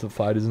phases, the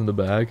fight is in the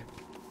bag.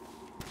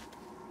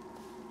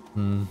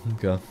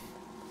 Okay.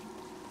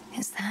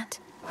 Is that?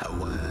 A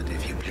word,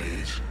 if you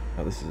please.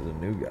 Oh, this is a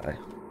new guy.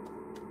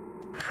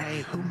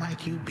 Pray, who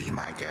might you be,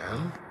 my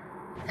girl?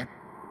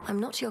 I'm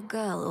not your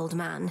girl, old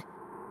man.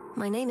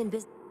 My name in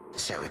business.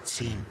 So it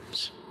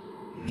seems.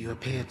 You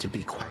appear to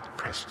be quite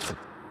pressed for...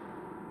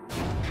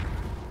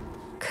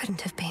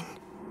 Couldn't have been.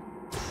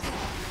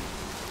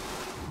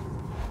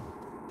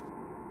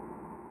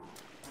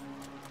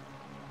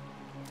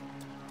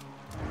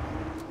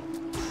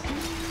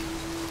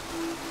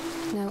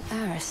 No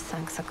Eris,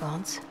 thank the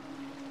gods.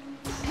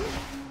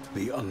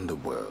 The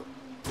underworld.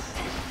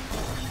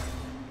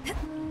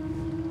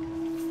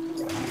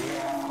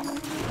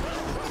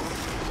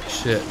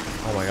 Shit.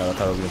 Oh my god, I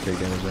thought I was gonna take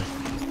damage there.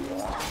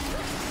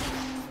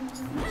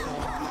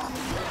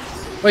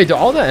 Wait, do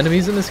all the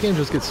enemies in this game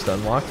just get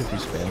stun locked if you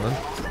spam them?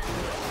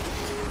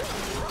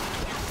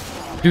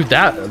 Dude,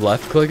 that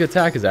left click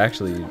attack is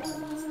actually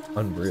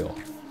unreal.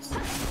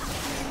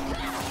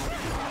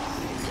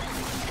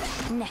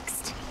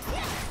 Next.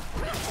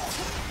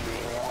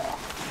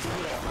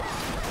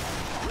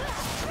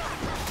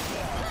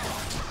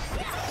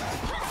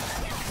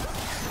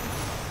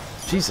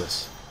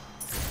 Jesus.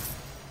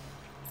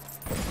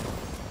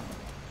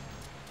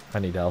 I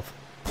need health.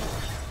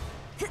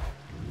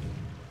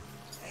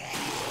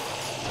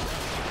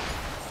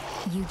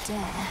 You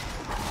dare.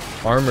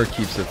 Armor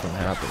keeps it from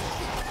happening.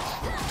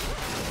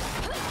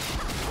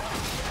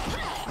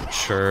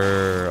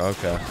 Sure,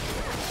 okay.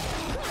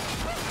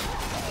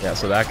 Yeah,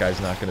 so that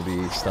guy's not going to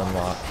be stun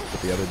locked,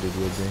 but the other dude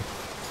would be.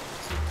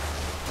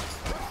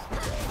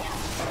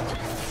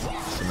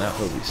 So that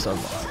will be stun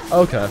locked.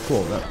 Okay,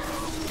 cool.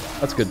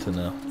 That's good to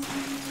know.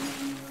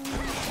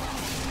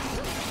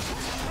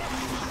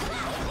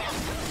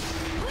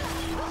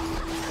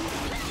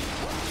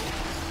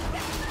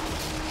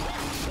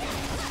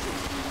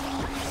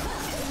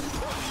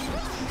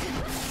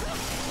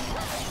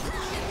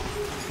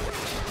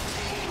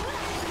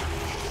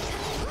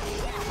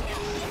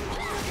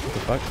 What the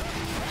fuck?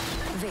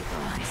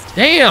 Vaporized.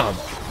 Damn!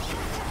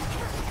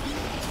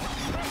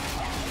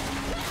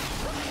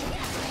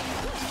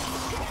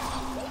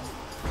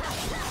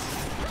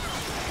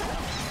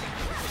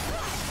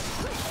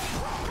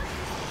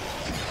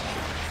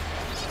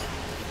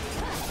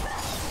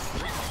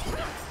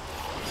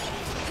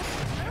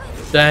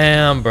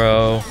 Damn,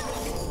 bro.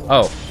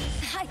 Oh.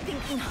 I think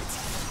not.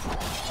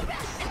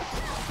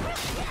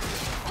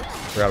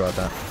 Forgot about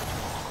that.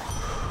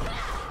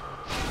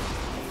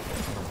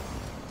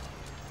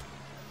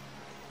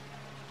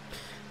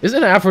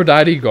 Isn't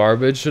Aphrodite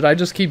garbage? Should I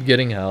just keep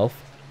getting health?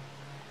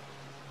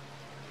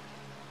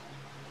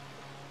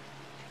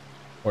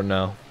 Or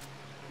no?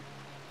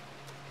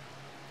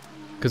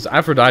 Because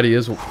Aphrodite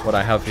is what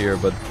I have here,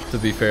 but to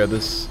be fair,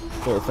 this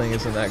little thing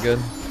isn't that good.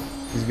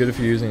 He's good if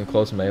you're using a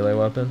close melee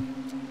weapon.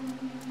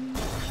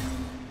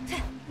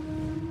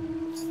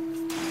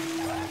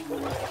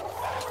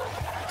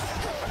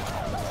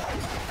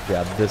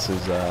 Yeah, this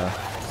is the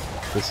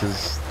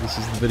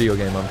video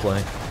game I'm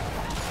playing.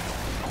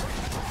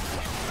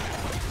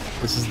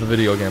 This is the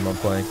video game I'm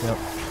playing. Yep.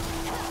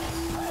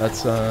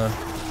 That's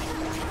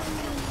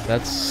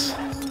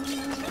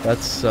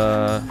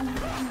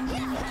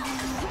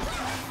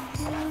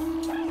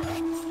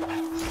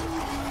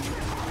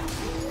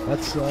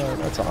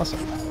awesome.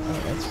 Oh,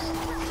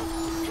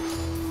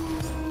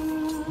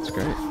 that's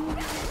great.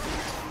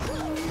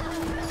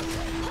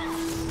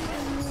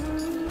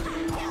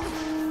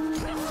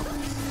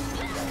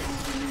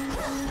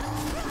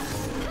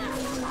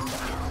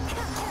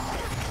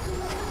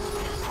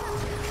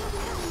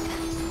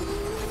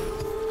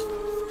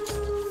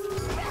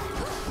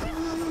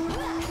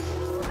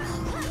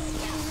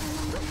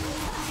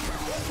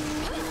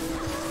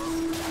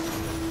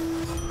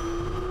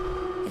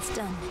 It's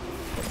done.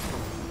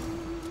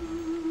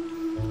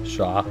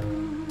 Shop.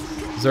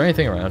 Is there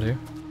anything around here?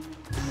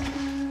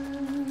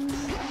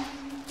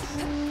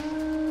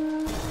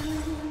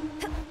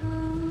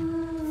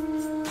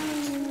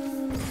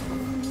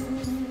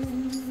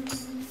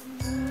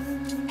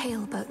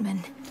 Hail,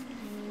 boatman.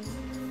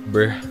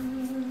 Brr. I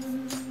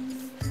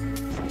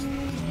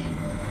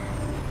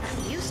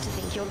used to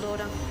think your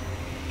lord.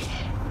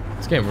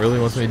 This game really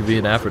wants me to be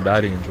an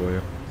Aphrodite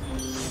enjoyer.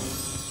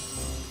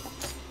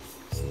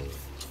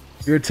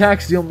 Your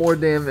attacks deal more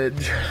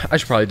damage. I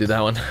should probably do that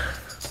one.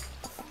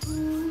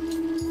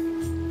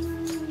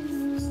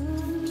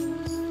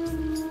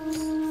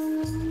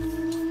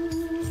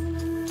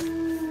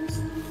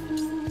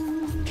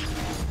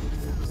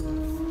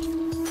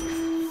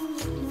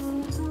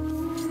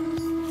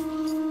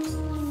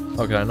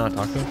 Oh, can I not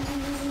talk to him?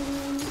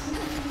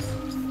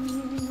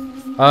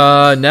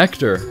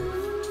 Nectar.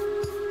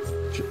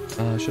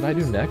 Should I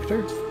do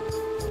nectar?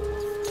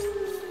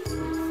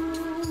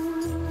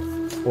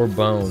 Or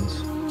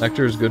bones?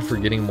 Nectar is good for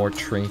getting more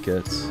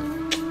trinkets.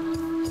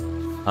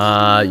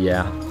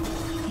 Yeah.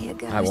 Here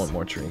goes. I want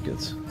more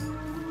trinkets.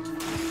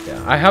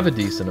 Yeah, I have a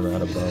decent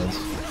amount of bones.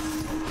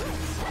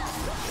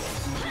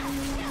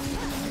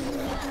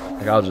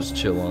 Like, I'll just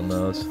chill on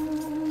those.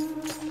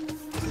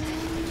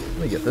 Let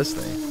me get this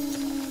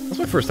thing. That's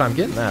my first time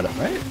getting at it,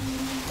 right?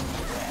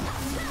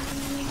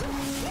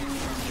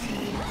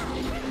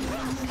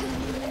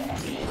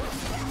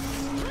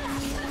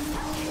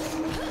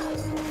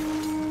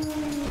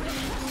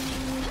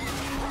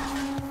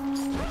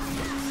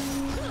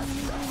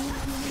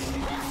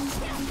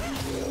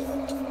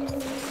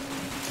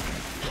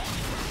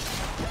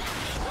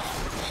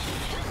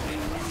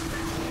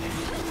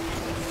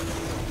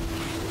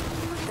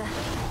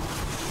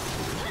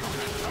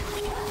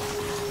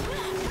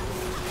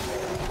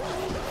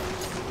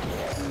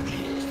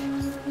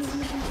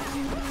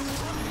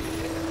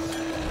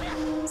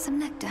 Some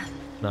nectar.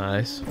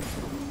 Nice.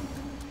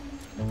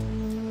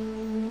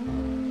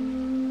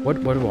 What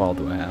all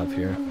do I have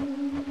here?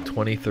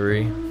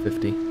 23,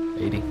 50,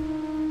 80.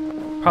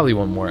 Probably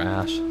one more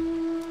ash.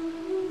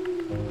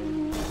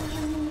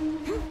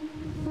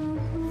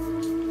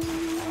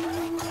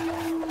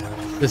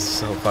 This is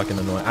so fucking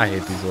annoying. I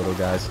hate these little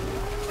guys.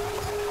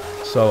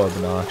 So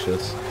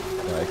obnoxious.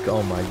 Like,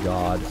 oh my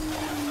god.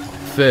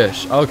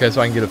 Fish. Okay,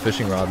 so I can get a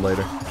fishing rod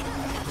later.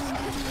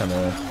 It's kind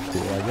of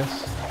cool, I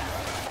guess.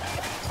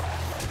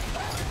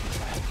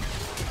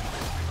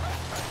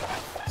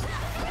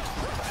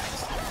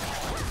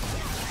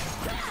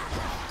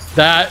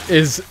 That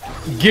is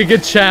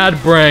Giga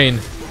Chad brain.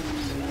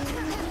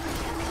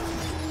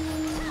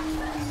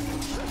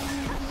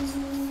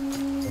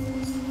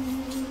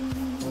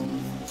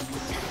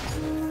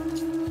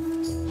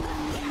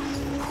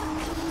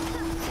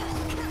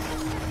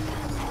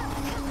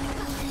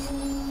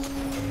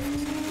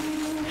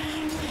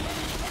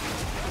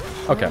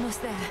 Okay,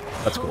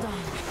 that's cool.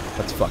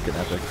 That's fucking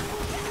epic.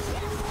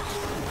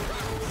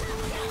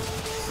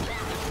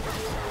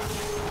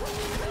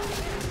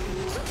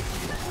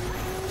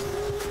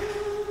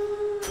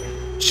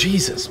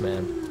 Jesus,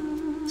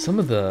 man. Some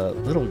of the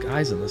little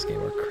guys in this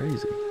game are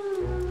crazy.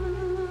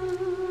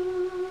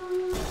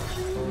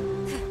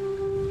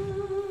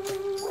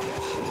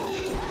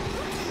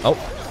 Oh.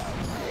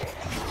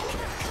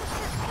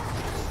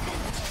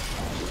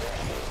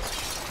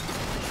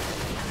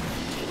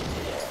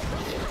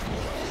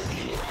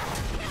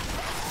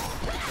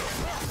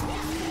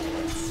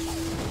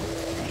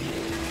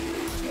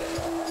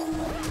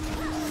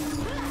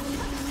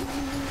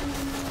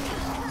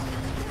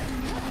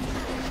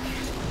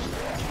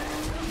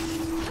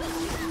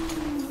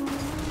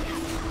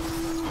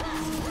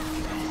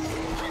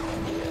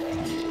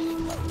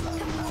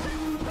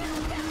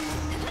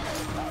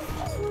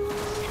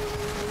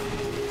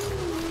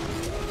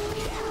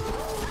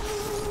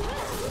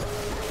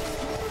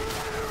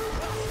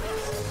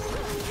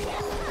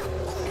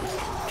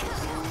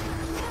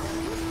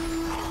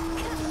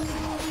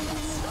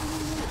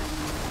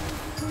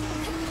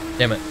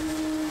 Damn it.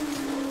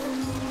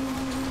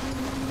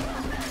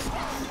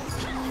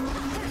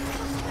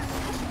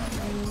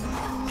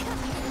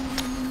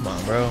 Come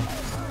on, bro.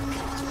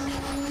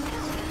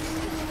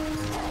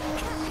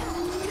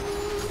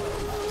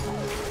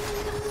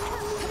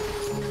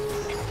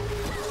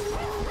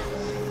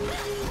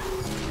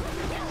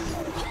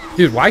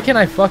 Dude, why can't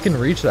I fucking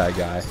reach that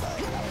guy?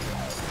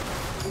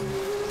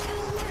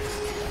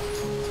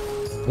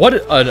 What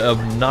an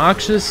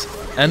obnoxious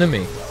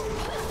enemy.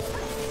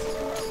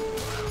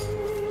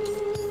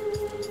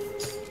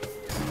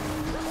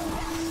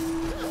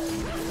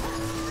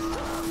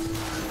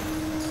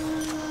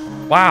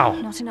 Wow.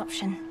 Not an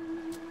option.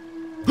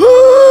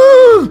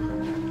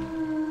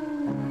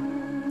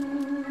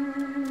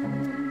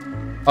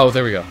 Oh,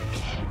 there we go.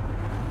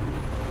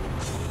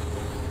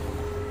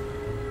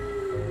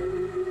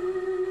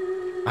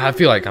 I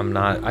feel like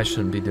I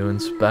shouldn't be doing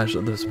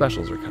special. The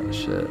specials are kind of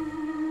shit.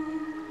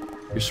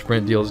 Your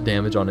sprint deals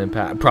damage on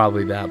impact.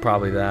 Probably that.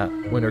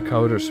 Winter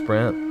coat or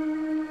sprint.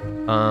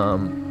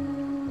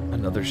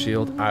 Another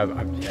shield.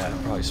 Yeah,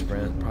 probably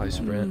sprint.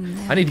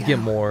 I need to get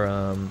more,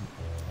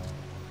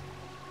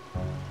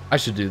 I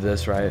should do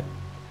this, right?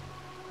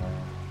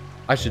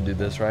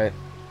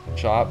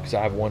 Shop, because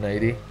I have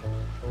 180.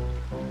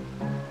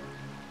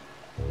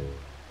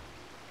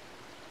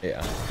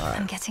 Yeah, alright.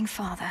 I'm getting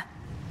farther.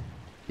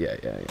 Yeah.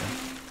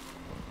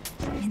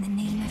 In the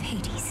name of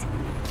Hades.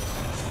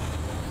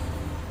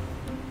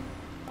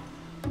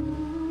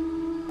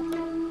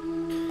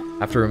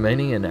 After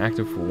remaining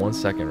inactive for 1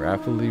 second,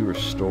 rapidly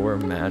restore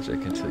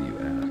magic until you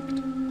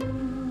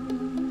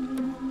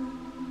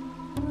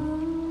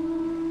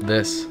act.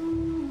 This.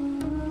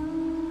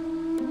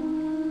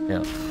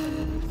 Yeah.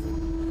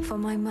 For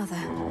my mother.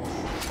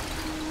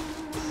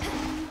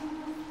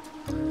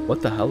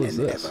 What the hell is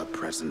this?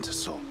 Ever-present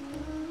assault.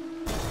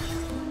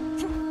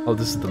 Oh,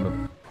 this is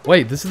the...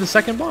 Wait, this is the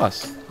second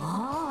boss.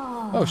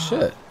 Oh,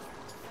 shit.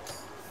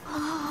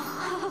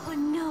 Oh,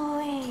 no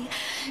way.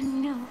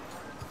 No.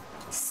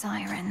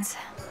 Sirens.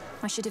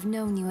 I should have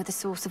known you were the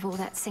source of all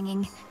that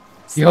singing.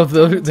 Yo,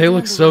 they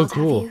look so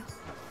cool.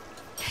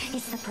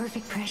 It's the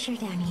perfect pressure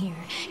down here.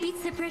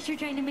 Beats the pressure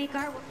trying to make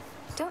our...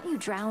 Don't you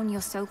drown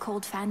your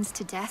so-called fans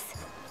to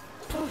death?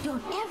 Oh,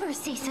 don't ever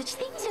say such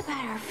things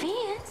about our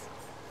fans.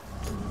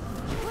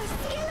 We're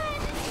skilled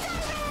sirens!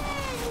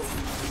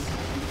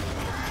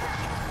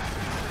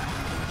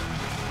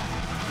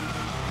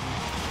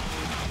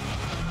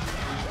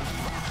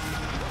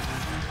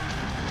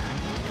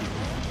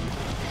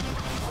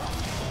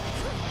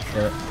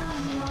 Yeah.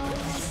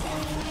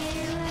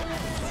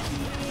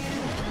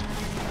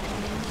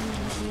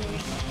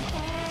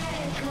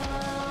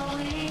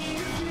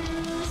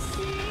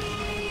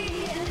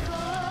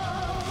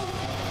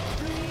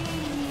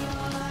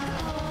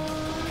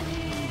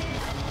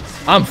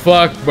 I'm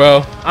fucked,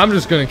 bro. I'm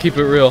just gonna keep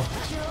it real.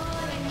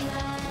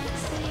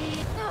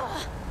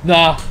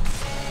 Nah.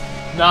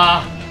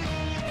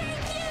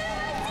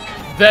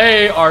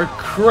 They are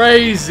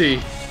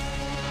crazy.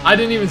 I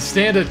didn't even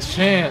stand a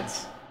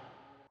chance.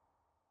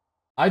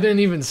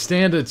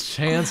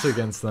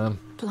 Against them.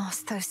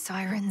 Blast those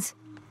sirens.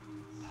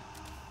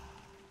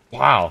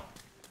 Wow.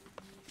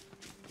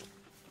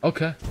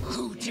 Okay.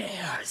 Who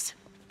dares?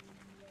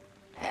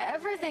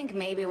 Ever think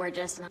maybe we're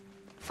just not...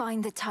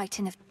 Find the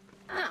Titan of...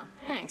 Oh,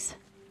 thanks.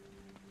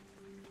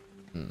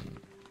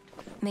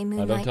 May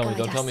Don't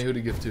tell me who to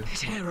give to.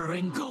 Terror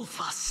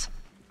engulf us.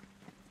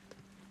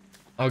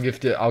 I'll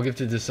gift it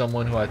to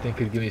someone who I think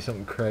could give me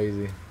something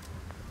crazy.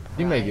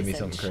 He may give me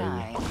something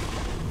crazy.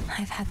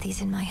 I've had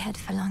these in my head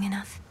for long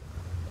enough.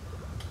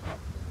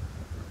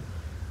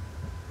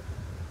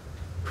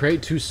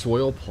 Create 2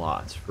 soil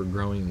plots for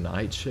growing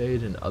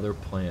nightshade and other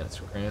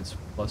plants. Grants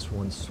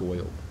 +1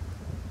 soil.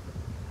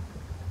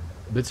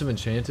 Bits of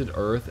enchanted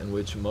earth in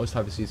which most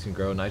type of seeds can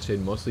grow. Nightshade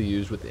mostly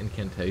used with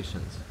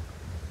incantations.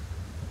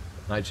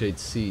 Nightshade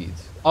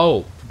seeds.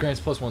 Oh,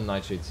 grants +1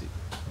 nightshade seed.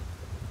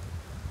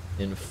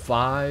 In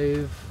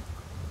 5,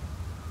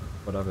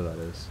 whatever that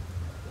is.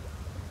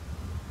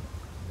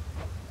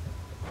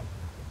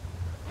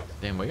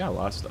 Damn, we got a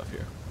lot of stuff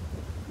here.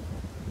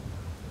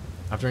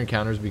 After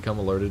encounters, become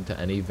alerted to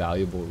any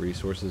valuable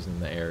resources in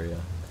the area.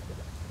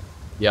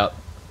 Yep.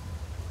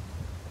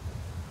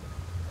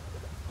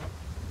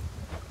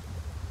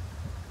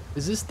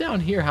 Is this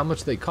down here how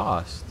much they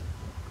cost?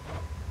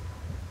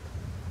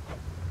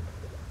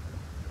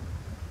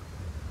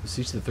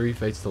 Beseech the 3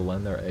 fates to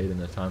lend their aid in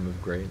a time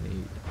of great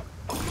need.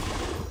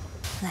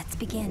 Let's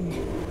begin.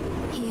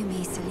 Hear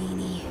me,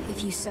 Selene,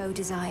 if you so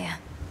desire.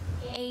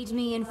 Aid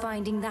me in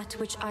finding that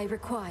which I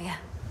require.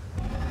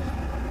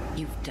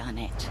 You've done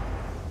it.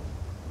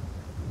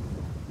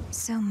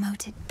 So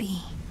mote it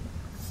be.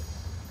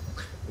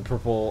 The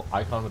purple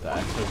icon with the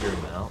X has your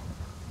amount.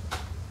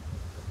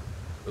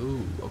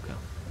 Ooh, okay.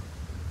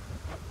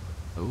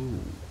 Ooh.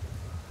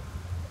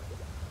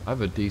 I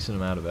have a decent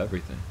amount of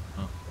everything.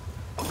 Huh.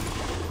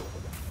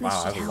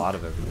 Wow, I have a lot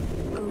of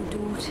everything. O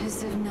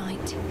daughters of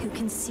night, who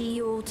can see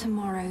all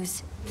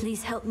tomorrows,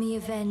 please help me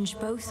avenge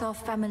both our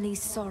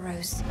family's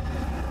sorrows.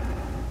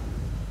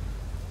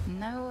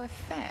 No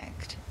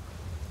effect.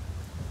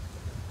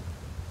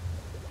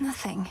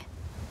 Nothing.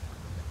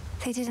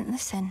 They didn't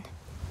listen.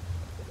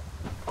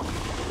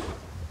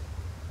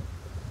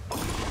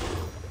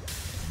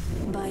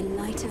 By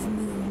light of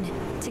moon,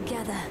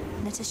 together,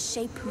 let us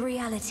shape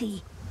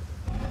reality.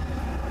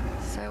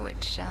 So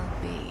it shall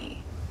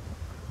be.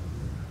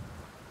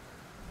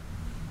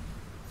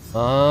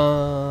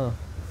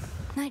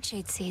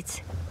 Nightshade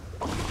seeds.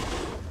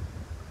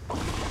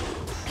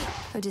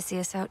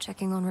 Odysseus out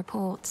checking on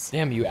reports.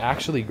 Damn, you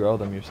actually grow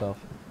them yourself.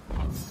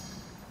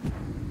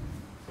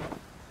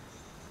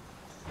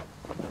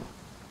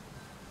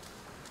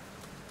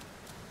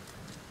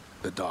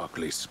 The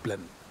darkly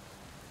splendid.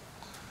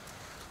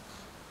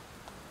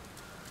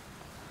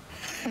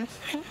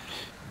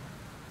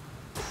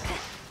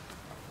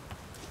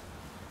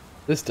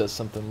 This does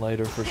something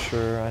later for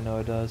sure. I know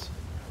it does.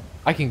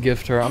 I can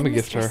gift her. I'm gonna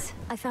gift her.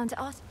 I found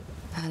art.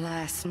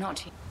 Alas,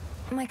 not.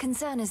 My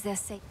concern is their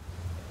sake.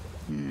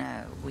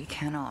 No, we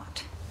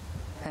cannot.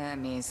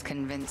 Hermes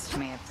convinced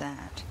me of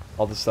that.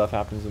 All this stuff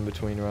happens in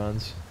between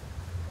runs.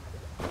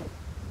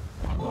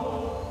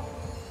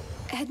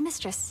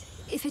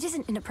 Headmistress, if it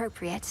isn't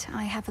inappropriate,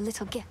 I have a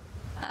little gift.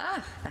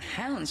 Ah, the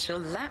hounds shall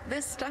lap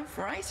this stuff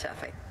right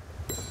off it.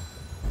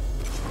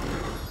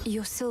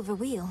 Your silver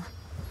wheel.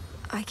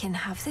 I can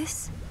have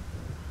this?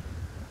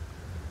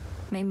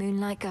 May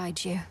moonlight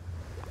guide you.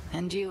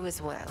 And you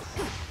as well.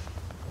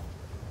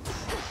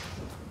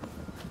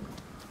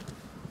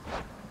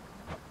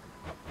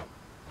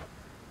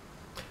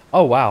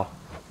 Oh, wow.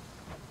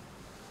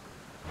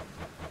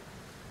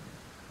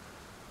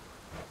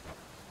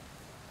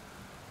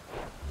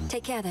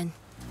 Take care then.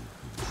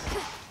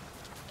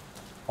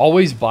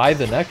 Always buy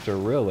the nectar,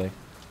 really.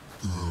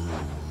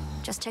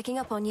 Just checking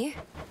up on you.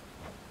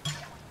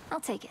 I'll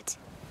take it.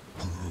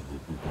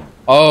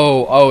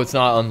 Oh, it's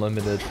not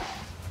unlimited.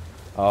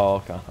 Oh,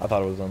 okay. I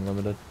thought it was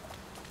unlimited.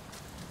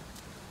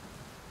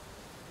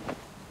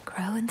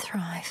 Grow and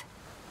thrive.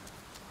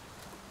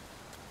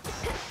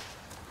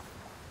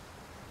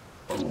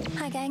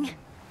 Hi, gang.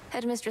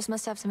 Headmistress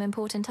must have some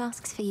important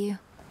tasks for you.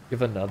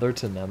 Give another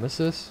to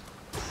Nemesis?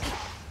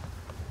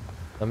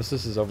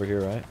 Nemesis is over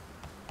here, right?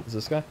 Is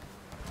this guy?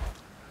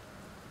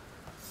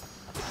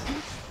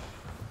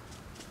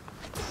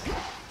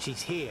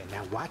 She's here.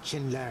 Now watch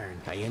and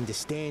learn. I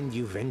understand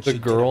you ventured The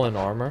girl in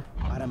armor?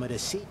 bottom of the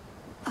sea.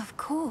 Of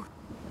course.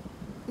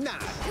 Nah,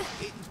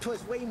 it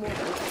was way more.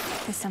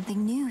 There's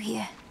something new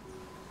here.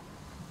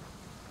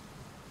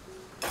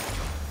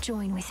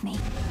 Join with me.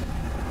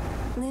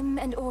 Lim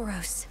and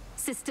Oros,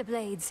 sister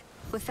blades.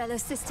 We're fellow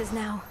sisters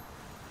now.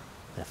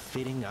 A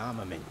fitting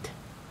armament.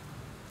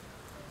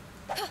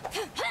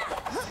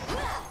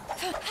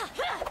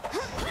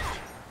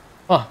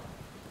 Huh.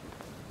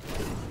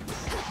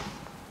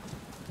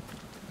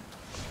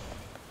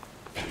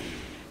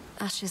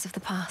 Ashes of the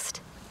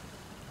past.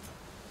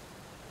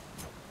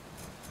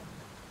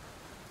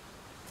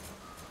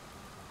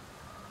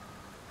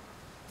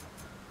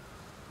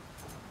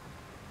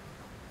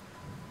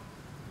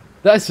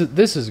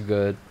 This is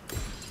good.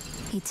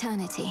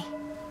 Eternity.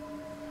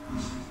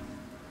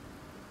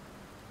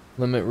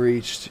 Limit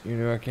reached. Your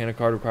new Arcana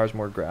card requires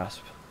more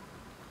grasp.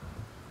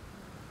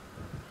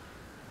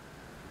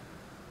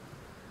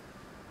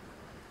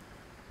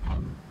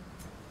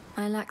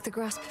 I lack the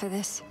grasp for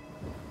this.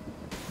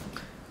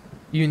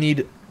 You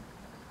need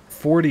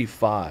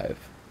 45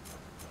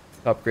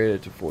 to upgrade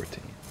it to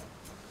 14.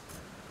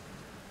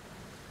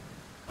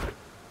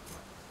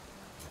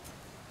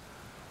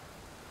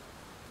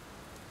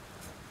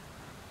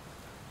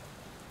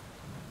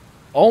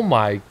 Oh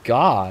my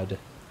god.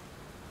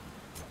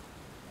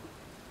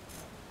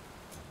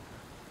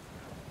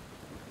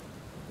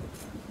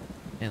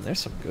 Man, there's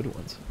some good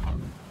ones.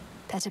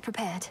 Better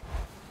prepared.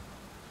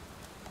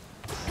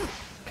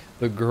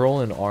 The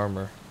girl in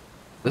armor.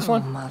 This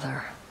one?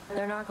 Mother.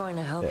 They're not going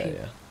to help you.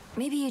 Yeah.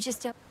 Maybe you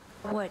just don't.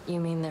 What, you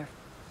mean they're...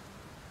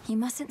 You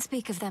mustn't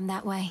speak of them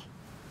that way.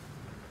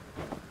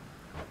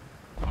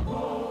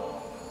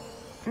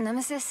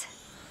 Nemesis,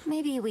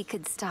 maybe we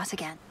could start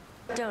again.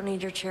 Don't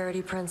need your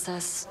charity,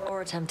 princess,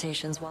 or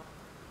temptations. Well,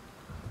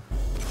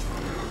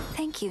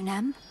 thank you,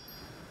 Nem.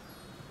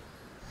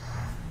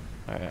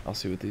 Alright, I'll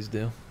see what these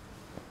do.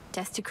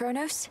 Death to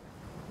Kronos?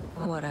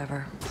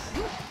 whatever.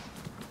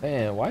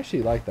 Man, why is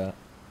she like that?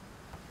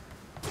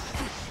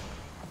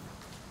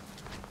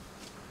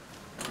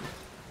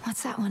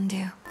 What's that one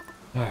do?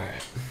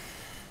 Alright.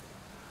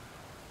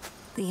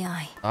 The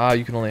eye. Ah,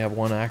 you can only have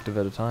one active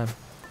at a time.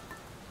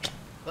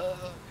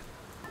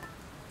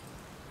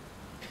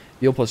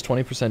 Deal plus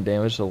 20%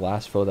 damage to the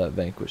last foe that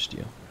vanquished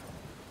you.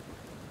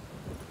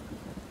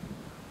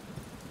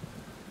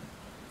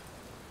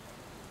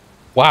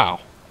 Wow.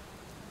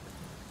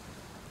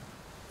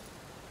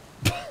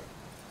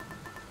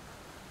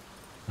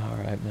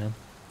 Alright, man.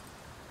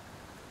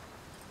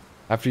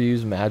 After you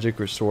use magic,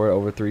 restore it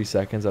over 3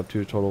 seconds up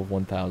to a total of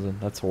 1,000.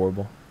 That's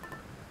horrible.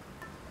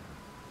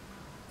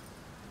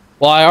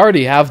 Well, I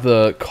already have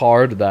the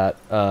card that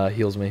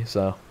heals me,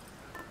 so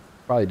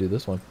probably do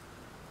this one.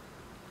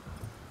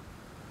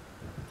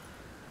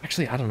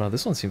 Actually, I don't know.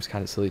 This one seems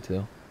kind of silly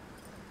too.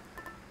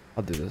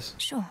 I'll do this.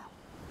 Sure.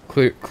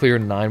 Clear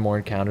 9 more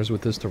encounters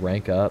with this to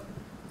rank up.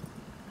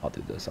 I'll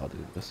do this. I'll do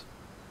this.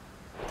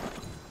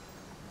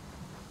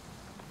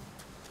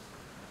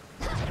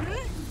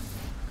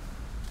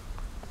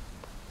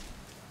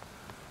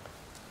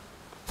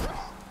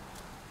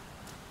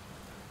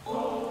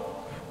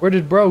 Where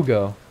did bro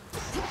go?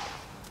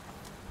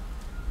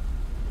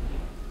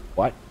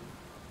 What?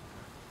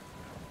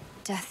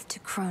 Death to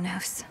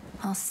Kronos.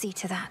 I'll see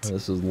to that. Oh,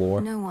 this is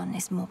lore. No one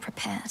is more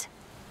prepared.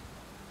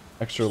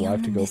 Extra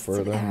life to go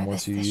further, and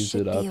once you use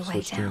it up,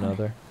 switch to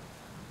another.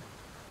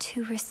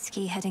 Too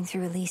risky heading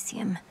through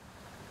Elysium.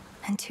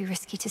 And too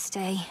risky to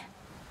stay.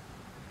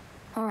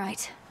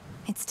 Alright,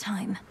 it's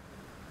time.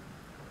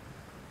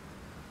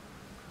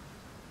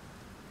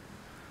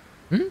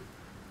 Hmm?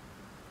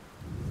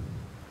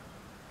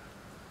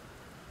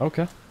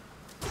 Okay.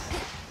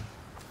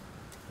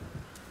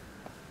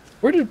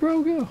 Where did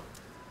bro go?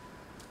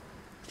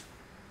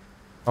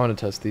 I want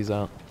to test these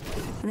out.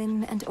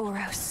 Lim and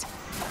Oros.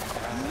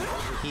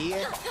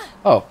 Here?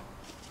 Oh.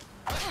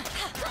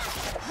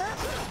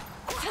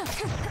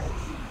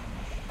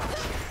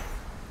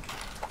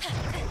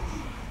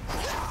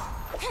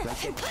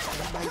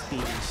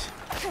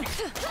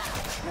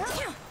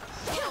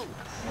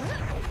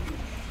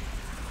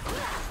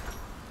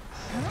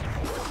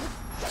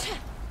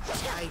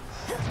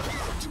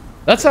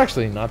 That's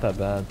actually not that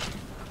bad.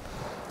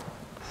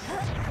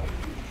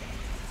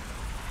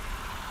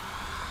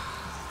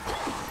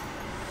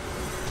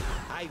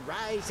 I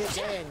rise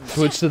again.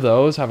 Switch to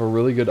those, have a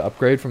really good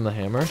upgrade from the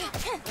hammer.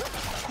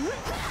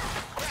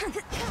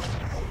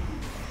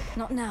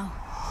 Not now.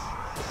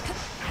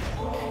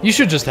 You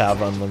should just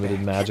have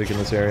unlimited magic in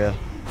this area.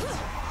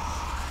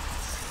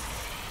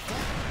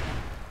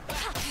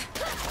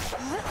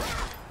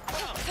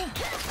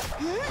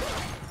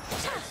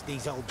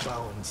 These old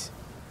bones.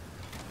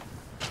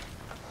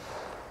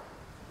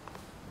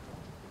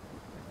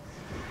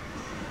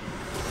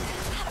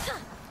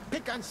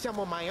 Pick on some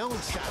of my own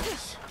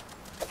size.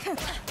 See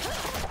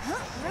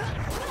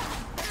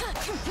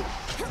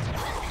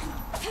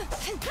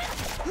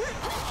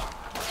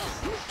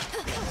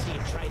you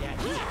try that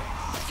here.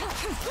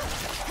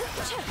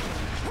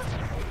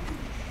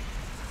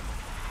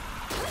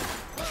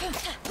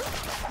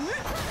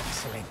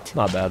 Excellent.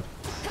 Not bad.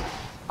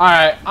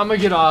 Alright, I'm gonna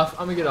get off.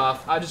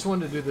 I just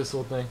wanted to do this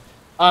little thing.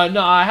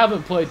 No, I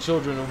haven't played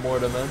Children of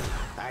Morta, man.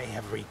 I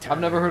have returned. I've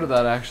never heard of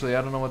that, actually.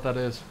 I don't know what that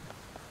is.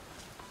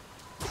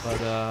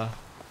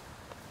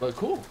 But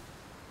cool.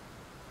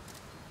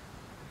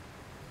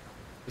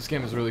 This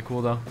game is really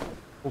cool, though.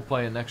 We'll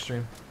play it next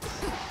stream.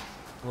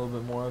 A little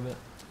bit more of it.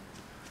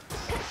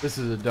 This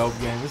is a dope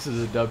game. This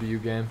is a W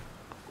game.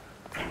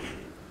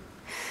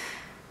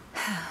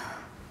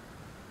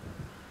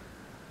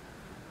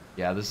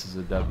 Yeah, this is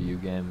a W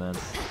game, man.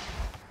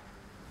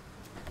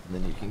 And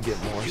then you can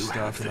get more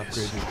stuff and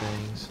upgrade your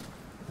things.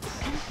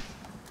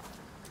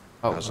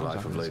 Oh, how's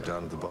life have laid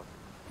down at the bottom?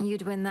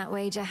 You'd win that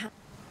wager.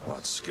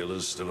 What, skill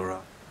is still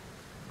around?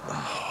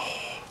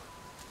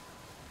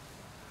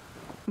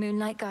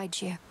 Moonlight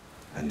guides you.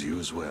 And you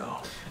as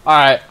well.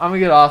 Alright, I'm gonna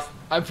get off.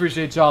 I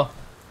appreciate y'all.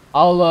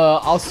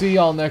 I'll see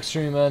y'all next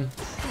stream, man.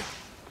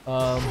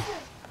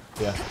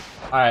 Yeah.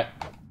 Alright.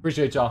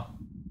 Appreciate y'all.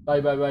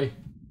 Bye, bye, bye.